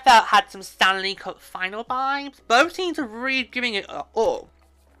kind of felt had some Stanley Cup final vibes. Both teams are really giving it all.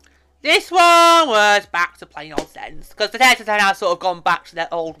 This one was back to plain old sense, because the Texans have now sort of gone back to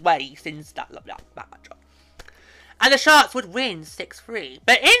their old way since that matchup. And the Sharks would win 6-3.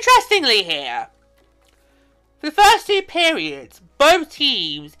 But interestingly here, for the first 2 periods, both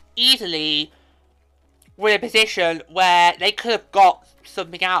teams easily were in a position where they could have got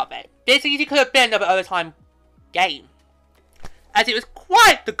something out of it. This easily could have been another overtime game, as it was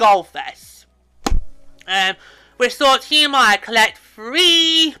quite the goal fest. We saw Team I collect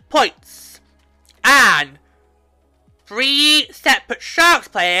 3 points, and 3 separate Sharks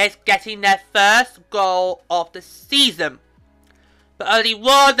players getting their first goal of the season. But only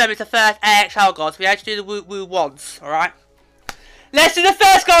one of them is the first AHL goal, so we have to do the woo-woo once, alright? Let's do the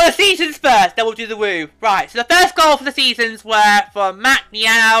first goal of the seasons first, then we'll do the woo. Right, so the first goal for the seasons were from Matt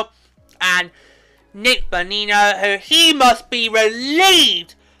Niano and Nick Bonino, who he must be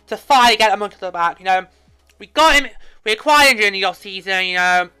relieved to finally get a monkey to the back. You know, we acquired him during the off-season, you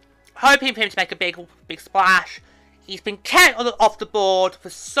know, hoping for him to make a big splash. He's been kept off the board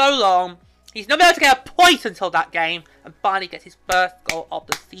for so long. He's not been able to get a point until that game, and finally gets his first goal of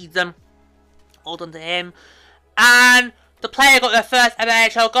the season. All done to him. And the player who got their first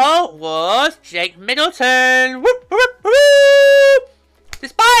MHL goal was Jake Middleton. Whoop, whoop, whoop.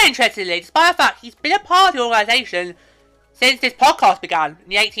 Despite the fact he's been a part of the organisation since this podcast began in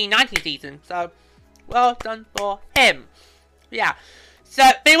the 18-19 season. So, well done for him. Yeah. So,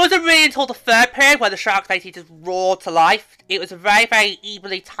 it wasn't really until the third period where the Sharks basically just roared to life. It was a very, very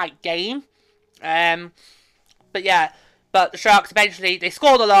evenly tight game. But yeah, but the Sharks eventually, they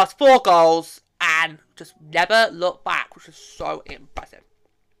scored the last 4 goals and just never looked back, which was so impressive.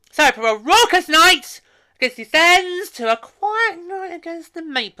 So, for a raucous night against the Sens to a quiet night against the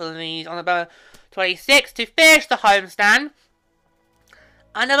Maple Leafs on November 26th to finish the homestand.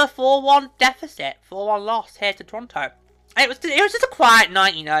 Another 4-1 deficit, 4-1 loss here to Toronto. It was just a quiet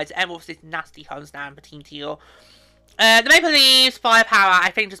night, you know, to end with this nasty homestand for Team Teal. The Maple Leafs firepower,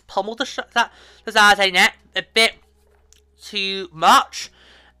 I think, just pummeled the Zaze net a bit too much.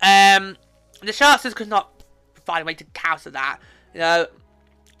 The Sharks just could not find a way to counter that, you know.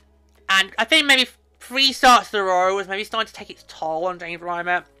 And I think maybe 3 starts in a row was maybe starting to take its toll on James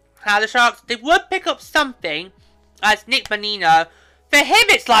Reimer. Now the Sharks, they would pick up something as Nick Bonino. For him,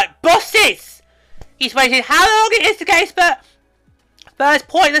 it's like buses. He's waited how long it is to get his first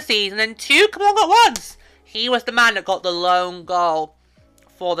point of the season, and 2 come along at once. He was the man that got the lone goal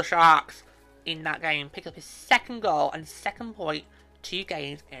for the Sharks in that game. Picked up his 2nd goal and 2nd point 2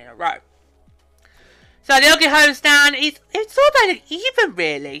 games in a row. So the ugly homestand it's all about even,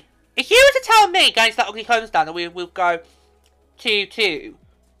 really. If you were to tell me going to that ugly homestand that we'll go 2-2,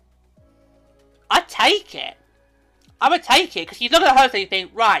 I'd take it. I would take it, because you look at the homestand and you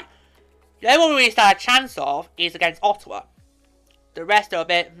think, right, the only one we really stand a chance of is against Ottawa. The rest are a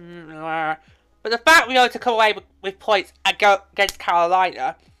bit, but the fact we were able to come away with points and go against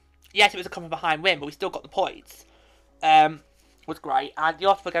Carolina, yes, it was a coming behind win, but we still got the points. Was great, and the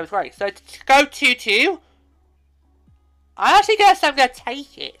Ottawa game was great. So to go 2-2, I actually guess I'm going to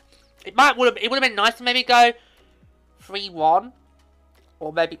take it. It would have been nice to maybe go 3-1,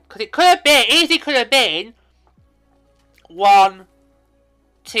 or maybe, because it could have been, easily could have been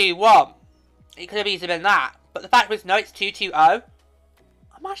 1-2-1. It could have easily been that, but the fact was, no, it's 2-2-0. I'm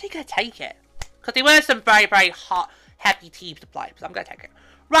actually going to take it, because there were some very, very hot, heavy teams to play, so I'm going to take it.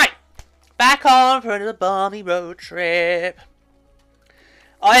 Right, back on for another balmy road trip.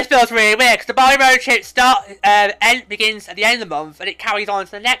 Oh, this feels really weird, because the balmy road trip begins at the end of the month, and it carries on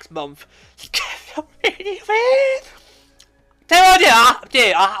to the next month. It feels really weird. Tell you what I'll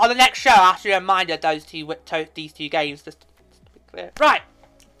do, on the next show, I'll actually remind you of these 2 games, just to be clear. Right,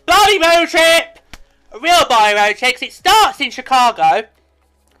 balmy road trip, a real balmy road trip, because it starts in Chicago,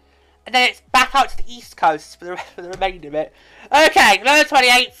 and then it's back out to the East Coast for the remainder of it. Okay, November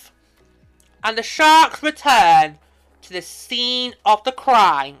 28th, and the Sharks return to the scene of the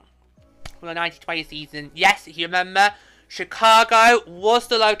crime from the 1920 season. Yes, if you remember, Chicago was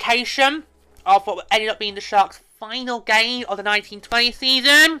the location of what ended up being the Sharks' final game of the 1920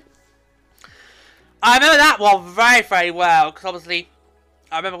 season. I remember that one very, very well, because obviously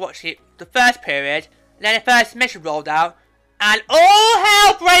I remember watching it the first period, and then the first mission rolled out, and all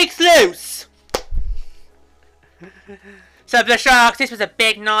hell breaks loose. So for the Sharks, this was a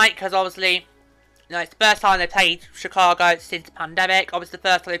big night, because obviously, you know, it's the first time they played Chicago since the pandemic. Obviously, the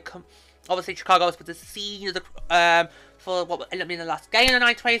first time they obviously Chicago was the scene of the for what ended up being the last game of the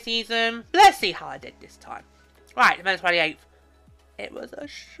 1920 season. Let's see how I did this time. Right, November 28th. It was a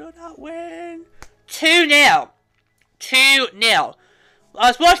shutout win. 2-0. 2-0. I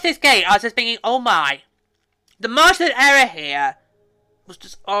was watching this game, I was just thinking, oh my. The margin of error here was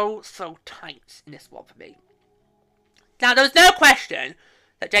just oh so tight in this one for me. Now, there was no question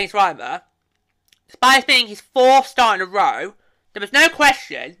that James Reimer, despite being his 4th start in a row, there was no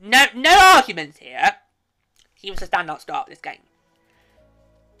question, no arguments here, he was a standout start of this game.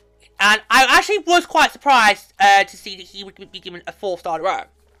 And I actually was quite surprised to see that he would be given a 4th start in a row.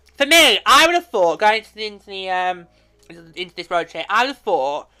 For me, I would have thought, going into this road trip, I would have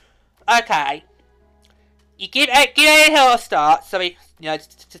thought, okay, you give Adin Hill a start, so he, you know,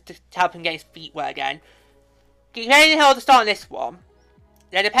 to help him get his feet wet again. Jalen Hill to start in this one.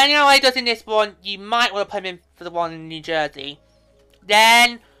 Then depending on how he does in this one, you might want to put him in for the one in New Jersey.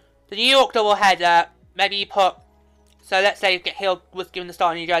 Then the New York doubleheader, maybe you put, so let's say Hill was given the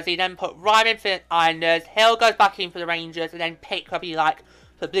start in New Jersey, then put Ryman for the Islanders, Hill goes back in for the Rangers, and then pick whoever you like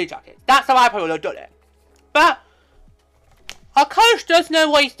for the Blue Jackets. That's how I probably would have done it. But our coach does know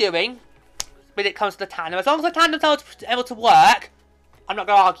what he's doing when it comes to the tandem. As long as the tandem's able to work, I'm not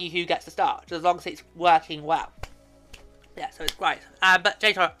going to argue who gets the start, just as long as it's working well. Yeah, so it's great. But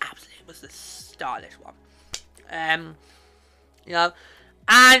James Harden absolutely was the star of this one. You know,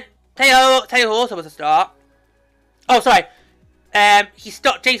 and Taylor also was a star. Oh, sorry. He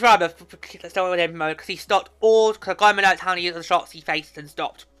stopped James Ryder. Let's start with him because he stopped all. Because I got him a note how many of the shots he faced and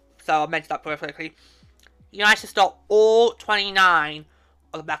stopped. So I mentioned that perfectly. He managed to stop all 29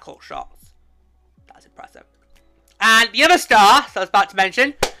 of the Blackhawks shots. That's impressive. And the other star, so I was about to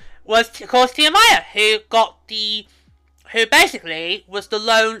mention, was of course Timo Meier, who basically was the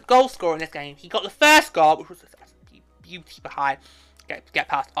lone goal scorer in this game. He got the first goal, which was beautifully behind, get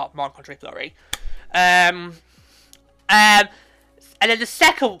past Marc-Andre Fleury. And then the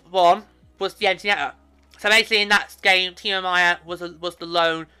second one was the empty netter. So basically in that game, Timo Meier was the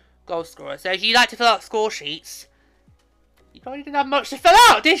lone goal scorer. So if you like to fill out score sheets, you probably didn't have much to fill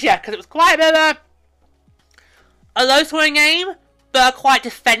out, did you? Because it was quite a bit of a low-scoring game, but a quite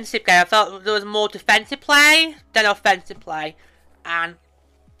defensive game. I felt there was more defensive play than offensive play. And,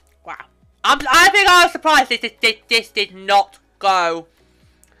 wow. I think I was surprised this did not go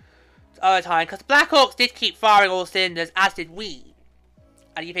to overtime. Because the Blackhawks did keep firing all cylinders, as did we.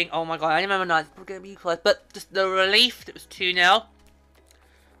 And you think, oh my god, I remember now it's going to be close. But just the relief that it was 2-0.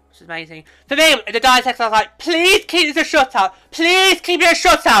 Which is amazing. For me, in the dissect, I was like, please keep this a shutout. Please keep it a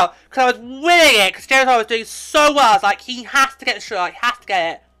shutout. Because I was winning it. Because James Harden was doing so well. I was like, he has to get the shutout. He has to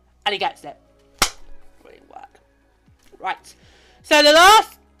get it. And he gets it. Brilliant work. Right. So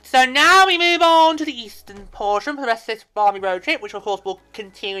now we move on to the eastern portion for the rest of this Barmy road trip. Which of course will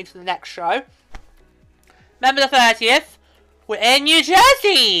continue into the next show. Remember the 30th. We're in New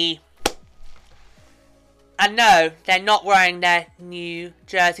Jersey. And no, they're not wearing their New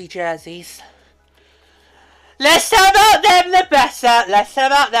Jersey jerseys. Less said about them, the better. Less said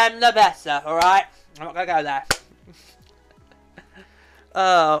about them, the better. Alright? I'm not going to go there.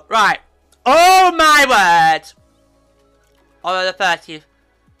 Oh, right. Oh, my word. On the 30th.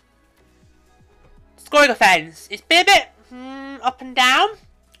 Scoring offence. It's been a bit up and down.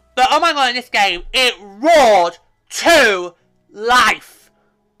 But oh my god, in this game, it roared to life.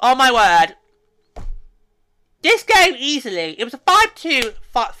 Oh my word. This game easily, it was a 5-2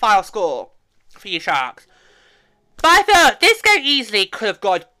 final score for you Sharks. But I thought this game easily could have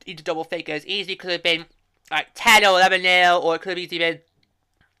gone into double figures. Easily could have been like 10 or 11-0, or it could have easily been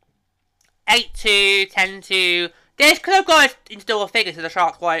 8-2, 10-2. This could have gone into double figures if the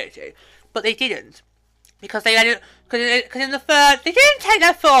Sharks wanted to. But they didn't. Because they let it, because in the third, they didn't take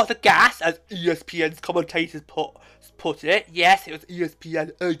their foot off the gas, as ESPN's commentators put it. Yes, it was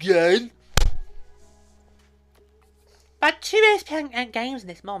ESPN again. But 2 ESPN games in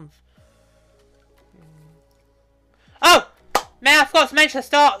this month. Oh! Man, I forgot to mention the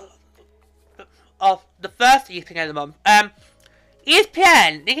start of the first ESPN game of the month.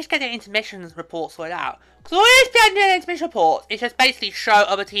 ESPN, they just get their intermissions reports sorted out. Because all ESPN do in their intermission reports is just basically show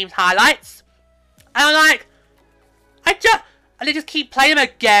other teams' highlights. And I'm like, and they just keep playing them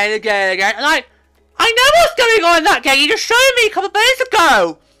again and again and again. And like, I know what's going on in that game. You just showed me a couple of minutes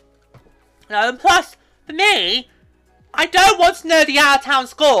ago. And plus, for me, I don't want to know the out-of-town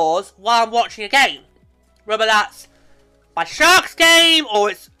scores while I'm watching a game. Whether that's my Sharks game,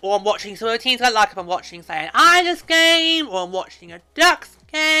 or I'm watching some other teams I like. If I'm watching, say, an Islanders game, or I'm watching a Ducks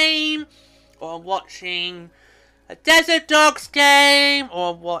game, or I'm watching a Desert Dogs game,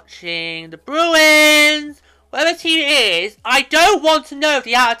 or I'm watching the Bruins. Whatever team it is, I don't want to know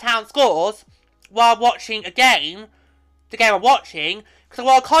the out-of-town scores while I'm watching a game, the game I'm watching, because I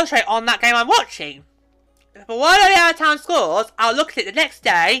want to concentrate on that game I'm watching. If I want to know the out-of-town scores, I'll look at it the next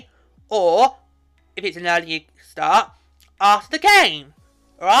day, or, if it's an early start, after the game.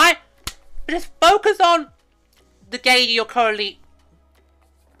 Alright? But just focus on the game you're currently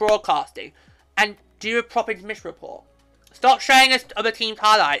broadcasting, and do a proper intermission report. Stop showing us other teams'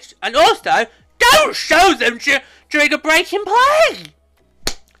 highlights, and also, don't show them during a break in play!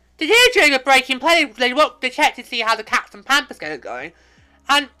 They did during a break in play, they checked to see how the Cats and Panthers game is going,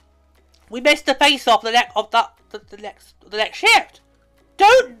 and we missed the face-off the next shift.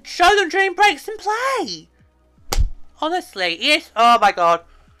 Don't show them during breaks in play! Honestly, yes, oh my god.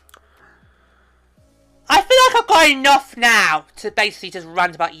 I feel like I've got enough now to basically just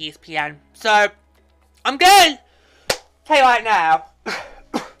rant about ESPN. So, I'm going to tell you right now.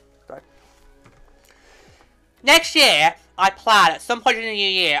 Next year, I plan, at some point in the new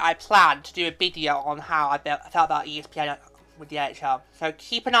year, I plan to do a video on how I felt about ESPN with the NHL. So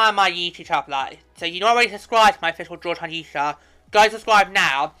keep an eye on my YouTube channel for that. So you're not already subscribed to my official George Hunt YouTube channel, go subscribe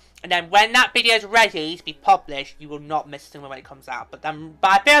now. And then when that video is ready to be published, you will not miss it when it comes out. But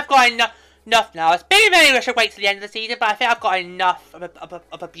I think I've got enough now. It's been very I should wait till the end of the season, but I think I've got enough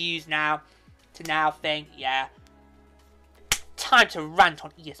of abuse now to now think, yeah, time to rant on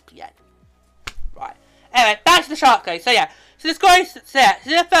ESPN. Right. Anyway, back to the Sharks game. So yeah, so the scoring set.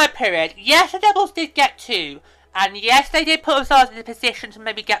 So in the third period, yes, the Devils did get 2, and yes, they did put themselves in a position to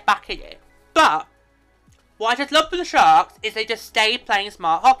maybe get back in it. But what I just love for the Sharks is they just stayed playing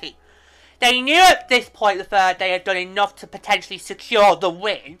smart hockey. They knew at this point, the third, they had done enough to potentially secure the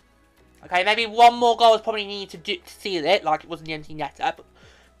win. Okay, maybe one more goal was probably needed to seal it, like it wasn't the empty netter.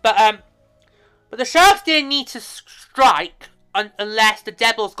 But the Sharks didn't need to strike unless the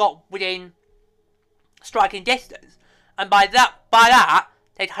Devils got within striking distance, and by that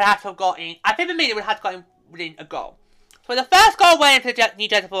they'd have to have got in. I think the media would have to got in within a goal. So the first goal went into the New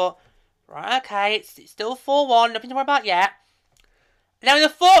Jersey for right. Okay, it's still 4-1. Nothing to worry about yet. And then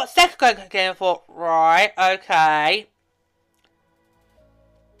with the second goal again, I thought right. Okay,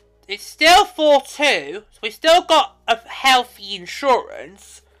 it's still 4-2. So we still got a healthy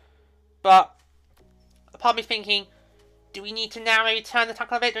insurance, but part of me thinking, do we need to now maybe turn the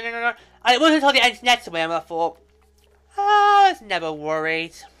tackle a bit? No. And it wasn't until the empty net to win, and I thought, I was never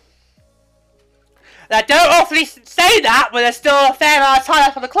worried. And I don't often say that when there's still a fair amount of time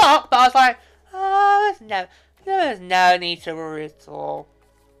left on the clock, but I was like, there was no need to worry at all.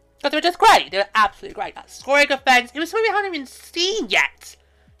 Because they were just great. They were absolutely great. That scoring offense, it was something we hadn't even seen yet.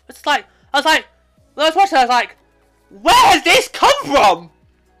 It's like, when I was watching, I was like, where has this come from?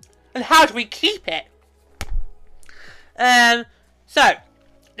 And how do we keep it? So,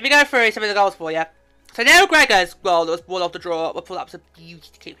 let me go through some of the goals for you. So, Neil Gregor's goal that was ball off the draw, that was a beauty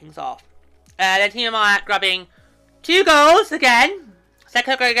to keep things off. Then Timo Meier grabbing 2 goals again.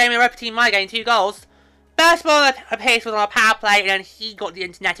 Second game in a row for Team Meier getting 2 goals. First ball appears was on a power play, and then he got the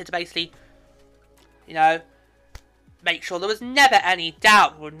internetter to basically, you know, make sure there was never any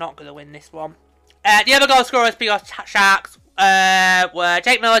doubt we're not going to win this one. The other goal scorers for the Sharks were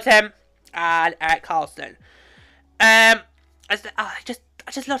Jake Middleton and Erik Karlsson. I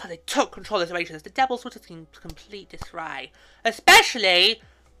just loved how they took control of the situations. The Devils were just in complete disarray, especially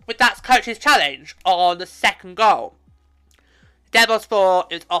with that coach's challenge on the second goal. The Devils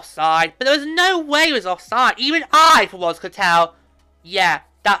thought it was offside, but there was no way it was offside. Even I, for once, could tell, yeah,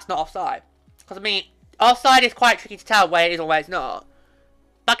 that's not offside. Because, I mean, offside is quite tricky to tell where it is or where it's not.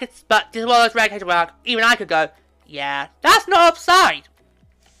 But this is one of those rare cases where even I could go, yeah, that's not offside.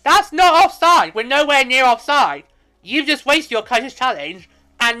 That's not offside. We're nowhere near offside. You've just wasted your coach's challenge,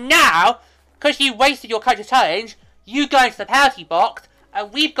 and now, because you wasted your coach's challenge, you go into the penalty box,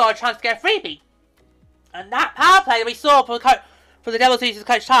 and we've got a chance to get a freebie. And that power play that we saw for the Devils using the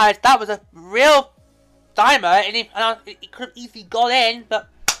coach's challenge, that was a real dimer, and it could have easily got in, but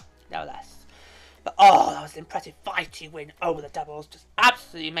nevertheless. But oh, that was an impressive 5-2 win over the Devils, just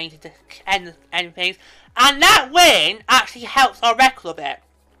absolutely amazing to end things. And that win actually helps our record a bit.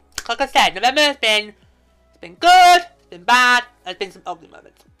 Like I said, November has been good, it's been bad, there's been some ugly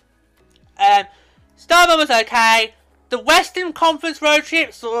moments. Starman was okay. The Western Conference road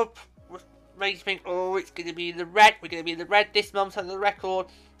trip sort of was making me think, oh, it's going to be the red, we're going to be in the red this month on the record.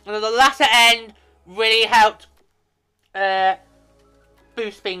 And then the latter end really helped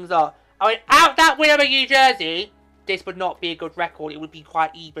boost things up. I mean, out that win over New Jersey, this would not be a good record. It would be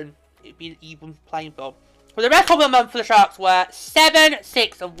quite even. It would be an even playing field. Well, the record of the month for the Sharks were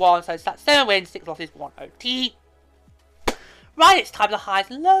 7-6-1, so that's 7 wins, 6 losses, 1 OT. Right, it's time for the highs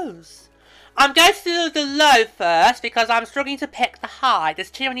and lows. I'm going to do the low first because I'm struggling to pick the high. There's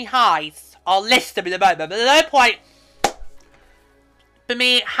too many highs. I'll list them in a moment. But the low point for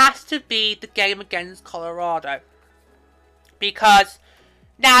me has to be the game against Colorado. Because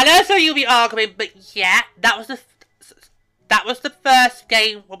now I know some of you'll be arguing, but yeah, that was the first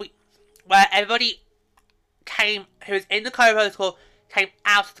game where everybody who was in the COVID protocol came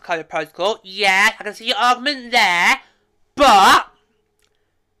out of the COVID protocol. Yeah, I can see your argument there, but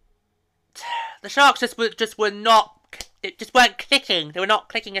the Sharks just weren't clicking. They were not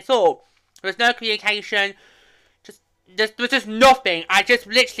clicking at all. There was no communication. There was just nothing. I just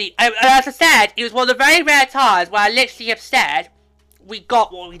literally, as I said, it was one of the very rare times where I literally have said we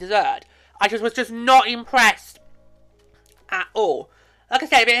got what we deserved. I just was just not impressed at all. Like I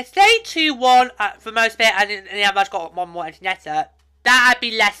said, if it stayed 2-1 for most of it, and the Avalanche got one more empty netter, that I'd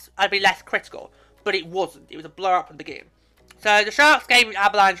be less critical. but it wasn't. It was a blow-up from the beginning. So the Sharks game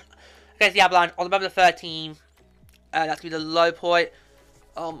against the Avalanche on November the 13th. That's going to be the low point.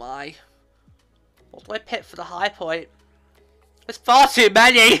 Oh my. What do I pick for the high point? There's far too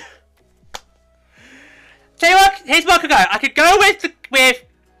many. Tell you what, here's what I could go. I could go with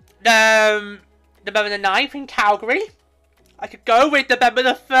November the 9th in Calgary. I could go with November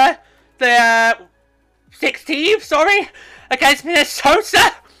the 16th, sorry, against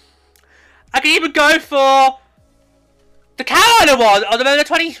Minnesota. I could even go for the Carolina one on November the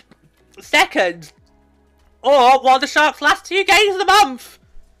 22nd. Or one of the Sharks' last 2 games of the month.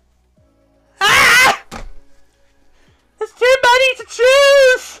 Ah! There's too many to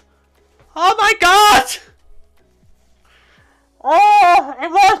choose! Oh my god! Oh, it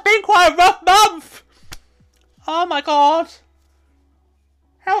has been quite a rough month! Oh my god!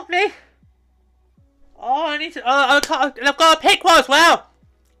 Help me! Oh, I need to. I've got to pick one as well!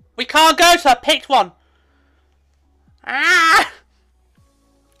 We can't go, so I picked one! Ah!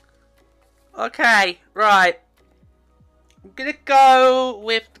 Okay, right. I'm gonna go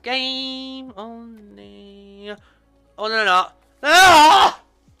with the game on the... Oh, no, not. Ah!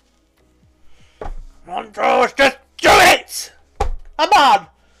 Come on, George, just do it! Come on!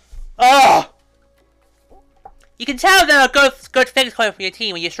 Oh! You can tell there are good things coming from your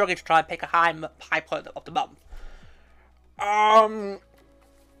team when you're struggling to try and pick a high point of the month.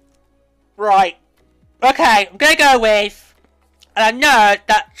 Right. Okay, I'm gonna go with... And I know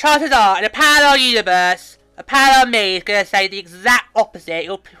that chances are, in a parallel universe, a parallel me is going to say the exact opposite.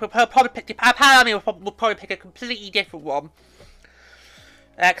 He'll probably pick a parallel me will probably pick a completely different one.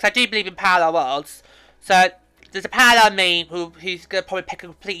 Because I do believe in parallel worlds. So there's a parallel me who's going to probably pick a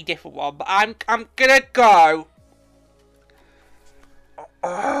completely different one. But I'm gonna go.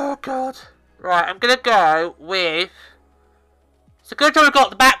 Oh god. Right, I'm gonna go with. It's a good job we've got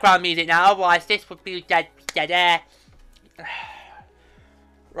the background music now. Otherwise, this would be dead air.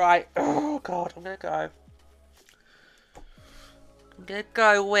 Right, oh god, I'm gonna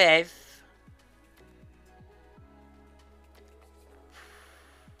go with...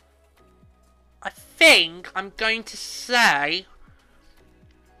 I think I'm going to say...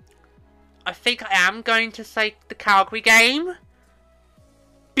 I think I am going to say the Calgary game.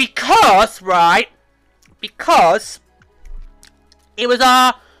 Because, right, because it was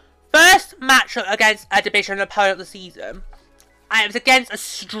our first matchup against a division opponent of the season. And it was against a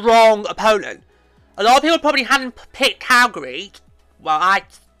strong opponent. A lot of people probably hadn't picked Calgary. Well, I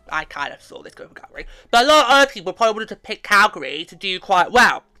kind of saw this go for Calgary. But a lot of other people probably would have picked Calgary to do quite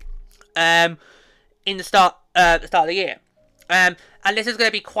well. In the start of the year. And this is going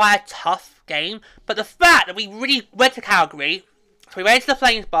to be quite a tough game. But the fact that we really went to Calgary. So we went to the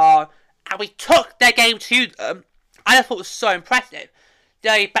Flames bar. And we took their game to them. I just thought it was so impressive. The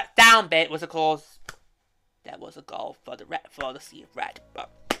only down bit was, of course, there was a goal for the Sea of Red, but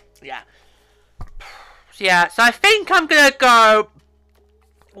yeah. So yeah, so I think I'm gonna go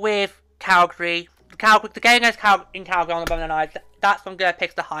with Calgary. The game against in Calgary on the Monday night. That's what I'm gonna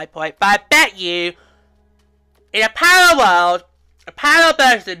pick the high point. But I bet you, in a parallel world, a parallel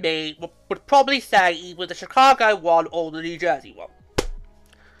version of me would probably say either the Chicago one or the New Jersey one.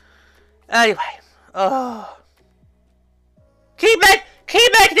 Anyway, keep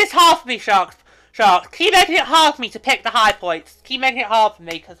making this hard for me, Sharks. Keep making it hard for me to pick the high points. Keep making it hard for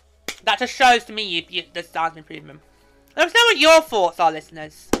me, because that just shows to me there's signs of improvement. Let us know what your thoughts are,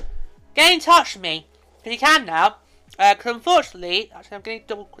 listeners. Get in touch with me, because you can now. Because unfortunately, actually I'm going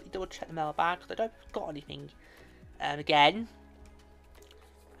to quickly double check the mailbag, because I don't think I've got anything again.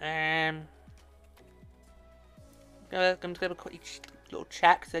 I'm just going to quickly little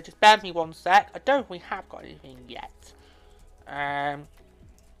check, so just bear with me one sec. I don't think we have got anything yet. I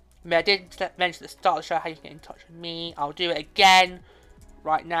did mention at the start of the show how you can get in touch with me. I'll do it again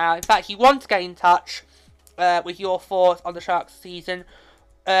right now. In fact, if you want to get in touch with your thoughts on the Sharks season,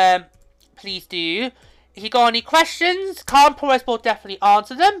 please do. If you got any questions, can't promise we'll definitely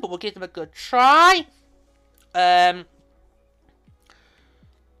answer them, but we'll give them a good try.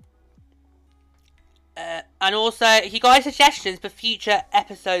 And also, if you got any suggestions for future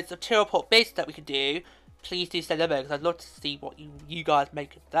episodes of Two Report Biz that we could do, please do send them over, because I'd love to see what you guys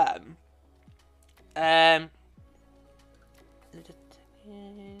make of them. No,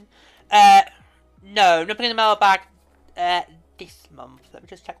 nothing in the mailbag this month. Let me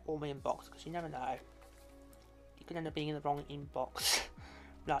just check all my inbox, because you never know. You could end up being in the wrong inbox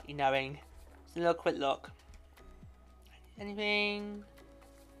without you knowing. Just a little quick look. Anything?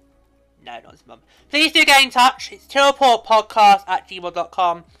 No, not this month. Please do get in touch. It's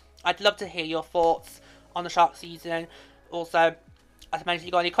tworeportpodcast@gmail.com. I'd love to hear your thoughts on the Shark season. Also, as I mentioned, if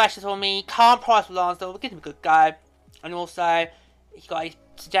you got any questions for me, can't promise we'll answer, we'll give them a good go. And also, if you got any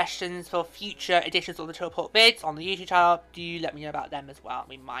suggestions for future editions of the Chill Report vids on the YouTube channel, do let me know about them as well.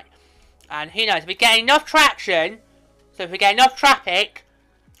 We might. And who knows, if we get enough traction, so if we get enough traffic,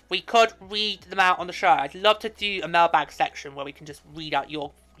 we could read them out on the show. I'd love to do a mailbag section where we can just read out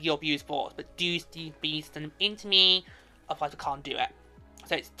your views, thoughts, but do be send them in to me, otherwise I can't do it.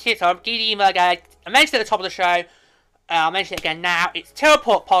 So it's so I'll give you the email again. I mentioned it at the top of the show. I'll mention it again now. It's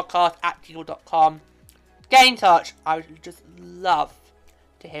chillreportpodcast@gmail.com. Get in touch. I would just love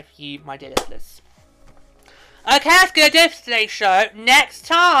to hear from you, my dear listeners. Okay, that's gonna do it for today's show. Next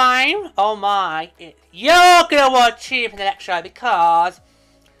time, oh my, you're gonna want to tune in for the next show because,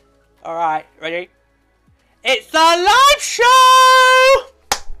 alright, ready? It's a live show!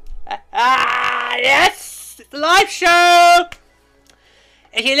 Yes! It's a live show!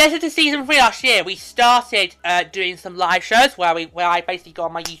 If you listened to season 3 last year, we started doing some live shows where I basically go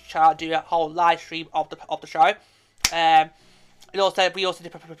on my YouTube channel and do a whole live stream of the show. And also we also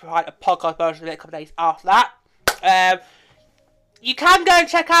did provide a podcast version of it a couple of days after that. You can go and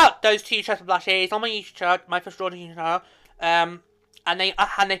check out those 2 shows from last year. It's on my YouTube channel, my first Jordan YouTube channel. And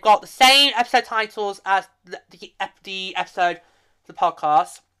they've got the same episode titles as the episode of the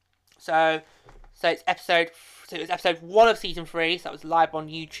podcast. So it's it was episode 1 of season 3, so that was live on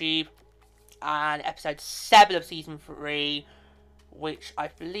YouTube, and episode 7 of season 3, which I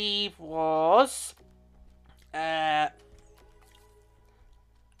believe was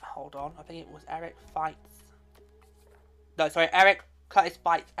hold on, I think it was Eric Curtis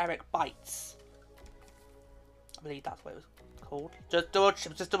Fights Eric Bites. I believe that's what it was called. Just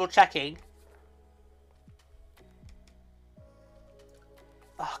double checking.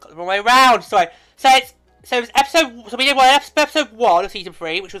 Oh, I got the wrong way around. Sorry. So it was episode. So we did episode 1 of season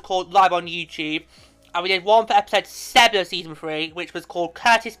 3, which was called Live on YouTube, and we did one for episode 7 of season 3, which was called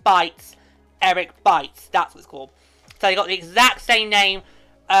Curtis Bites, Eric Bites. That's what it's called. So they got the exact same name.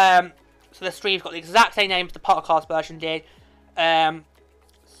 So the stream's got the exact same name as the podcast version did. So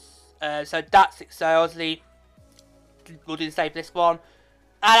that's it. So obviously we'll do the same for this one.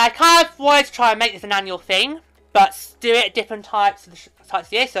 And I kind of wanted to try and make this an annual thing, but do it at different types of the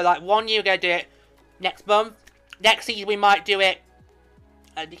year. So like one year we're going to do it next month. Next season we might do it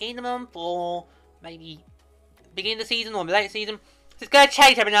at the beginning of the month, or maybe beginning of the season, or late season. So it's going to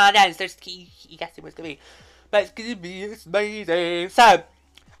change every now and then, so just keep guessing what it's going to be. But it's going to be amazing. So,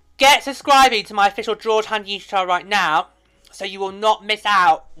 get subscribing to my official George Hand YouTube channel right now, so you will not miss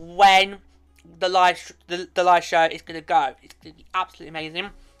out when the live show is going to go. It's going to be absolutely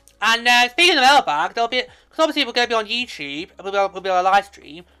amazing. And speaking of the mailbag, there'll be, because obviously we're going to be on YouTube, and we'll be on a live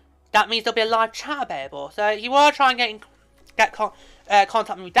stream. That means there'll be a live chat available. So if you want to try and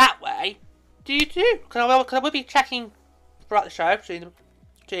contact me that way, do. Because I will be checking throughout the show,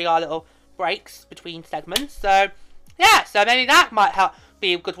 doing our little breaks between segments. So yeah, so maybe that might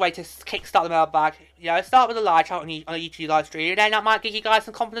be a good way to kickstart the mailbag. You know, start with a live chat on a YouTube live stream, and then that might give you guys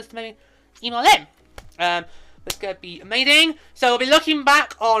some confidence to maybe email in. It's going to be amazing. So we'll be looking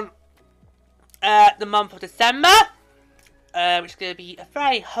back on the month of December. Which is going to be a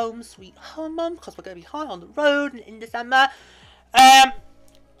very home sweet home month, because we're going to be high on the road in December.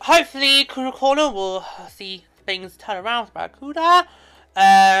 Hopefully Kura Corner will see things turn around for Barracuda.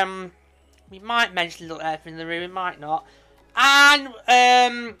 We might mention a little elephant in the room, we might not. And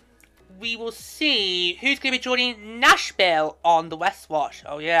we will see who's going to be joining Nashville on the West Watch.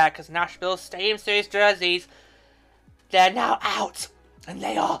 Oh yeah, because Nashville Stadium Series jerseys, they're now out, and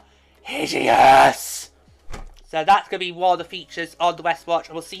they are hideous. So that's going to be one of the features on the West Watch,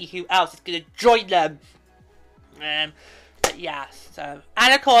 and we'll see who else is going to join them. But yeah, so,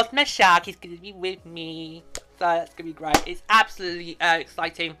 and of course, Meshach is going to be with me, so that's going to be great. It's absolutely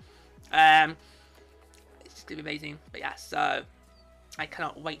exciting. It's just going to be amazing. But yeah, so I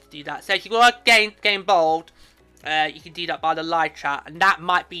cannot wait to do that. So if you want to get involved, you can do that by the live chat, and that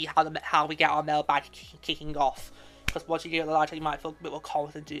might be how we get our mailbag kicking off. Because once you do the live chat, you might feel a bit more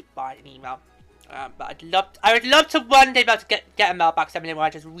confident to do it by an email. But I would love to one day be able to get a mailbag seminar where I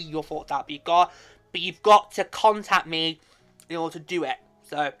just read your thoughts out. But you've got to contact me in order to do it.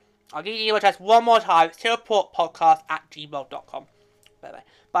 So I'll give you your address one more time. It's chillreportpodcast@gmail.com. But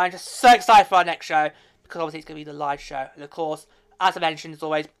I'm just so excited for our next show, because obviously it's going to be the live show. And of course, as I mentioned, as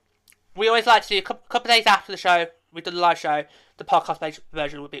always, we always like to do a couple of days after the show, we do the live show, the podcast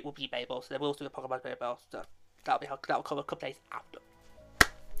version will be available. So there will also be a podcast available. So that'll cover a couple of days after.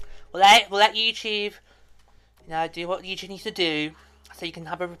 We'll let YouTube, do what YouTube needs to do, so you can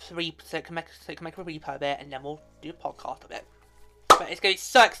have a so it can make a repo of it, and then we'll do a podcast of it. But it's going to be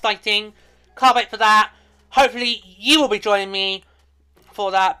so exciting. Can't wait for that. Hopefully you will be joining me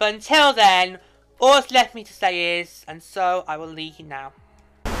for that. But until then, all that's left for me to say is, and so I will leave you now.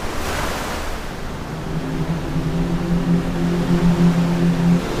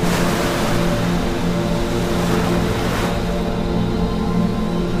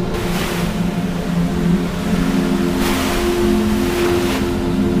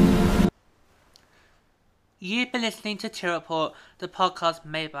 You've been listening to Tear Report, the podcast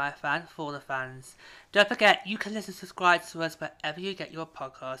made by a fan for the fans. Don't forget, you can listen and subscribe to us wherever you get your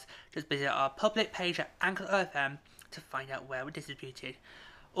podcasts. Just visit our public page at Anchor FM to find out where we're distributed.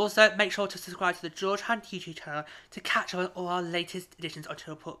 Also, make sure to subscribe to the George Hunt YouTube channel to catch up on all our latest editions of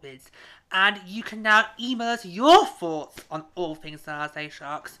Tear Report vids. And you can now email us your thoughts on all things San Jose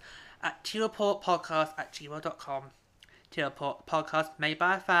Sharks at tearreportpodcast@gmail.com. Tear Report, podcast made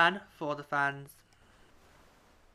by a fan for the fans.